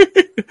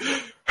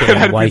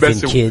 Wife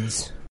and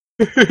kids.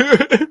 I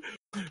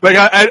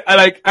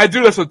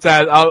do that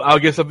sometimes. I'll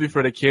get something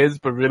for the kids,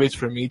 but really it's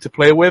for me to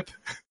play with.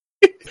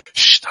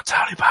 Shh, don't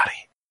tell anybody.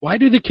 Why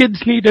do the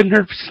kids need a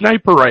Nerf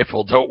sniper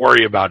rifle? Don't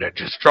worry about it.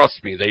 Just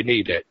trust me, they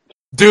need it.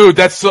 Dude,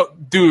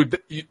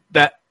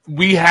 that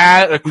we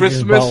had a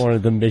Christmas. We bought one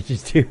of them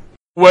bitches too.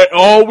 Where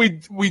all we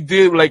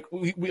did,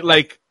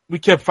 we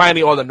kept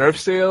finding all the Nerf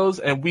sales,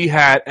 and we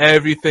had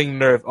everything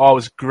Nerf. Oh, it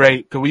was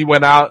great. Cause we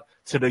went out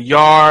to the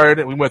yard,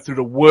 and we went through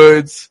the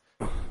woods,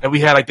 and we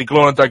had the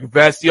glow in the dark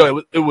vest.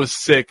 Yo, it was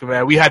sick,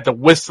 man. We had the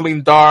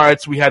whistling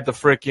darts. We had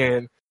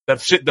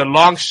the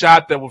long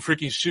shot that will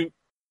freaking shoot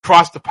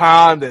across the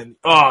pond, and it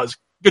was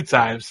good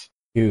times.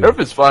 Dude, Nerf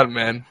is fun,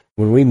 man.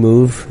 When we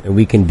move and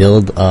we can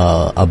build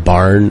a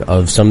barn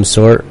of some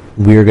sort,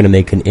 we're gonna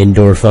make an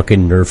indoor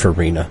fucking Nerf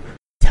arena. I'm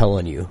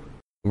telling you,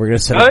 we're gonna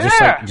set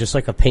up just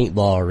like a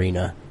paintball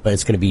arena, but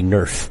it's gonna be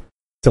Nerf,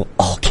 so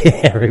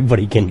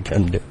everybody can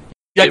come do.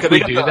 Yeah, if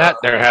we do that,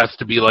 there has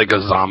to be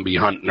a zombie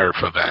hunt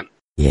Nerf event.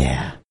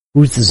 Yeah,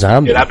 who's the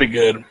zombie? Yeah, that'd be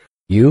good.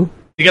 You?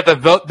 They got the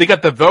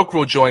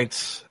Velcro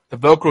joints. The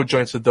Velcro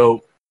joints are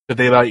dope. That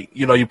they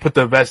you put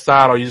the vest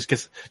on, or you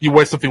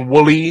wear something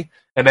woolly,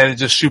 and then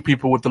just shoot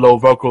people with the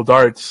little Velcro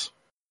darts.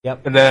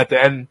 Yep. And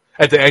then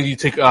at the end you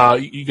take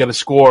you get a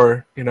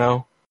score.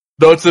 The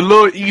Though it's a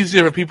little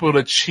easier for people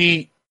to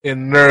cheat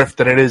in Nerf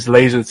than it is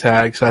laser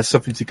tag, so that's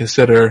something to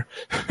consider.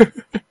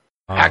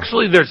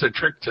 Actually, there's a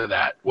trick to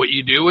that. What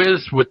you do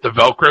is, with the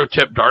Velcro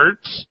tip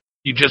darts,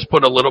 you just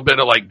put a little bit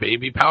of like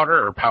baby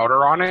powder or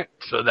powder on it,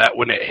 so that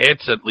when it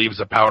hits, it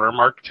leaves a powder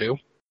mark too.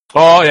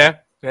 Oh, yeah.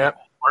 Yeah.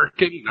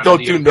 Marking.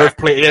 Don't do Nerf,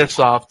 play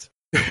Airsoft.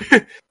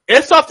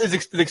 Airsoft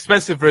is an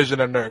expensive version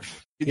of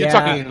Nerf. You're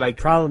talking like...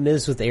 problem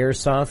is with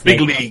Airsoft...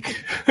 Big league.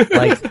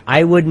 Like,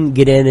 I wouldn't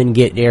get in and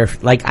get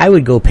Like, I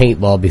would go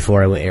paintball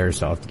before I went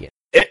Airsoft again.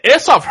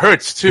 Airsoft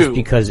hurts, too. Just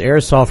because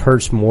Airsoft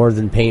hurts more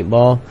than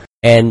paintball.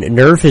 And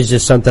Nerf is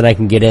just something I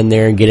can get in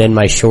there and get in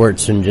my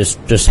shorts and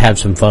just have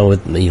some fun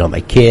with,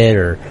 my kid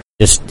or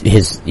just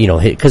his,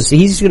 because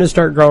he's going to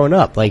start growing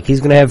up. Like, he's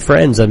going to have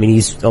friends. I mean,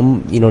 he's,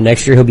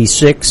 next year he'll be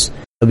 6.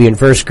 He'll be in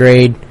first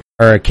grade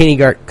or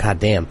kindergarten. God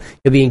damn.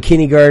 He'll be in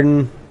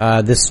kindergarten,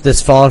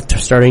 this fall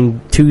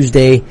starting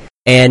Tuesday.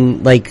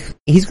 And like,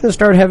 he's going to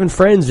start having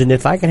friends. And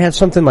if I can have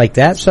something like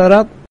that set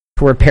up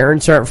to where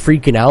parents aren't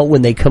freaking out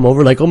when they come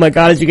over, like, oh my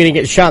God, is he going to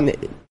get shot?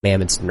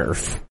 Ma'am, it's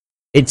Nerf.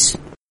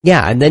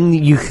 Yeah, and then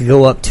you could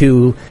go up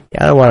to,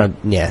 I don't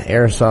want to,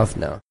 Airsoft,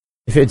 no.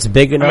 If it's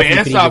big enough, you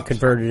can even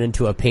convert it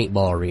into a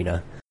paintball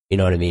arena. You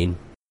know what I mean?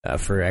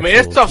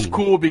 Airsoft's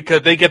cool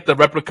because they get the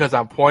replicas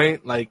on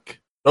point. Like,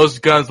 those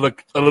guns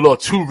look a little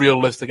too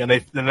realistic and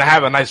they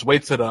have a nice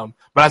weight to them.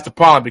 But that's the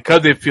problem.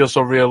 Because they feel so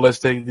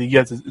realistic, you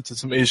get into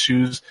some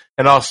issues.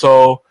 And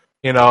also,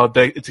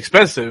 it's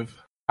expensive.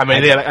 I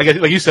mean, I guess,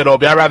 like you said,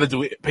 Obi, I'd rather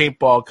do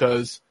paintball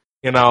because,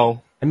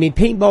 I mean,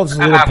 paintball's a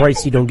little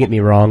pricey, don't get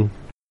me wrong.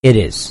 It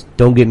is.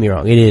 Don't get me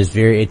wrong. It is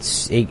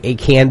it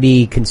can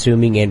be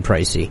consuming and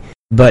pricey.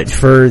 But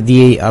for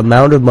the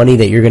amount of money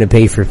that you're going to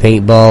pay for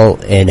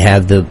paintball and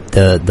have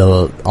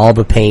the all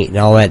the paint and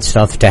all that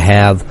stuff to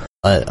have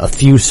a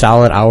few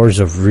solid hours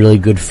of really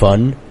good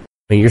fun, I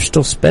mean, you're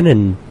still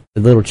spending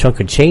a little chunk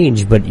of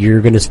change, but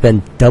you're going to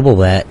spend double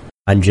that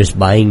on just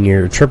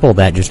triple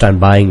that just on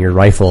buying your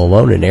rifle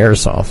alone in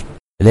Airsoft.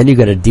 And then you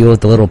got to deal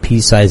with the little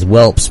pea-sized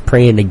whelps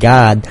praying to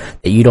God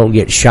that you don't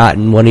get shot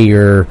in one of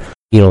your,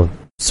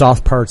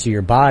 soft parts of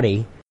your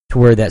body to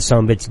where that son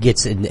of a bitch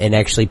gets and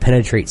actually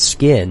penetrates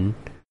skin.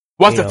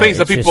 What's the thing?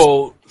 Some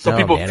people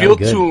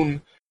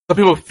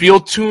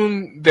field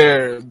tune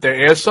their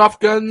airsoft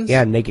guns.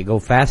 Yeah, and make it go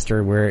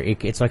faster where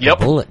it's like a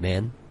bullet,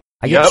 man.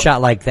 I get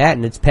shot like that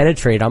and it's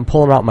penetrated. I'm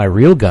pulling out my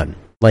real gun.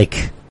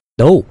 Like,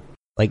 no.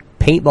 Like,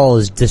 paintball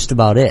is just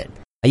about it.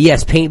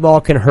 Yes,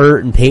 paintball can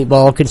hurt and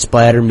paintball can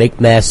splatter, make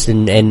mess,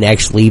 and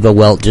actually leave a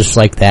welt just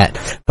like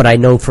that. But I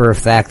know for a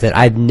fact that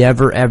I've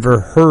never ever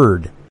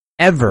heard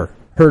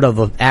of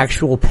an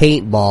actual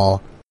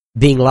paintball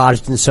being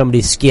lodged in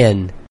somebody's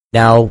skin.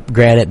 Now,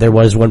 granted, there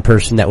was one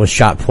person that was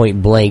shot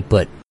point blank,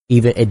 but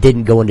even it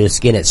didn't go into his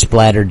skin, it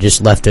splattered,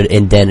 just left an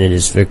indent in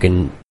his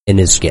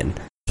skin.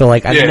 So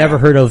like, I've never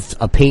heard of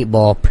a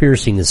paintball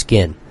piercing the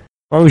skin.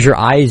 As long as your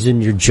eyes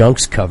and your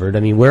junk's covered, I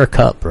mean, wear a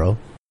cup, bro.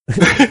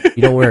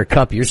 You don't wear a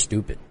cup, you're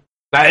stupid.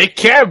 Now, it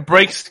can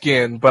break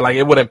skin, but like,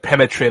 it wouldn't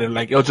penetrate it.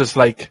 Like, it'll just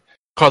like,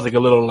 cause like a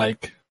little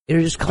like,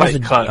 it'll just cause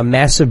a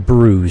massive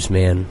bruise,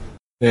 man.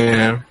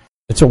 Yeah.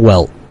 It's a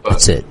welt.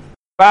 That's it.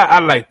 I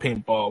like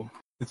paintball.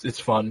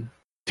 It's fun.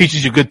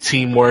 Teaches you good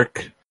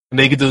teamwork. And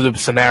they can do the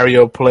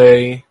scenario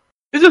play.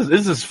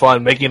 It's just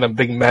fun, making a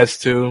big mess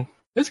too.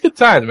 It's good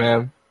times,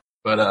 man.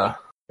 But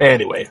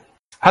anyway.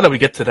 How did we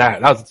get to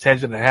that? That was a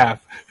tangent and a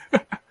half.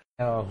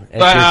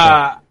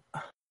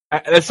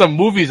 There's some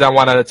movies I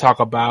wanted to talk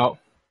about.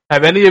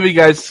 Have any of you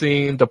guys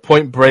seen the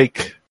Point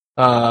Break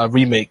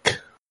remake?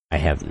 I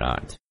have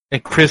not.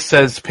 And Chris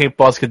says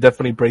paintballs can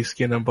definitely break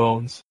skin and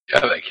bones.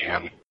 Yeah, they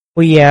can.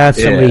 Well, yeah, if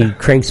somebody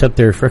cranks up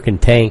their frickin'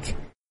 tank.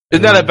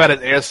 It's not as bad as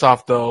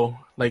Airsoft, though.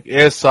 Like,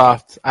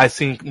 Airsoft, I've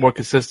seen more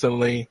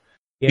consistently.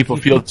 People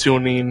field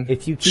tuning,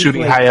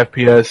 shooting high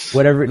FPS.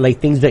 Whatever,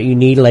 like, things that you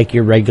need, like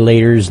your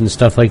regulators and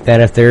stuff like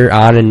that, if they're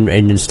on and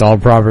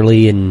installed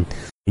properly, and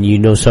you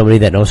know somebody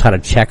that knows how to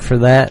check for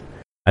that,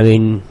 I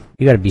mean,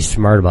 you gotta be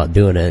smart about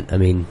doing it. I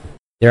mean,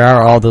 there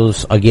are all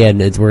those, again,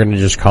 we're gonna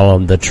just call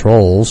them the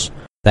trolls,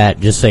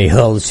 that just say,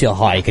 oh, let's see how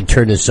high I can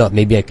turn this up,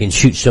 maybe I can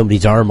shoot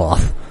somebody's arm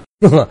off.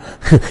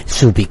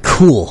 This will be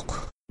cool.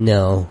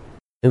 No.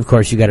 And of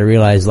course, you gotta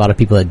realize a lot of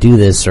people that do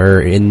this are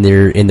in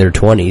their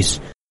 20s.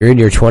 You're in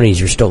your 20s,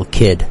 you're still a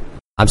kid.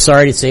 I'm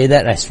sorry to say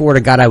that, and I swore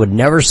to God I would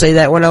never say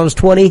that when I was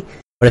 20,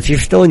 but if you're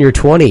still in your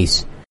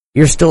 20s,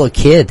 you're still a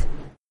kid.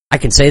 I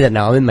can say that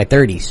now, I'm in my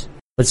 30s.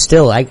 But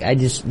still, I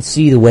just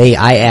see the way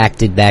I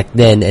acted back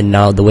then and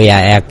now the way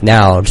I act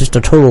now, just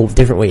a total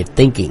different way of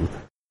thinking.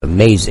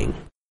 Amazing.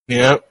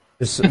 Yep.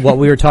 This is what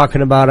we were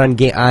talking about on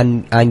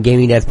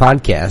Gaming Death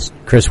Podcast.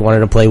 Chris wanted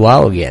to play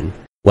WoW again.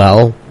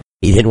 Well,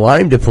 he didn't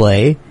want him to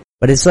play,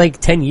 but it's like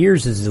 10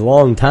 years is a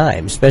long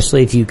time,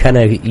 especially if you kind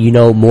of, you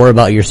know more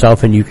about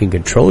yourself and you can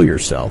control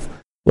yourself.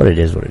 What it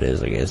is,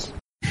 I guess.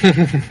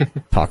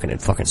 Talking in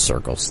fucking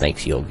circles.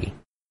 Thanks, Yogi.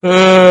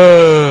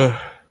 No,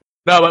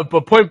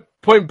 but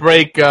Point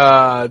Break,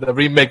 the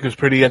remake was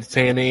pretty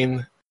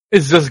entertaining.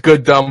 It's just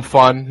good, dumb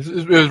fun.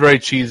 It was very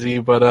cheesy,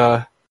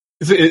 but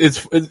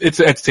it's an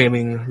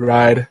entertaining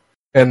ride,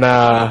 and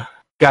God,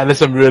 there's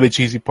some really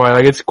cheesy parts.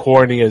 Like it's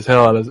corny as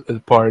hell as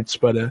parts,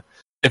 but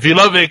if you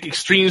love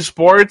extreme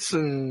sports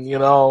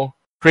and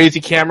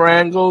crazy camera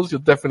angles,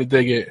 you'll definitely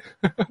dig it.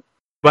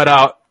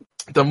 But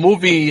the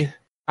movie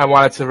I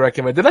wanted to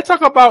recommend. Did I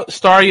talk about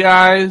Starry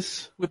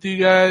Eyes with you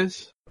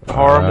guys? The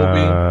horror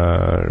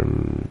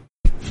movie.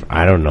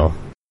 I don't know.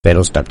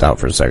 Beto stepped out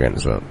for a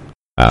second, so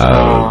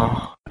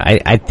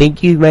I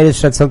think you might have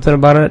said something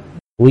about it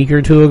a week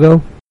or two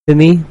ago to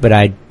me, but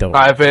I don't.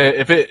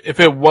 If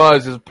it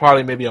was, it's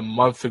probably maybe a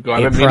month ago.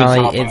 It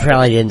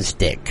probably didn't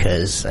stick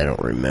because I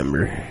don't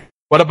remember.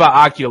 What about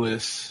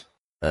Oculus?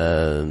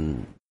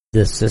 The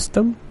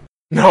system?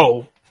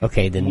 No.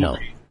 Okay, then no.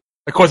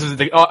 Of course,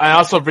 I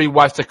also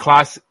rewatched the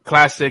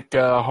classic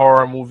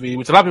horror movie,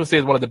 which a lot of people say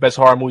is one of the best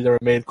horror movies ever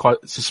made, called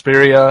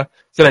Suspiria.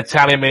 It's an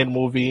Italian-made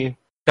movie,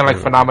 kind of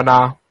like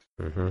Phenomena.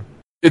 Mm-hmm.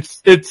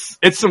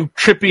 It's some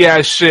trippy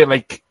ass shit.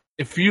 Like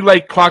if you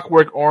like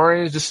Clockwork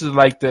Orange, this is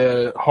like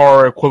the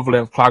horror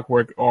equivalent of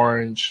Clockwork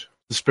Orange,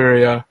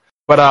 Suspiria.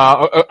 But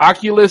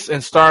Oculus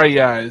and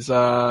Starry Eyes.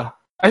 I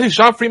think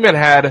Sean Freeman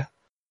had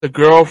the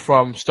girl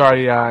from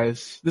Starry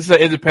Eyes. This is an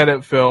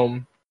independent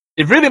film.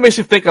 It really makes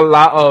you think a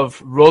lot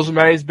of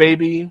Rosemary's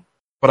Baby,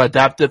 but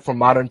adapted from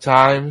modern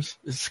times.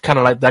 It's kind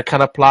of like that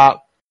kind of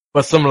plot,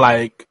 but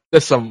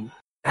there's some.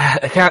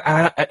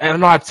 I don't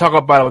know how to talk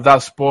about it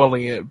without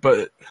spoiling it,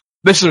 but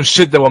there's some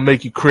shit that will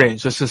make you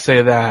cringe. Let's just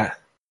say that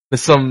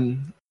there's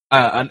some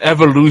an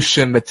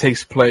evolution that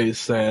takes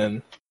place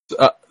and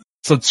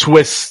some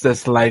twists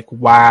that's like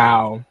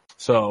wow.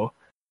 So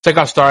check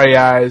out Starry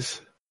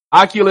Eyes.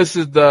 Oculus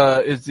is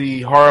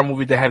the horror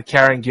movie that had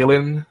Karen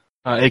Gillan,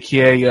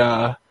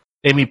 aka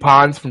Amy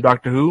Pond from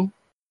Doctor Who,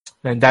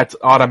 and that's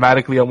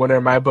automatically a winner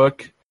in my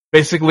book.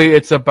 Basically,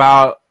 it's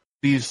about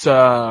these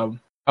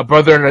a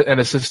brother and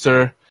a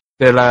sister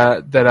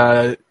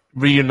that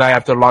reunite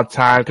after a long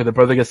time because the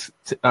brother gets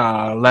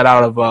let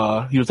out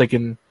of he was like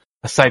in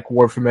a psych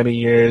ward for many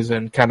years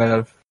and kind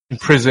of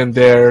imprisoned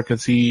there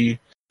because he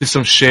did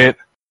some shit,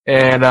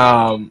 and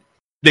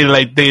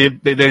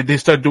they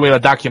start doing a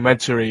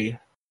documentary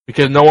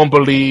because no one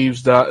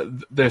believes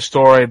their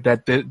story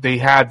that they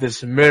have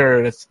this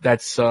mirror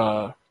that's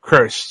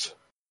cursed.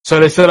 So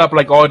they set up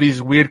like all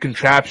these weird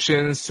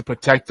contraptions to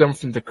protect them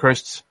from the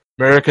cursed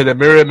mirror, because the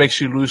mirror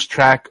makes you lose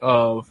track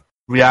of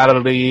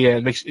reality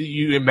and makes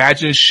you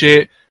imagine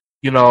shit.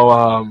 You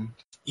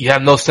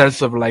have no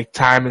sense of like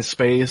time and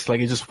space. Like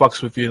it just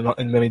fucks with you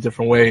in many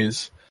different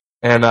ways.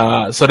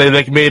 And so they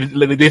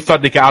they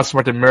thought they could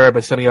outsmart the mirror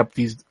by setting up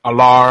these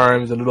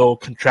alarms and little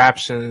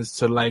contraptions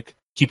to like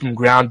keep them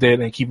grounded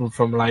and keep them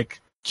from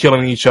like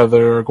killing each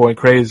other or going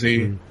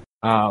crazy.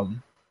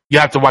 You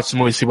have to watch the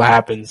movie to see what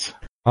happens.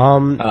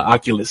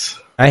 Oculus.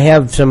 I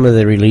have some of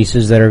the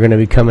releases that are going to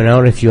be coming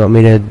out. If you want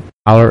me to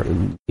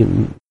kind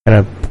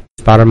of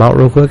spot them out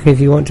real quick, if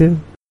you want to.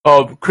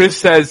 Oh, Chris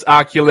says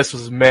Oculus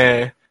was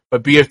meh,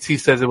 but BFT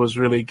says it was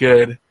really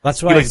good.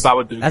 That's why.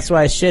 That's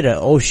why I should have.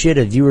 Oh shit!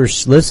 A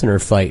viewer's listener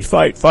fight.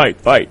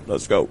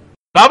 Let's go.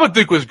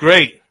 Babadook was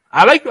great.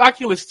 I like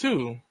Oculus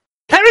too.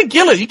 Karen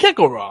Gillan, you can't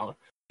go wrong.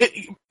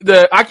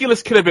 The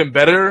Oculus could have been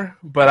better,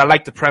 but I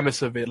like the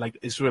premise of it. Like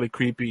it's really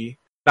creepy.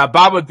 Now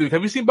Babadook,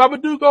 have you seen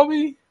Babadook,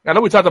 Obi? I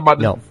know we talked about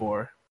this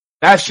before.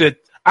 That shit,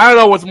 I don't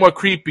know what's more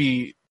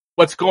creepy,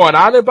 what's going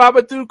on in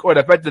Babadook, or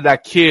the fact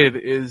that kid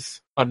is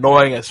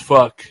annoying as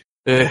fuck.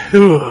 But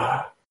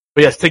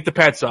yes, take the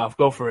pants off,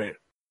 go for it.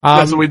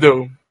 That's what we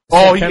do.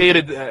 Oh, he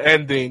hated the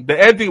ending.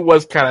 The ending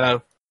was kind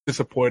of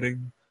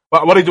disappointing.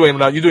 What are you doing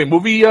now? You doing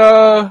movie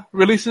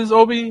releases,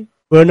 Obi?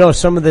 Well, no,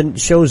 some of the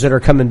shows that are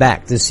coming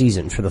back this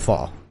season for the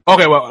fall.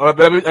 Okay, well,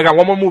 I got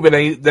one more movie,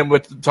 and then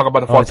we'll talk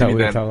about the fall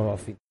TV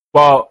then.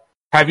 Well,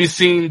 have you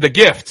seen The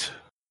Gift?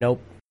 Nope.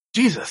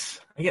 Jesus.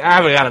 I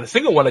haven't gotten a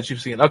single one that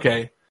you've seen.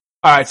 Okay.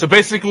 Alright, so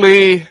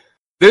basically,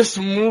 this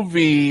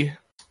movie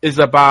is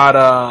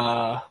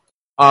about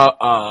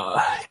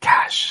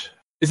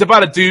it's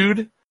about a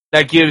dude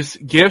that gives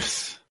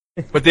gifts,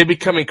 but they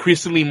become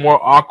increasingly more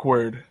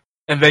awkward,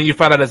 and then you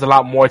find out there's a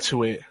lot more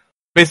to it.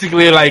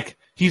 Basically, like,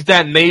 he's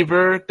that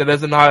neighbor that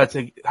doesn't know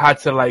how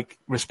to like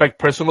respect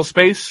personal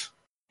space.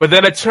 But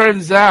then it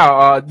turns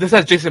out this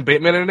has Jason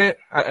Bateman in it.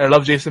 I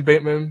love Jason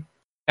Bateman,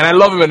 and I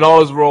love him in all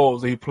his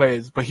roles that he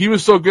plays. But he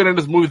was so good in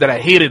this movie that I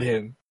hated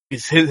him.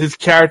 His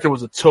character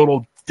was a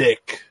total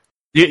dick.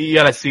 You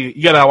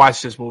gotta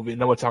watch this movie,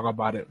 and then we'll talk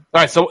about it.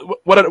 All right. So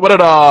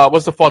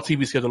what's the fall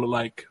TV schedule look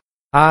like?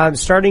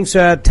 Starting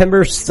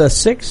September the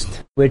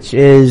 6th, which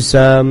is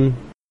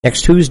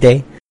next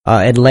Tuesday.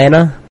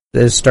 Atlanta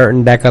is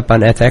starting back up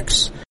on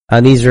FX.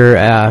 These are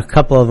a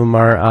couple of them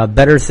are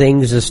Better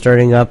Things is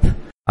starting up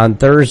on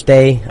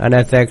Thursday on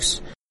FX.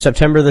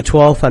 September the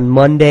 12th on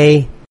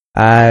Monday.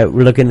 We're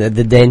looking at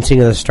the Dancing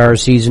of the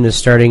Stars season is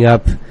starting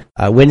up.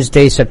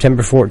 Wednesday,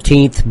 September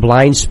 14th,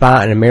 Blind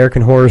Spot and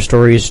American Horror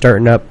Story is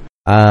starting up.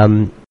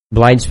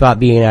 Blind Spot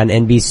being on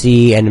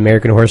NBC and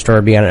American Horror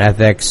Story being on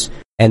FX.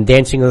 And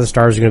Dancing of the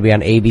Stars is going to be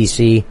on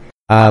ABC.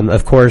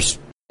 Of course,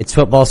 it's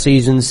football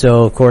season,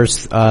 so of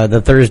course,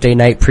 the Thursday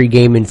night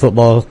pregame and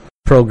football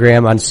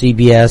program on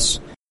CBS,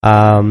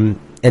 and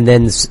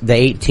then the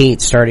 18th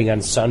starting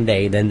on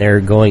Sunday, then they're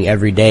going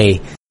every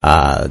day.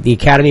 The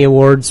Academy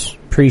Awards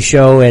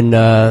pre-show and,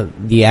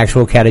 the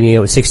actual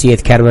 68th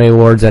Academy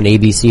Awards on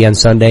ABC on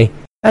Sunday.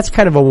 That's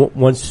kind of a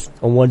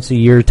once a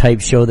year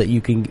type show that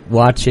you can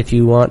watch if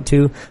you want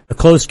to.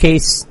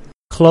 The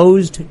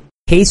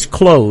case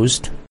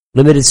closed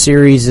limited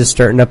series is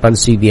starting up on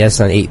CBS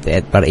at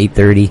about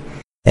 8:30.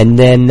 And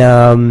then,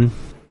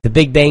 The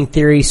Big Bang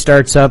Theory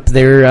starts up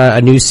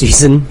a new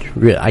season.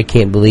 I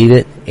can't believe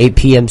it. 8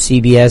 p.m.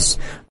 CBS.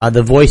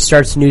 The Voice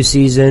starts a new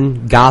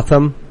season.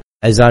 Gotham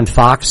is on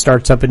Fox,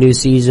 starts up a new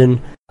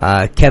season.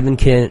 Kevin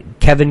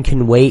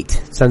Can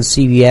Wait. It's on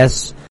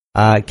CBS.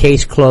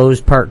 Case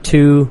Closed Part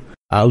 2.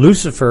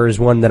 Lucifer is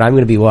one that I'm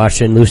going to be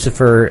watching.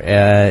 Lucifer,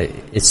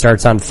 it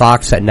starts on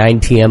Fox at 9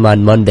 p.m.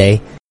 on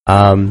Monday.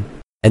 And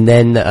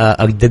then,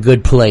 The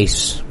Good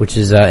Place, which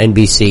is,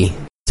 NBC.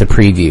 It's a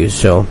preview,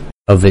 so,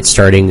 of it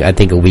starting, I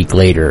think, a week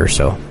later or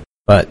so.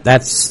 But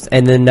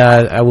and then,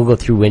 I will go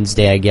through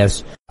Wednesday, I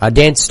guess.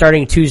 Dance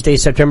starting Tuesday,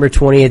 September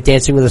 20th,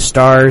 Dancing with the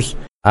Stars.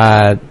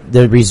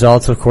 The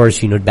results, of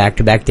course,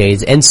 back-to-back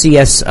days.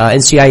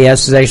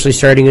 NCIS is actually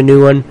starting a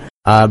new one.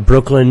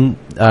 Brooklyn,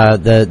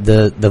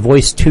 the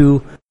Voice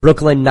 2,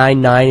 Brooklyn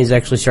Nine-Nine is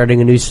actually starting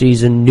a new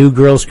season. New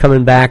Girl's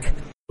coming back,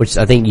 which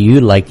I think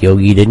you liked,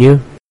 Yogi, didn't you?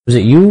 Was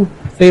it you,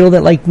 Fatal,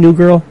 that liked New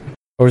Girl?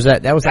 Or was I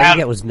think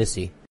that was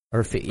Missy.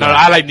 No,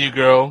 I like New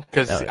Girl,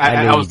 because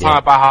I was talking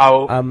about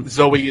how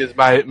Zoe is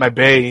my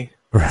bae.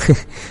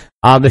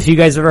 If you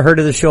guys ever heard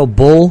of the show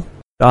Bull,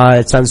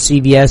 it's on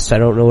CBS, I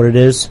don't know what it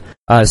is.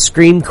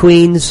 Scream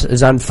Queens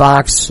is on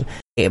Fox.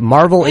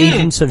 Marvel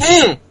Agents of...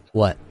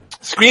 What?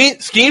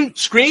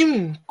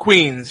 Scream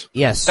Queens.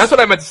 Yes. That's what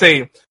I meant to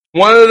say.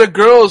 One of the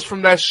girls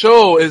from that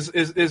show is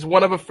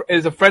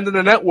a friend of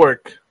the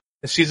network.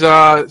 She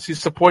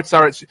supports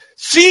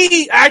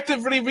she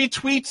actively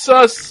retweets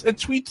us and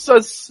tweets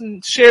us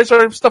and shares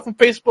our stuff on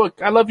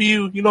Facebook. I love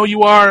you. You know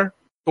you are.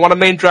 You want to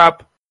name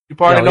drop? You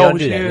probably know who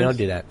she is. We don't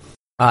do that.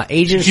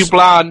 She's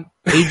blonde.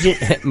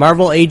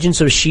 Marvel Agents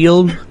of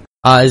S.H.I.E.L.D.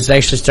 Is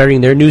actually starting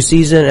their new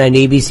season on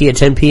ABC at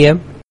 10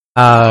 p.m.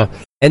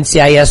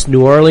 NCIS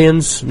New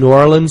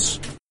Orleans,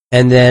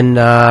 and then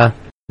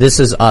This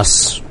Is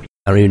Us.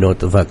 I don't even know what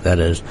the fuck that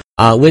is.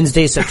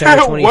 Wednesday,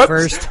 September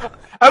 21st.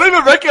 I don't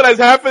even recognize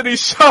half of these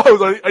shows.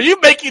 Are you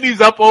making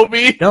these up,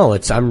 Obi? No,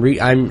 I'm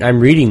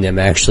reading them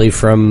actually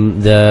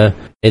from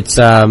it's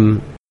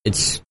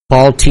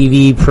Fall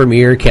TV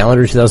Premiere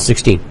Calendar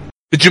 2016.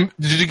 Did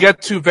you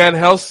get to Van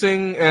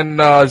Helsing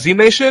and Z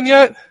Nation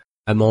yet?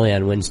 I'm only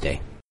on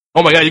Wednesday.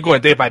 Oh my god, you're going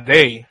day by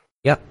day.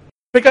 Yep.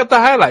 Pick out the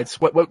highlights.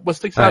 What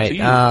sticks out to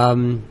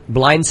you?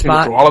 Blind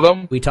Spot. All of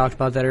them? We talked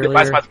about that earlier.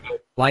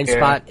 Blind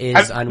Spot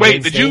is on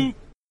Wednesday. Wait,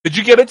 did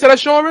you get into that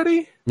show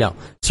already? No.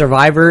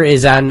 Survivor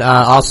is on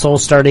also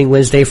starting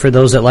Wednesday for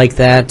those that like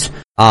that.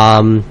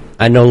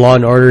 I know Law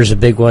and Order is a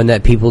big one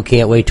that people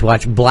can't wait to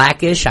watch.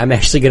 Blackish, I'm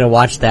actually going to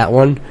watch that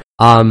one.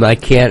 I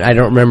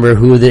don't remember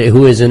who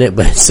is in it,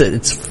 but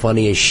it's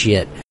funny as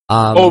shit.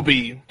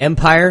 Obi.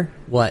 Empire?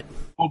 What?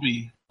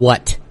 Obi.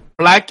 What?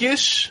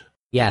 Blackish?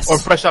 Yes. Or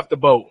Fresh Off the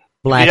Boat?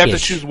 Blackish. You have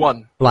to choose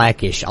one.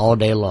 Blackish, all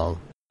day long.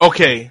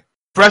 Okay.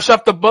 Fresh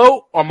Off the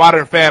Boat or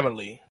Modern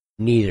Family?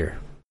 Neither.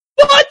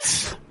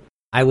 What?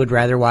 I would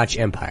rather watch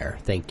Empire,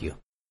 thank you.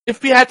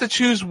 If you had to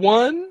choose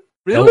one?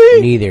 Really?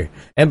 Nope, neither.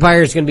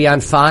 Empire is going to be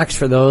on Fox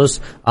for those.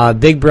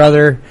 Big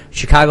Brother,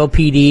 Chicago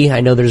PD.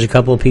 I know there's a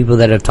couple of people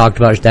that have talked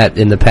about that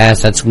in the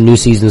past. That's new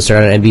season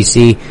starting on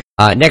NBC.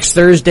 Next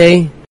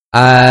Thursday,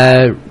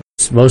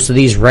 most of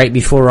these right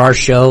before our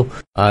show.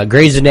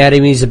 Grey's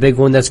Anatomy is a big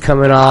one that's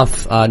coming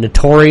off.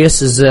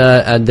 Notorious is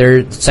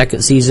their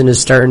second season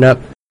is starting up,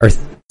 or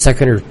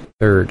second or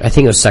third. I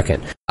think it was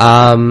second.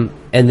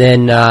 And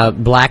then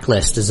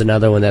Blacklist is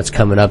another one that's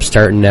coming up,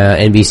 starting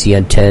NBC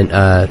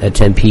at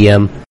 10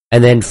 p.m.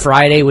 And then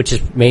Friday, which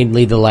is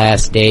mainly the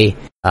last day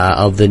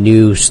of the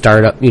new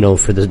startup,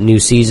 for the new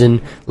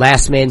season.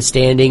 Last Man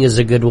Standing is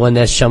a good one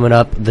that's coming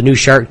up. The new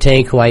Shark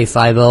Tank, Hawaii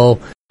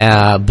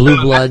Five-0,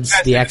 Blue Bloods,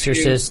 The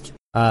Exorcist,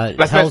 Last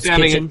Man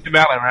Standing Kitchen. is Tim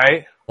Allen,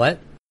 right? What?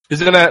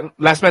 Isn't that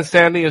Last Man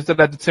Standing? Isn't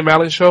that the Tim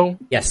Allen show?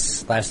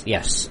 Yes,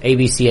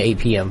 ABC at 8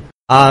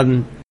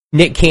 p.m.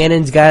 Nick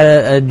Cannon's got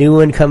a new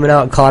one coming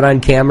out, Caught on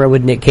Camera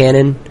with Nick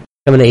Cannon,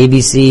 coming to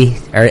ABC,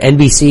 or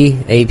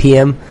NBC, 8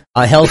 p.m.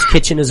 Hell's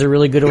Kitchen is a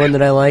really good one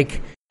that I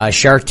like.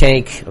 Shark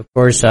Tank, of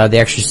course, The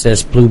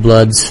Exorcist, Blue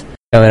Bloods,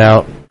 coming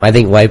out. I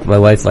think my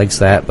wife likes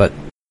that, but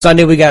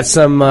Sunday we got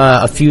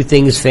a few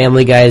things,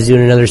 Family Guys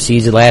doing another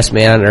season, Last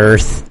Man on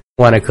Earth,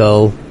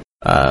 Quantico,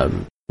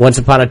 Once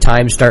Upon a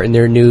Time starting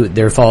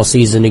their fall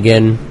season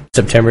again,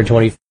 September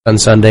 20th on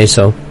Sunday,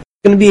 so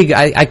it's gonna be,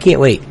 I can't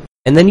wait.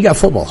 And then you got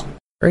football.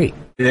 Great.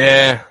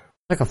 Yeah.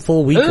 Like a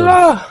full week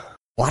of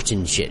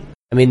watching shit.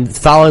 I mean, the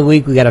following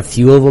week we got a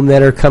few of them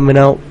that are coming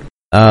out.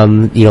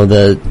 So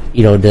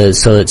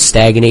it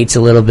stagnates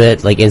a little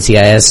bit, like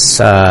NCIS,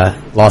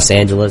 Los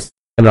Angeles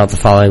coming out the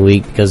following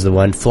week because the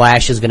one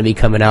Flash is going to be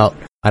coming out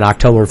on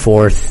October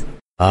 4th.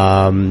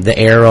 The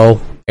Arrow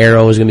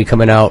is going to be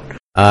coming out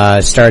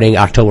starting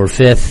October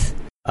 5th.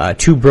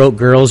 Two Broke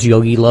Girls,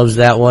 Yogi loves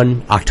that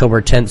one.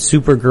 October 10th.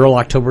 Supergirl,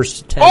 October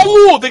 10th.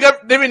 Oh,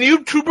 they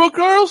renewed Two Broke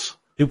Girls?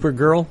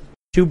 Supergirl?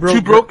 Two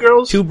Broke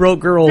Girls? Two Broke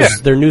Girls. Yeah.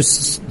 Their new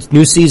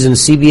season,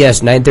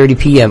 CBS, 9:30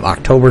 p.m.,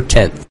 October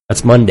 10th.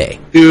 That's Monday.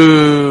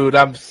 Dude,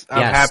 I'm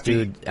happy.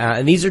 Dude.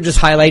 And these are just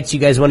highlights.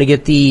 You guys want to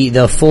get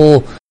the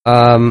full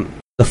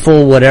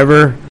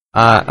whatever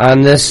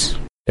on this?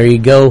 There you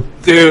go,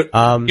 dude.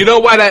 You know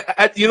why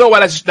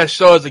that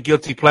show is a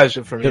guilty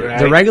pleasure for me, right?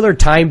 The regular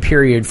time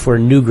period for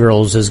New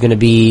Girls is going to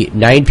be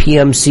 9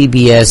 p.m.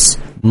 CBS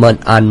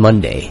on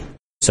Monday.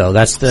 So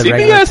that's the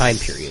regular time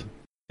period.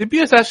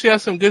 CBS actually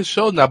has some good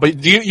shows now, but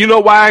do you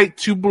know why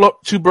Two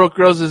Broke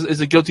Girls is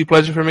a guilty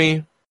pleasure for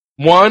me?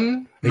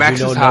 One,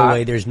 Max is hot. No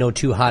way there's no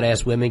two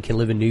hot-ass women can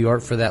live in New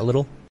York for that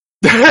little.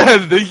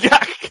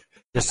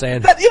 Just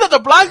saying.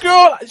 The blonde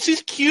girl,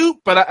 she's cute,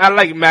 but I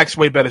like Max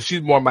way better.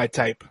 She's more my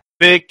type.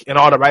 Thick in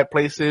all the right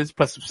places,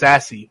 plus some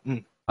sassy.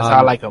 That's how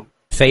I like him.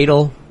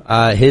 Fatal,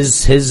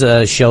 his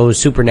show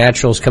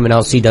Supernatural is coming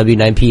out CW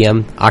 9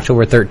 p.m.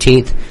 October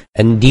 13th,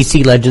 and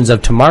DC Legends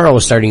of Tomorrow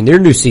is starting their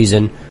new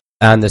season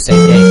on the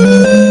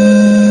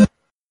same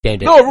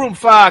day. No Room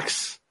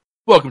Fox,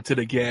 welcome to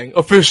the gang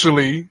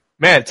officially.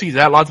 Man, geez,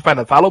 that long to find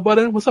a follow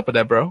button. What's up with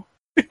that, bro?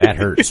 That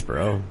hurts,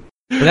 bro.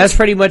 But that's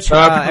pretty much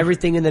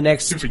everything in the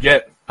next.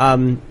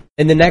 In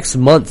the next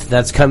month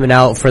that's coming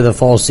out for the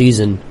fall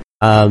season.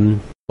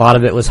 A lot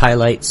of it was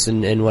highlights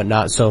and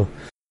whatnot. So,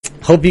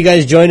 hope you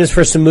guys join us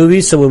for some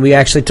movies. So when we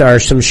actually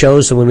some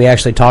shows. So when we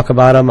actually talk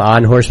about them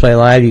on HorsePLAY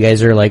Live, you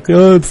guys are like,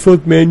 "Oh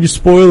fuck, man, you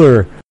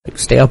spoiler!" Like,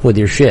 stay up with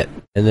your shit.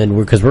 And then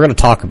because we're going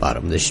to talk about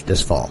them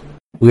this fall.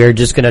 We are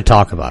just going to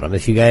talk about them.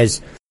 If you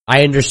guys,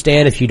 I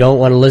understand if you don't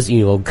want to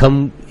listen,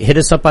 come hit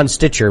us up on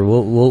Stitcher.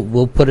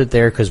 We'll put it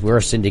there because we're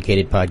a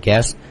syndicated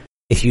podcast.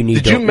 If you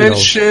need, you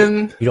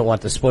mention you don't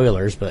want the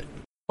spoilers, but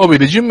Obi,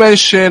 did you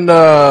mention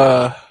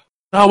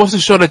what's the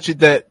show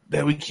that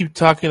we keep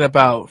talking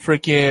about?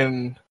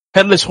 Freaking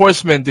Headless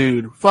Horseman,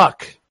 dude.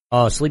 Fuck.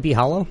 Oh, Sleepy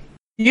Hollow?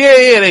 Yeah,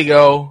 there you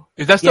go.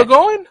 Is that still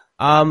going?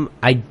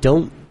 I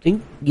don't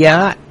think.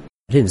 Yeah,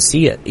 I didn't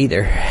see it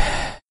either.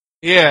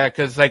 Yeah,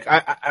 because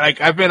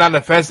I've been on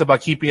the fence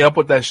about keeping up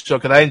with that show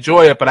because I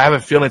enjoy it, but I have a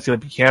feeling it's gonna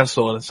be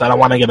canceled, so I don't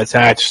want to get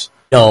attached.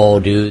 No,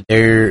 dude,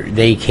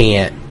 they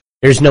can't.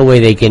 There's no way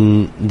they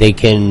can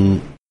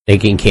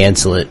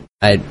cancel it.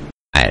 I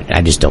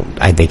just don't.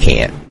 They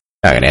can't.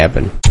 Not gonna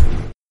happen.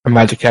 I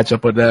might have to catch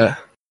up with that.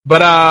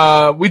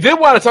 But we did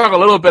want to talk a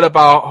little bit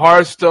about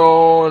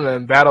Hearthstone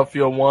and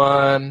Battlefield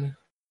 1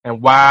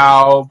 and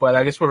WoW, but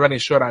I guess we're running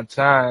short on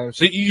time.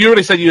 So you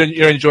already said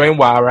you're enjoying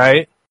WoW,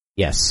 right?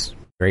 Yes,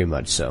 very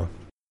much so.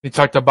 We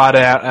talked about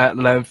it at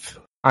length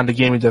on the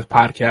Gaming Death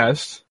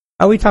podcast.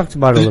 Oh, we talked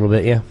about it a little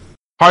bit, yeah.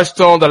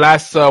 Hearthstone, the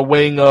last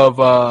wing of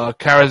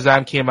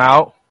Karazhan came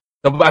out.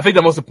 I think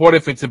the most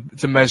important thing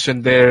to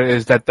mention there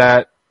is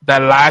that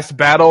last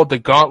battle, the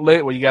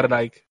gauntlet, where you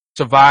gotta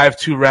survive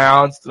 2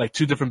 rounds,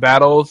 2 different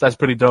battles, that's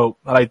pretty dope.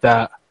 I like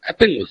that. That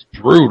thing was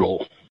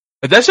brutal.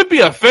 But that should be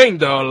a thing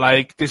though,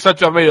 they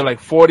start you off maybe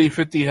 40,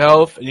 50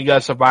 health, and you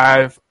gotta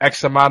survive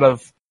X amount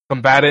of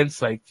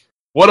combatants,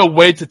 what a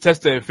way to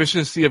test the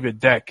efficiency of your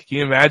deck. Can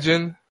you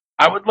imagine?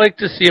 I would like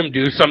to see him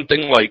do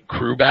something like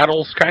crew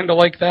battles, kinda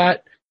like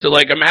that. So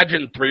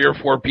imagine 3 or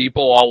 4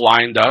 people all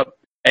lined up,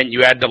 and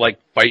you had to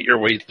fight your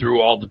way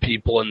through all the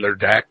people in their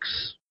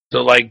decks.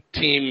 So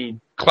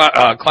Team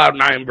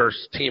Cloud9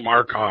 versus Team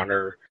Archon,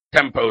 or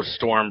Tempo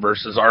Storm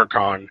versus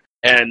Archon,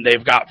 and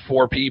they've got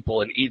 4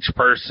 people, and each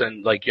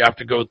person, you have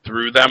to go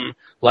through them.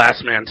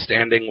 Last man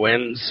standing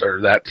wins,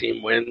 or that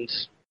team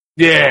wins.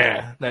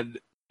 Yeah,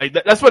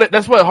 that's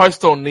what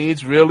Hearthstone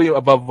needs really.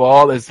 Above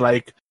all, is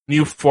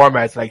new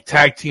formats,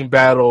 tag team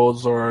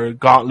battles or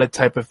gauntlet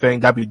type of thing.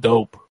 That'd be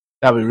dope.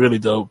 That'd be really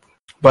dope.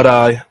 But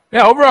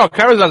overall,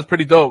 Karazhan's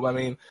pretty dope. I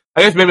mean,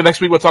 I guess maybe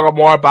next week we'll talk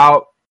more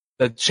about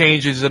the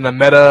changes in the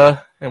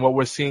meta and what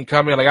we're seeing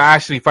coming. I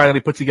actually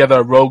finally put together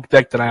a rogue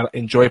deck that I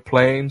enjoy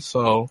playing,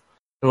 so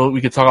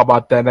we could talk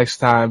about that next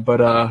time. But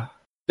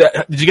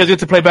did you guys get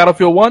to play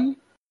Battlefield 1?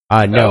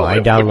 No, I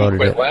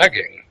downloaded it.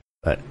 Lagging.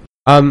 But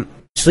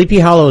Sleepy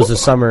Hollow is a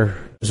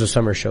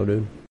summer show,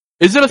 dude.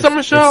 Is it a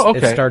summer show?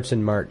 Okay. It starts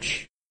in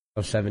March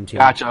of 2017.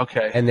 Gotcha.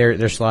 Okay. And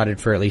they're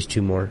slotted for at least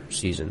 2 more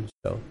seasons.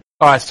 So.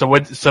 All right. So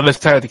let's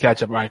try to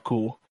catch up. All right.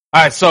 Cool.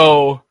 All right.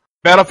 So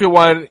Battlefield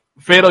 1,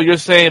 Fatal, you're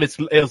saying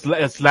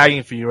it's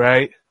lagging for you,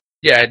 right?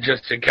 Yeah,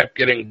 it kept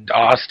getting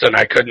DOSed, and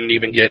I couldn't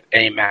even get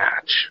a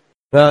match.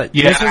 Well,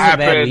 this was a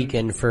bad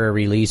weekend for a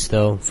release,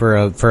 though, for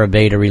a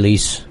beta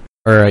release,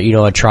 or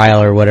a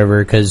trial or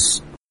whatever,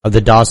 because of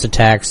the DOS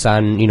attacks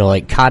on,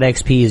 COD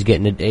XP is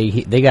getting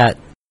they got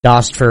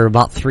DOSed for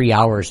about 3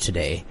 hours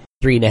today,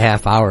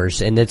 3.5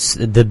 hours, and it's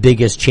the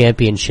biggest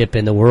championship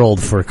in the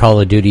world for Call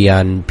of Duty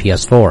on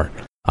PS4.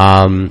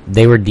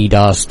 They were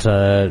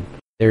DDoSed.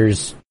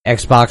 There's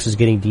Xbox is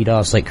getting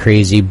DDoS like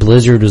crazy.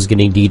 Blizzard was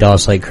getting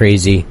DDoS like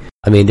crazy.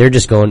 I mean, they're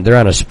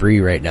on a spree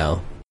right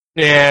now.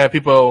 Yeah,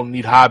 people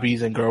need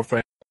hobbies and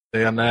girlfriends.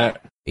 say on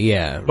that.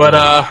 Yeah. But,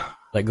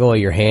 let go of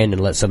your hand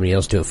and let somebody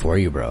else do it for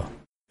you, bro.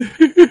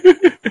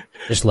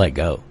 Just let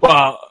go.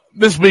 Well,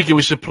 this weekend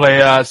we should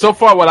play, so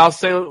far what I'll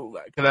say,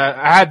 cause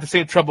I had the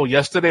same trouble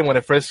yesterday when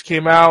it first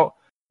came out,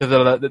 because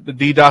of the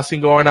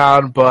DDoSing going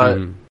on, but,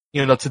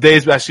 you know,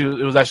 it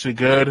was actually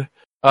good.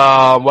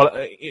 Well,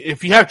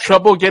 if you have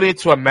trouble getting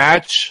into a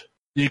match,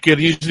 you could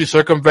usually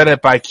circumvent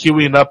it by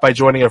queuing up by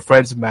joining a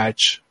friend's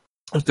match.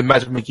 If the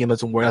matchmaking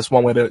doesn't work, that's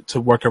one way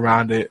to work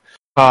around it.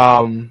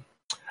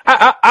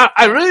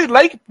 I really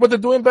like what they're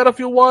doing in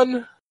Battlefield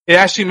 1. It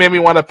actually made me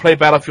want to play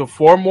Battlefield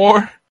 4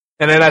 more.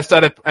 And then I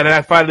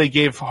finally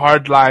gave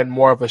Hardline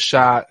more of a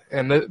shot.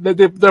 And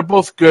they're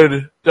both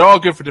good. They're all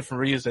good for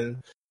different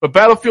reasons. But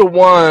Battlefield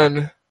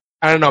 1,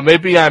 I don't know,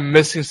 maybe I'm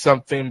missing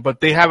something, but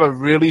they have a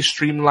really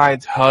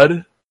streamlined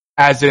HUD,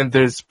 as in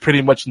there's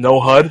pretty much no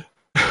HUD.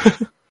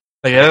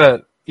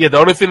 The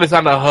only thing that's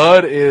on the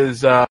HUD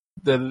is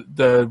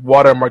the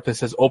watermark that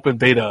says open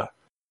beta.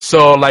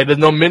 So like there's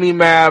no mini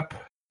map,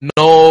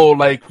 no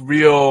like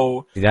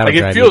real. That would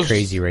drive me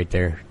crazy right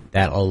there.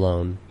 That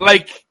alone.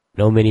 Like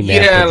no mini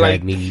map would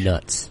drive me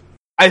nuts.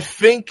 I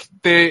think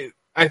there's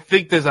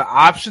an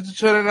option to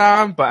turn it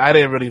on, but I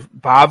didn't really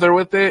bother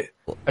with it.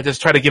 I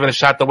just tried to give it a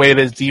shot the way it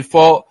is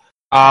default.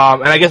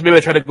 And I guess maybe I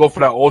tried to go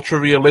for that ultra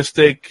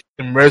realistic,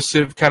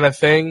 immersive kind of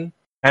thing.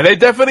 And they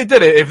definitely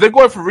did it. If they're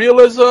going for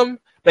realism,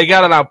 they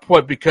got it on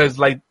point because,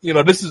 like, you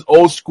know, this is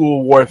old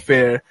school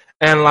warfare.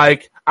 And,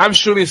 like, I'm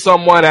shooting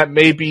someone at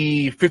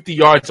maybe 50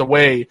 yards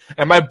away,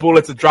 and my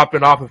bullets are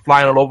dropping off and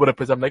flying all over the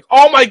place. I'm like,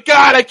 oh my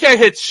god, I can't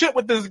hit shit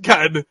with this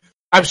gun.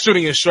 I'm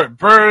shooting in short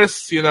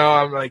bursts, you know,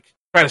 I'm, like,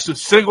 trying to shoot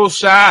single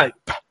shot,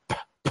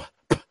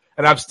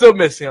 and I'm still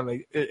missing. I'm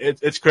like,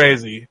 it's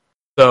crazy.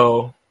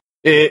 So,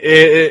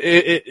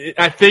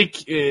 I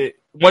think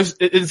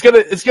it's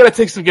gonna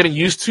take some getting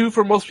used to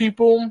for most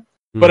people,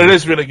 but it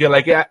is really good.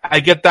 Like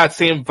I get that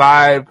same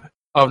vibe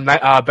of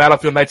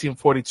Battlefield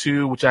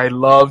 1942, which I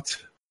loved.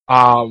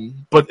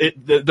 But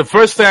the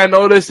first thing I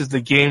noticed is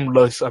the game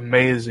looks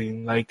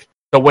amazing. Like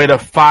the way the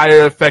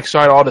fire effects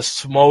are, all the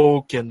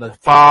smoke and the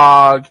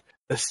fog,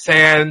 the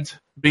sand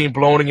being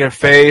blown in your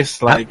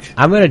face. Like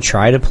I'm gonna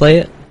try to play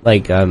it.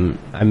 Like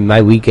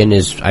my weekend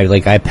is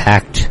I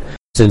packed.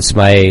 Since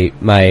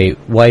my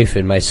wife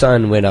and my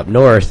son went up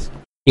north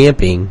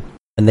camping,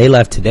 and they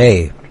left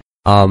today,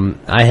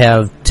 I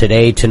have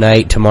today,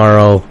 tonight,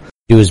 tomorrow,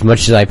 do as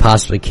much as I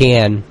possibly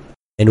can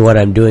in what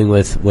I'm doing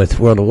with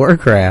World of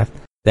Warcraft,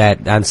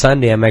 that on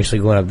Sunday I'm actually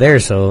going up there,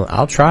 so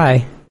I'll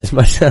try as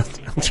much as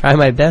I'll try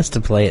my best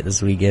to play it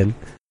this weekend.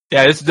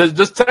 Yeah,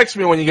 just text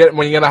me when you're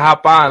gonna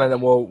hop on, and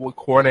then we'll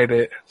coordinate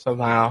it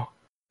somehow.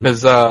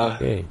 Because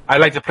I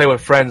like to play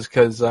with friends,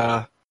 because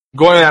I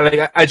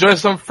joined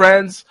some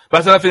friends, but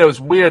that's another thing that was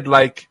weird.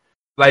 Like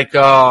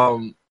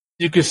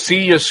you can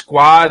see your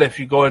squad if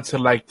you go into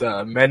like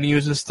the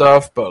menus and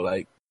stuff, but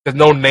like there's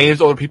no names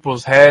over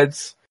people's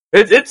heads.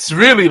 It's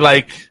really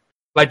like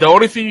the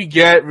only thing you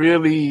get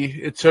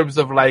really in terms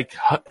of like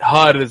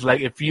HUD is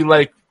like if you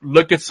like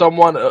look at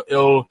someone,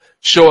 it'll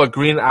show a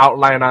green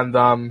outline on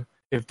them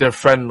if they're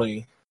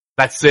friendly.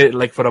 That's it,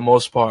 like for the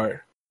most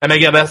part. And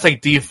again, that's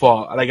like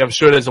default. Like I'm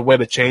sure there's a way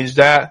to change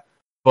that,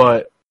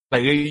 but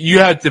like, you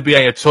have to be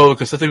on your toes,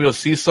 because sometimes you'll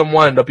see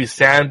someone and there'll be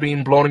sand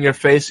being blown in your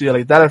face, so you're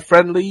like, that are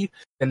friendly?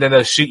 And then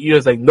they'll shoot you,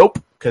 it's like, nope,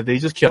 because they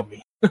just killed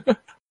me.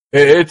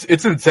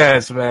 It's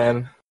intense,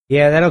 man.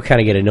 Yeah, that'll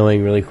kind of get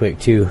annoying really quick,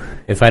 too.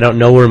 If I don't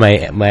know where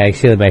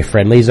my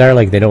friendlies are,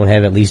 like, they don't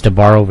have at least a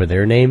bar over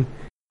their name,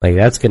 like,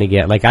 that's gonna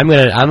get, like, I'm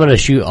gonna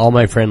shoot all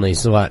my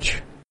friendlies, so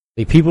watch.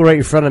 Like, people right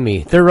in front of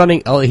me, they're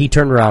running, oh, he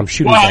turned around,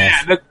 shooting off.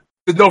 Yeah,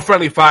 there's no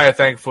friendly fire,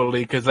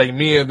 thankfully, because like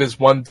me and this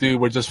one dude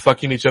were just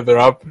fucking each other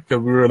up because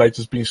we were like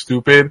just being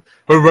stupid.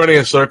 We were running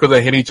in circles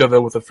and hit each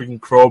other with a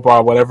freaking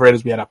crowbar, whatever it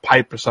is. We had a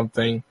pipe or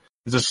something.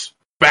 Just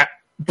bap,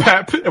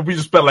 bap, and we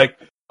just spent like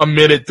a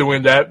minute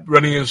doing that,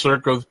 running in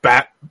circles,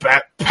 bap,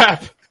 bap,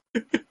 bap.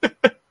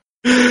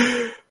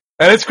 And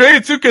it's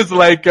crazy too, because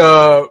like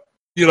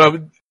you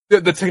know,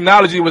 the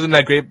technology wasn't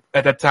that great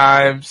at that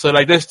time. So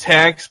like there's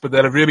tanks, but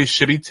they're really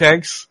shitty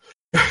tanks,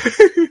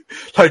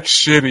 like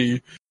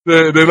shitty.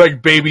 They're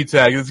like baby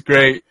tags. It's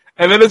great.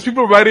 And then there's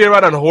people riding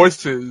around on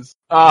horses.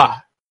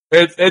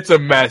 It's a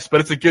mess,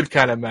 but it's a good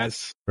kind of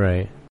mess.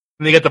 Right.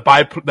 And you get the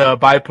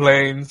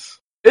biplanes.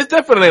 It's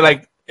definitely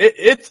like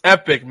it's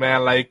epic,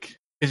 man. Like,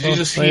 cause you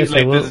just see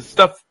like this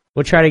stuff.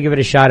 We'll try to give it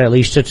a shot at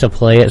least just to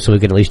play it, so I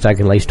can at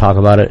least talk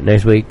about it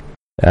next week.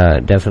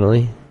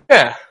 Definitely.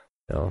 Yeah.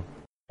 So,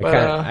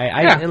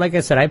 and like I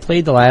said, I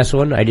played the last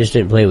one. I just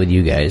didn't play it with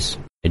you guys.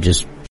 It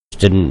just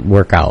didn't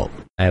work out.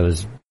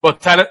 What,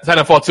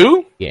 Titanfall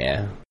 2?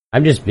 Yeah.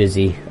 I'm just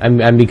busy.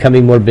 I'm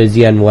becoming more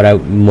busy on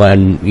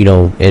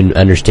and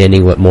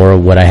understanding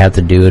what I have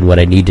to do and what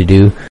I need to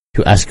do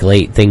to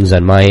escalate things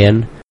on my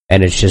end.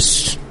 And it's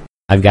just,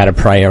 I've got to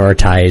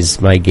prioritize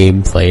my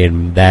gameplay,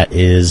 and that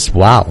is,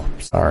 wow.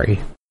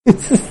 Sorry.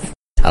 That's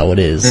how it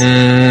is.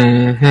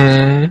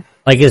 Mm-hmm.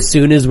 Like, as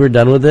soon as we're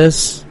done with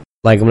this,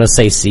 like, I'm gonna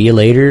say see you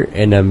later,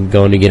 and I'm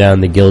going to get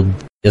on the guild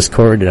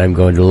Discord, and I'm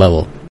going to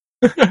level.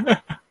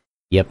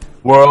 Yep.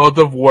 World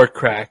of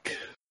Warcraft.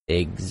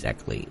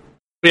 Exactly.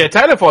 But yeah,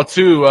 Titanfall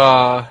 2,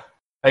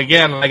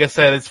 again, like I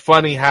said, it's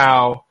funny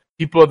how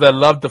people that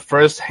loved the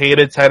first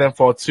hated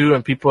Titanfall 2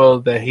 and people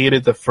that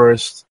hated the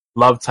first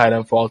loved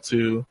Titanfall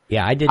 2.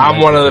 Yeah, I did.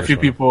 I'm one of the few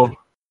people.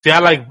 See, I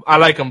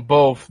like them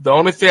both. The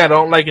only thing I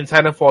don't like in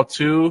Titanfall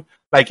 2,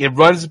 like, it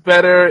runs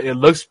better, it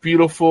looks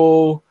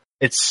beautiful,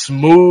 it's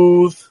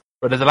smooth,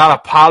 but there's a lot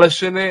of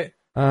polish in it.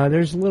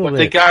 There's a little but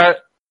bit.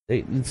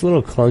 It's a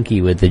little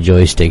clunky with the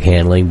joystick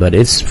handling, but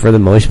it's for the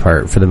most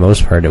part,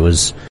 it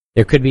was.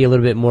 There could be a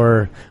little bit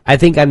more. I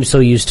think I'm so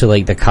used to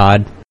like the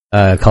COD,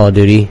 Call of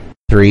Duty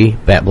 3,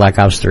 Black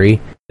Ops 3,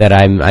 that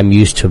I'm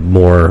used to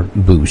more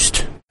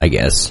boost, I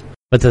guess.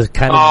 But the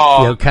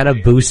kind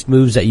of boost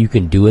moves that you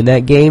can do in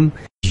that game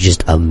is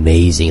just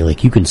amazing.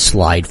 Like, you can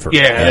slide forever.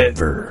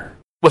 Yeah.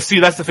 Well,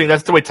 see, that's the thing.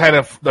 That's the way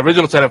the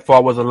original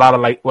Titanfall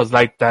was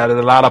like that. There's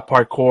a lot of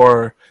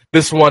parkour.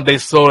 This one, they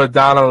slowed it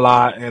down a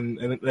lot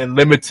and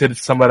limited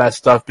some of that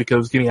stuff because it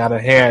was getting out of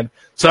hand.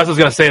 So that's what I was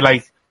going to say,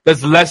 like,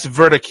 there's less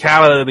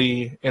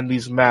verticality in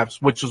these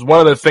maps, which was one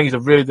of the things that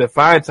really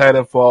defined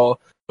Titanfall,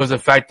 was the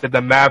fact that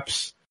the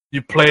maps,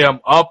 you play them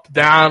up,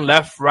 down,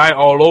 left, right,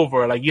 all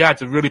over. Like, you had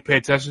to really pay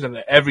attention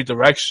in every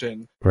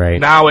direction.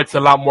 Right. Now it's a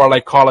lot more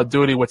like Call of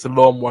Duty, which is a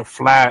little more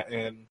flat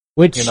and,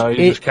 you're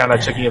just kind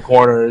of checking your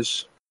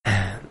corners.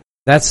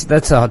 That's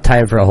a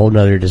time for a whole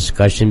nother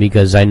discussion,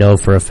 because I know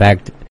for a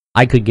fact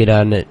I could get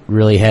on it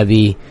really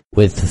heavy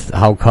with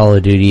how Call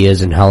of Duty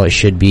is and how it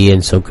should be,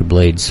 and so could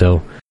Blade.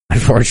 So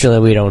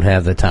unfortunately, we don't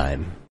have the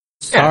time.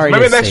 Sorry.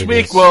 Maybe next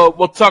week we'll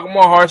talk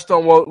more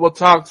Hearthstone. We'll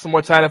talk some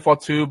more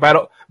Titanfall 2,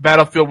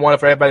 Battlefield 1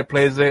 if everybody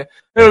plays it.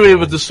 Maybe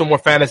we'll do some more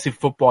fantasy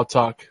football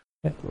talk.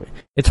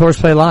 It's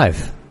Horseplay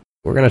Live.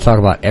 We're going to talk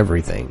about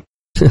everything.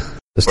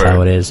 That's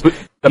how it is.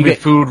 There'll be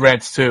food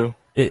rants too.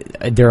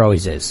 There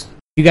always is.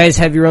 If you guys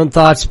have your own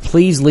thoughts,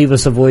 please leave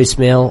us a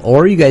voicemail,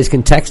 or you guys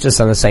can text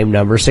us on the same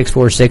number,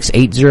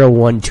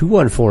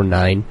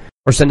 646-801-2149,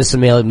 or send us a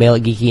mail at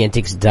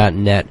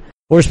geekyantics.net.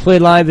 Horseplay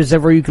Live is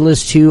everywhere you can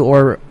listen to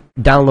or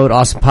download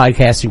awesome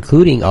podcasts,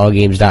 including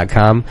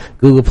allgames.com,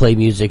 Google Play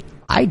Music,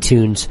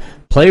 iTunes,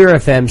 Player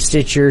FM,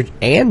 Stitcher,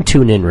 and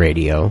TuneIn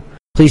Radio.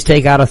 Please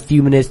take out a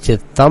few minutes to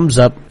thumbs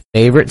up,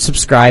 favorite,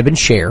 subscribe, and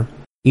share.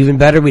 Even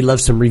better, we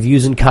love some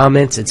reviews and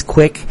comments. It's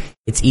quick,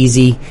 it's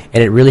easy,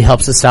 and it really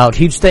helps us out.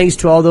 Huge thanks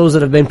to all those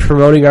that have been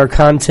promoting our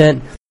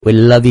content. We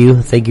love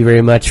you. Thank you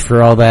very much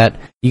for all that.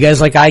 You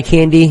guys like eye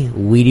candy?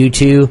 We do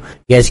too.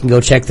 You guys can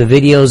go check the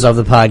videos of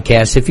the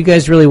podcast if you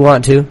guys really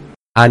want to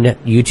on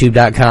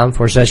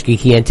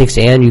youtube.com/geekyantics,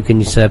 and you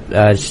can check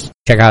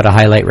out a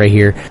highlight right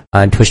here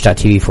on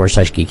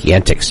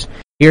twitch.tv/geekyantics.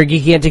 Here at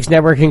Geeky Antics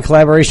Network, in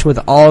collaboration with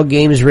All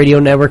Games Radio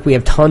Network, we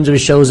have tons of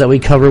shows that we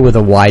cover with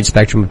a wide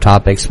spectrum of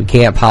topics. We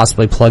can't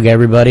possibly plug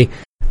everybody.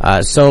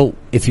 So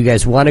if you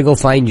guys want to go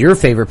find your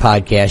favorite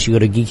podcast, you go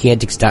to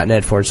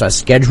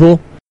geekyantics.net/schedule.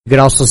 You can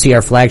also see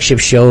our flagship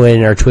show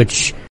in our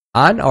Twitch,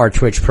 on our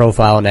Twitch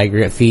profile and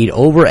aggregate feed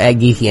over at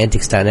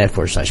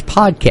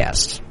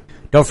geekyantics.net/podcast.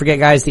 Don't forget,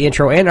 guys, the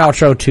intro and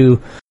outro to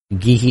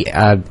Geeky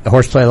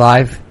Horseplay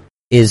Live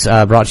is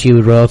brought to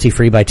you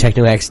royalty-free by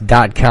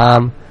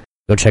TechnoX.com.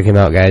 Go check him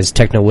out, guys.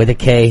 Techno with a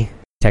K,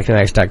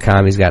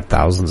 TechnoX.com. He's got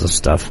thousands of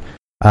stuff.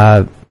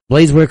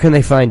 Blaze, where can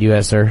they find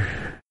you, sir?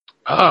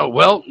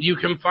 Well, you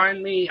can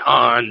find me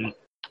on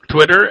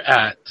Twitter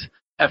at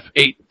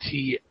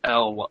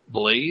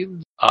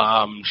F8TLBlades.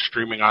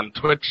 Streaming on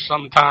Twitch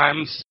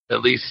sometimes,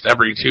 at least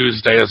every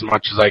Tuesday as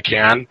much as I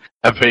can.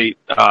 F8,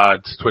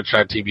 it's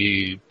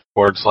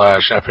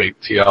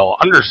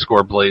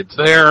twitch.tv/F8TL_Blades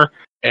there.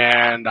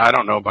 And I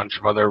don't know, a bunch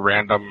of other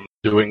random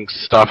doing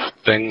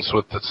things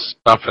with the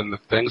stuff and the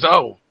things.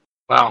 Oh,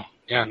 well,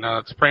 yeah, no,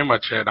 that's pretty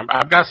much it.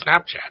 I've got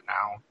Snapchat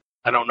now.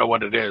 I don't know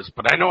what it is,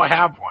 but I know I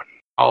have one.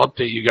 I'll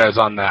update you guys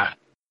on that.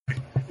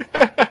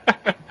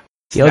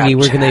 Yogi,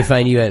 where can they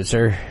find you at,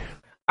 sir?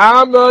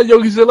 I'm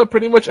Yogizilla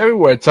pretty much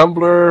everywhere.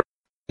 Tumblr,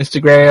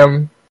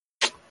 Instagram,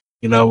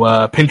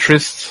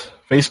 Pinterest,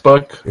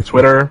 Facebook,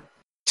 Twitter,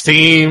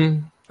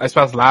 Steam,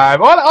 Xbox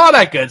Live, all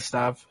that good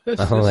stuff.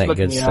 All that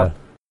good stuff.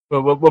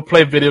 We'll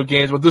play video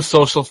games. We'll do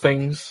social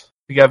things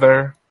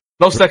together.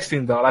 No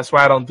sexting, though. That's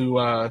why I don't do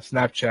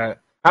Snapchat.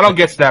 I don't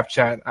get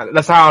Snapchat.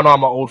 That's how I know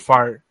I'm an old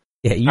fart.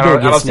 Yeah, you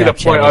don't get Snapchat. I don't see the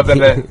point other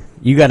than...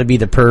 You gotta be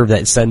the perv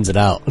that sends it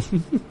out.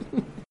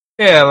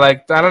 Yeah,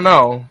 I don't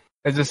know.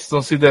 I just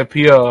don't see the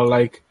appeal.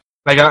 Unless,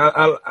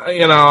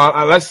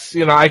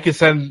 I can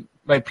send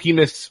my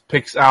penis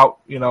pics out,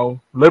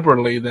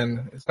 liberally,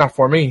 then it's not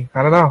for me.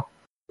 I don't know.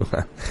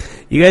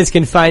 You guys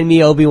can find me,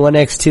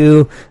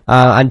 Obi1X2.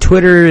 On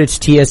Twitter, it's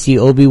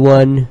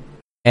TSEObi1.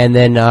 And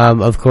then,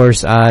 of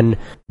course, on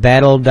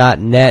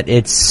Battle.net,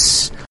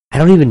 I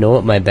don't even know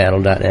what my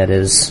Battle.net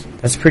is.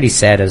 That's pretty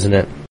sad, isn't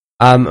it?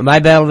 My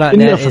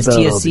Battle.net is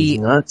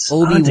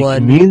TSEObi1.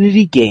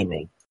 Community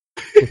gaming.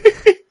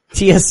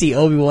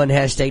 TSEObi1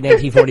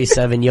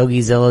 #1947.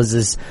 Yogizilla's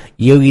is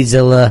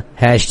Yogizilla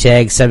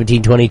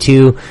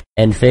 #1722.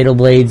 And Fatal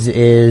Blades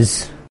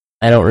is,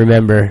 I don't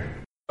remember.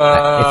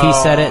 If he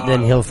said it,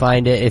 then he'll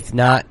find it. If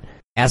not,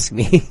 ask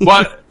me.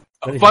 What?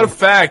 Fun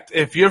fact,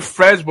 if you're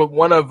friends with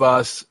one of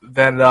us,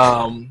 then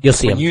you'll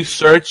see when him. You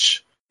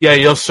search,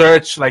 you'll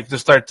search, like,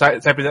 just start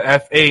typing the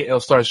F8, it'll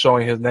start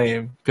showing his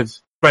name,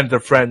 because friends are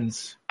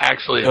friends.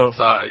 Actually, it's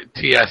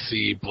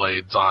TSC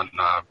Blades on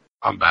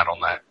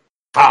Battle.net.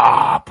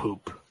 Ah,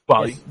 poop.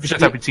 Well, you should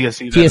type in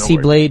TSC.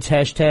 TSC Blades,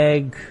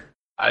 hashtag...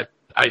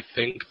 I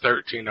think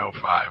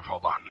 1305.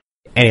 Hold on.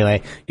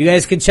 Anyway, you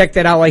guys can check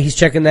that out while he's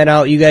checking that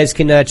out. You guys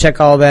can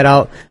check all that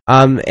out.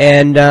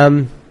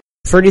 And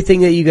for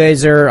anything that you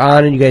guys are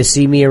on and you guys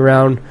see me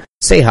around,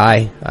 say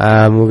hi.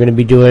 We're going to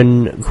be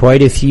doing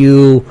quite a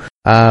few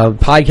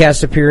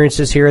podcast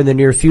appearances here in the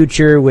near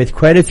future with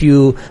quite a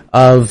few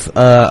of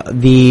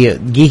the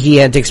Geeky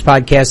Antics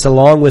podcasts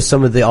along with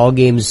some of the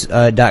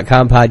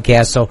AllGames.com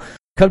podcasts. So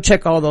come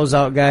check all those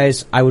out,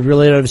 guys. I would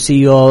really love to see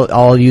you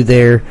all of you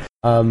there.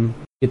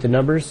 Get the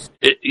numbers?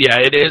 It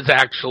is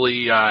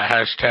actually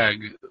hashtag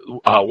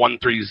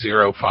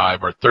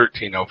 1305 or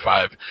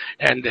 1305.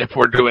 And if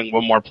we're doing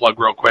one more plug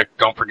real quick,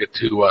 don't forget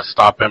to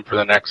stop in for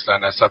the next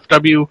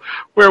NSFW,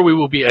 where we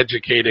will be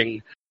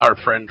educating our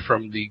friend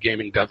from the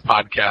Gaming Death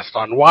podcast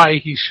on why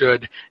he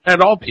should,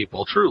 and all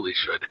people truly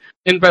should,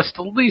 invest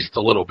at least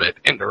a little bit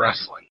into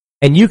wrestling.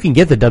 And you can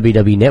get the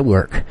WWE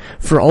Network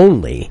for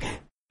only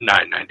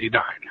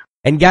 $9.99.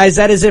 And guys,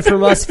 that is it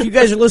from us. If you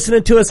guys are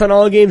listening to us on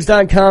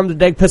allgames.com, the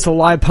Dag Pistol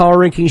Live Power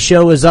Ranking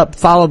Show is up,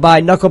 followed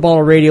by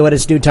Knuckleballer Radio at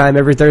its new time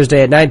every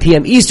Thursday at 9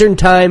 p.m. Eastern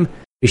Time.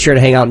 Be sure to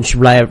hang out in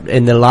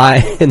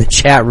the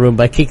chat room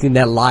by clicking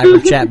that live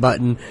or chat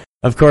button.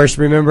 Of course,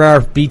 remember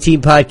our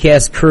B-Team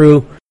podcast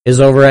crew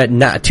is over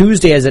at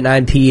Tuesdays at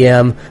 9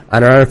 p.m.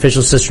 on our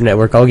unofficial sister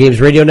network, All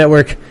Games Radio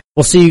Network.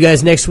 We'll see you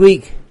guys next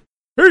week.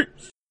 Peace.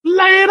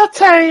 Later,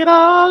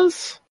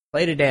 taters.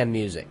 Play the damn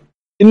music.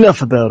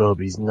 Enough about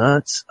Obi's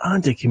nuts. On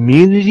to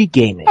community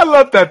gaming. I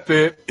love that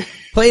bit.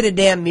 Play the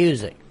damn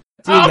music.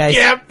 See you guys.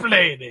 Yeah,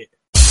 played it.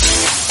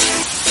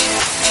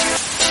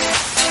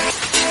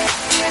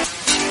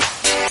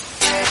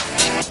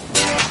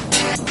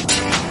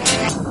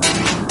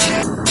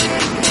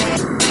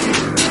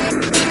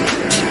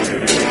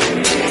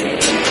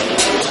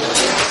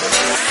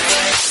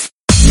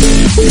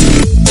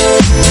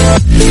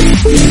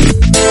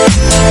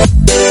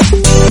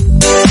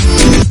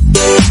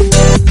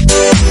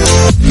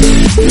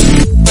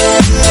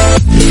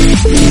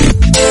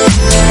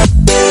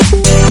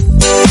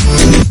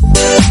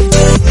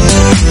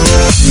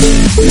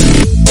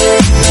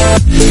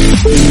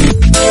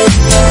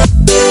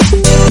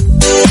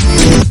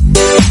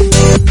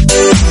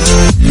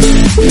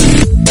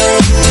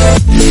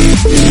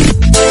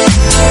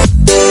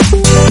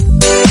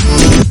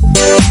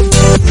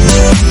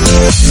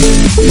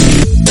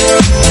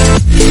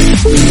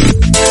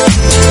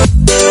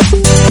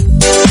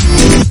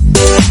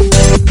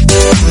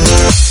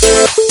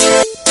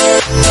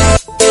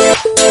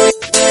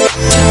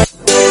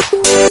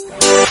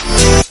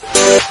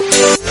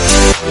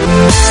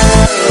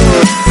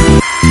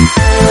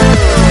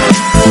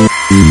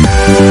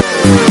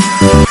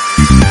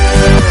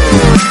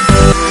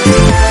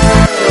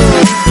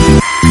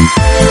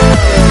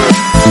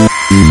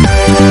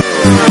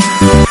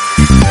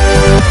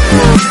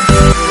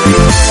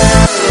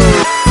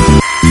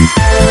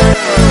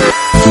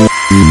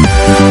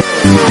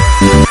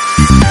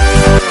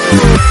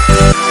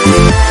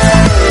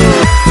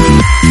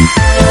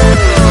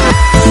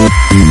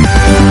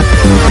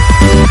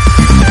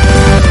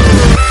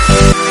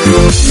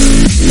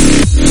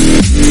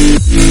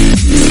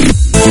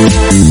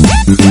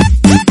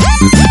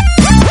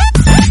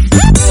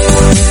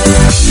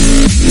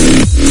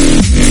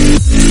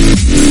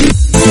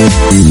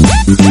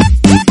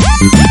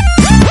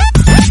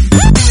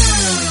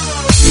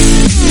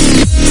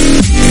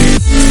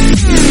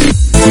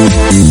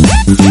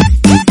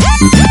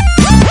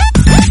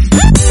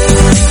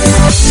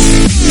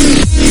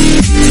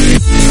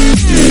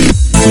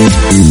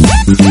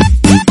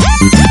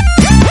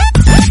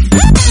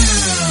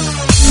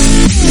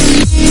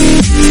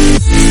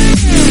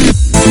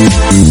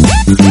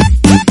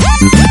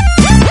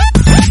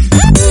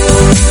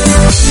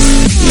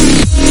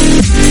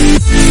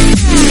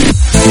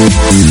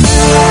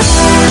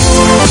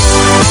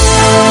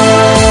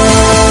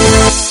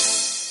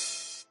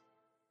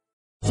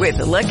 With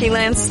the Lucky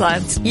Land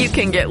Slots, you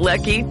can get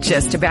lucky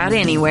just about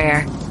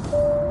anywhere.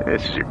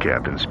 This is your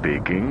captain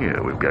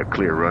speaking. We've got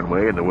clear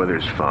runway and the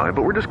weather's fine,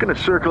 but we're just going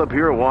to circle up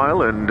here a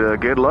while and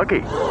get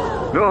lucky.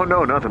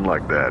 No, nothing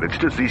like that. It's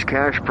just these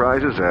cash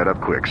prizes add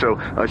up quick. So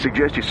I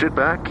suggest you sit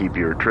back, keep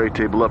your tray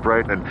table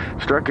upright, and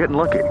start getting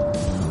lucky.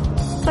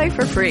 Play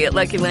for free at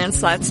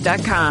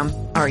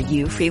LuckyLandSlots.com. Are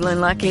you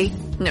feeling lucky?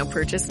 No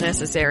purchase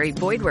necessary.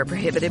 Void where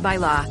prohibited by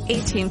law.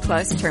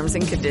 18+ terms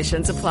and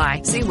conditions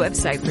apply. See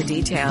website for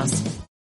details.